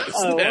 But yes,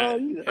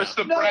 that's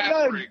the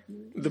brass ring.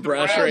 The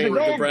brass ring.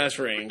 The brass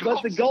ring.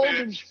 But the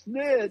golden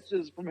snitch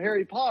is from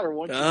Harry Potter.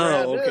 Once you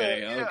grab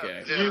okay.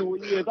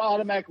 it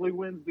automatically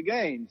wins the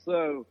game.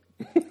 So.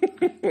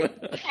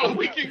 Well,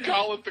 we can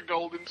call it the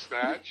golden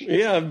snatch.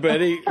 Yeah,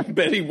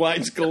 Betty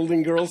White's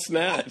golden girl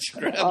snatch.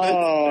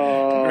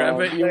 Grab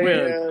it and you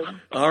win.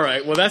 All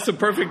right. Well, that's the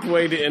perfect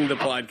way to end the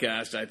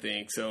podcast, I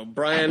think. So,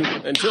 Brian,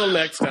 until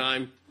next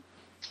time.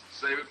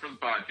 Save it for the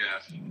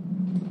podcast.